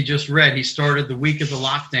 books he just read. He started the week of the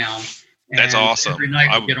lockdown. That's awesome. Every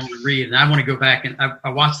night we get on to read, and I want to go back and I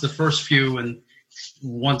watched the first few, and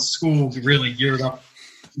once school really geared, I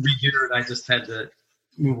just had to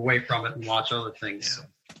move away from it and watch other things. Yeah.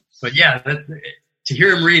 But yeah, to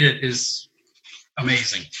hear him read it is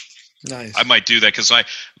amazing. Nice. I might do that because I'll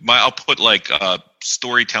put like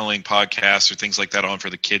storytelling podcasts or things like that on for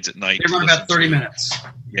the kids at night. They run about 30 minutes.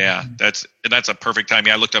 Yeah, that's a perfect time.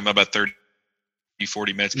 Yeah, I looked up about 30,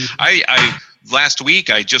 40 minutes. Mm-hmm. Last week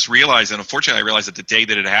I just realized, and unfortunately I realized that the day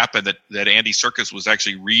that it happened that Andy Serkis was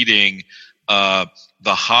actually reading The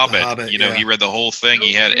Hobbit. He read the whole thing.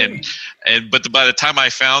 He had but by the time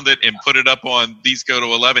I found it and put it up on These Go to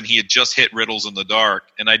 11, he had just hit Riddles in the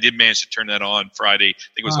Dark, and I did manage to turn that on Friday. I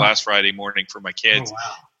think it was last Friday morning for my kids. Oh,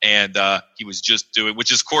 wow. And he was just doing,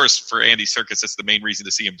 which is, of course, for Andy Serkis, that's the main reason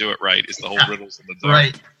to see him do it right, is the whole Riddles in the Dark.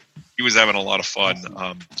 Right. He was having a lot of fun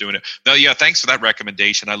doing it. No, yeah, thanks for that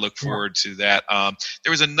recommendation. I look forward to that. There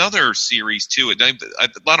was another series too. A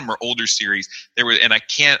lot of them are older series.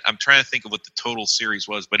 I'm trying to think of what the total series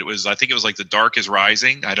was, but I think it was like The Dark is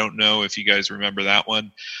Rising. I don't know if you guys remember that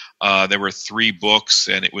one. There were 3 books,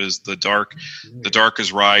 and it was The Dark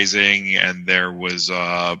is Rising, and there was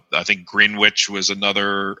I think Greenwich was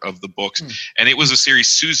another of the books, and it was a series.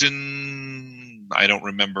 Susan, I don't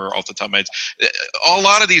remember off the top of my head. A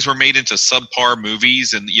lot of these were made into subpar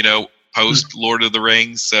movies, and post Lord of the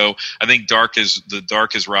Rings. So I think The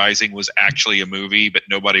Dark is Rising was actually a movie, but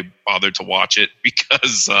nobody bothered to watch it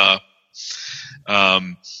because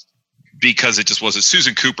it just wasn't.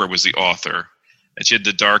 Susan Cooper was the author. And she had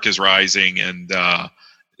The Dark is Rising, and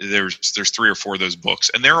there's 3 or 4 of those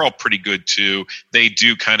books, and they're all pretty good too. They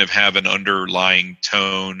do kind of have an underlying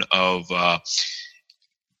tone of, not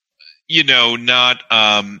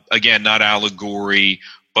allegory,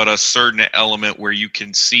 but a certain element where you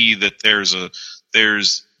can see that there's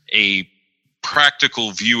a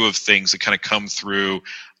practical view of things that kind of come through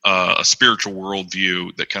a spiritual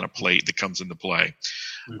worldview that comes into play.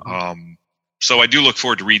 Mm-hmm. So I do look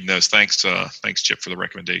forward to reading those. Thanks, Chip, for the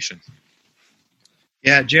recommendation.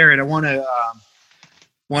 Yeah, Jared, I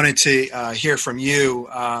wanted to hear from you.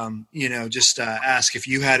 Just ask if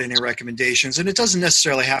you had any recommendations, and it doesn't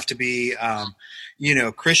necessarily have to be,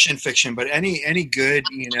 Christian fiction, but any good,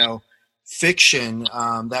 fiction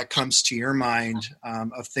that comes to your mind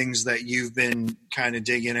of things that you've been kind of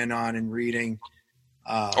digging in on and reading,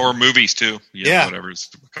 or movies too. Whatever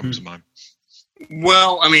comes to mind.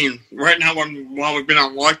 Well, I mean, right now while we've been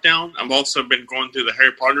on lockdown, I've also been going through the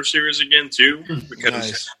Harry Potter series again too,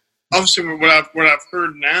 because obviously what I've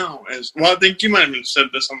heard now is, well, I think you might have even said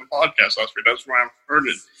this on the podcast last week. That's where I've heard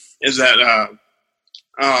it. Is that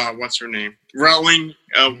what's her name? Rowling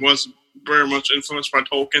was very much influenced by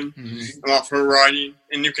Tolkien, a lot of her writing,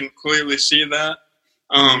 and you can clearly see that.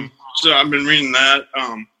 So I've been reading that.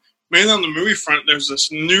 Mainly on the movie front, there's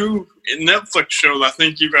this new Netflix show that I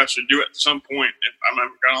think you guys should do at some point. I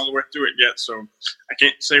haven't gotten all the way through it yet, so I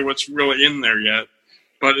can't say what's really in there yet.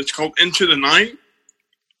 But it's called Into the Night,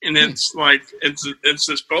 and it's it's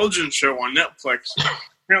this Belgian show on Netflix.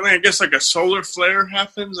 Apparently, I guess like a solar flare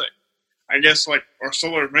happens. Or a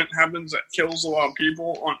solar event happens that kills a lot of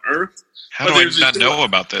people on Earth. How do I not know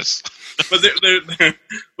about this? But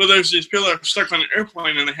there's these people that are stuck on an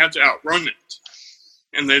airplane and they have to outrun it.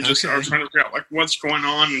 And they just are trying to figure out what's going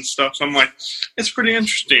on and stuff. So I'm like, it's pretty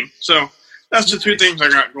interesting. So that's the 2 things I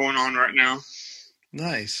got going on right now.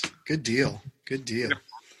 Nice. Good deal.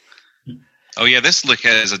 Oh yeah, this look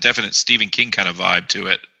has a definite Stephen King kind of vibe to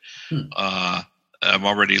it. I'm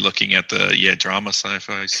already looking at the drama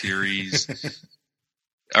sci-fi series.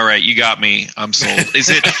 All right, you got me. I'm sold.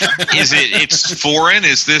 It's foreign?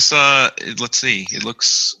 Is this let's see. It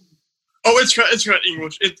looks Oh, it's got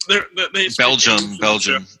English. They Belgium. English.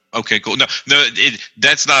 Okay, cool. No,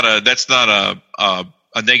 that's not a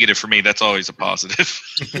negative for me. That's always a positive.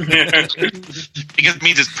 Because it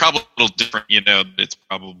means it's probably a little different. It's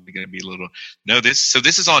probably going to be a little. This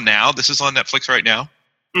is on now. This is on Netflix right now.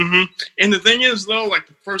 Mm-hmm. And the thing is, though, the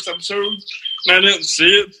first episode, and I didn't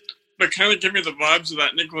see it, but kind of give me the vibes of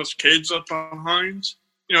that Nicolas Cage Left Behind.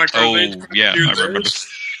 I remember.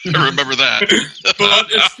 I remember that. But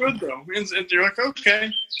it's good though. And you're like,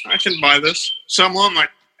 okay, I can buy this. So I'm on like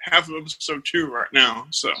half of episode 2 right now.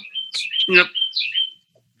 So, yep.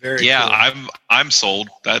 Very cool. I'm sold.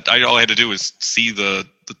 That all I had to do was see the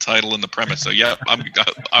title and the premise. So yeah,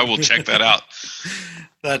 I will check that out.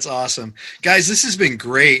 That's awesome, guys. This has been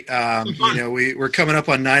great. We're coming up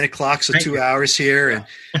on 9:00, so 2 hours here, and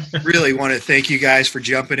really want to thank you guys for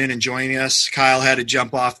jumping in and joining us. Kyle had to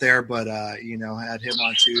jump off there, but had him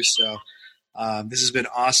on too. So this has been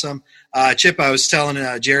awesome. Chip, I was telling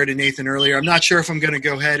Jared and Nathan earlier, I'm not sure if I'm going to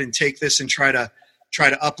go ahead and take this and try to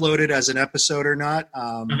upload it as an episode or not,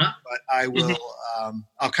 but I will.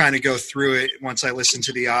 I'll kind of go through it once I listen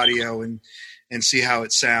to the audio and see how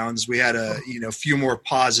it sounds. We had a few more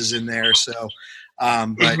pauses in there, so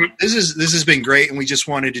but this has been great, and we just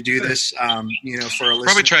wanted to do this for a listener.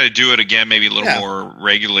 Probably try to do it again, maybe a little more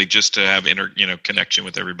regularly, just to have connection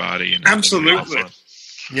with everybody. And absolutely.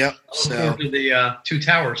 Yep. So to the Two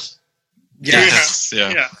Towers. Yes.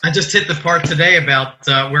 Yeah. I just hit the part today about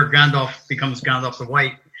where Gandalf becomes Gandalf the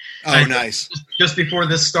White. Oh, nice. Just before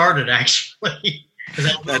this started, actually. Because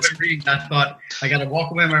I thought I got to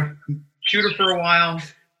walk away from my computer for a while,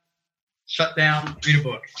 shut down, read a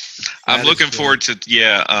book. I'm looking forward to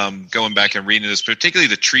going back and reading this, particularly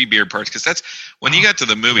the Treebeard parts, because that's when you got to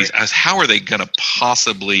the movies. I was, how are they going to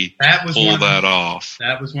possibly pull that off?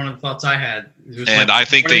 That was one of the thoughts I had. And I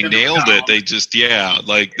think they nailed it. They just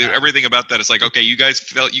everything about that is like, okay, you guys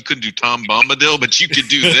felt you couldn't do Tom Bombadil, but you could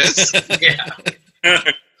do this.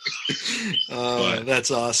 That's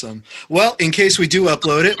awesome. Well, in case we do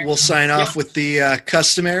upload it, we'll sign off with the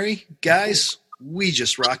customary. Guys, we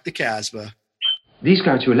just rocked the Casbah. These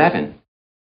go to 11.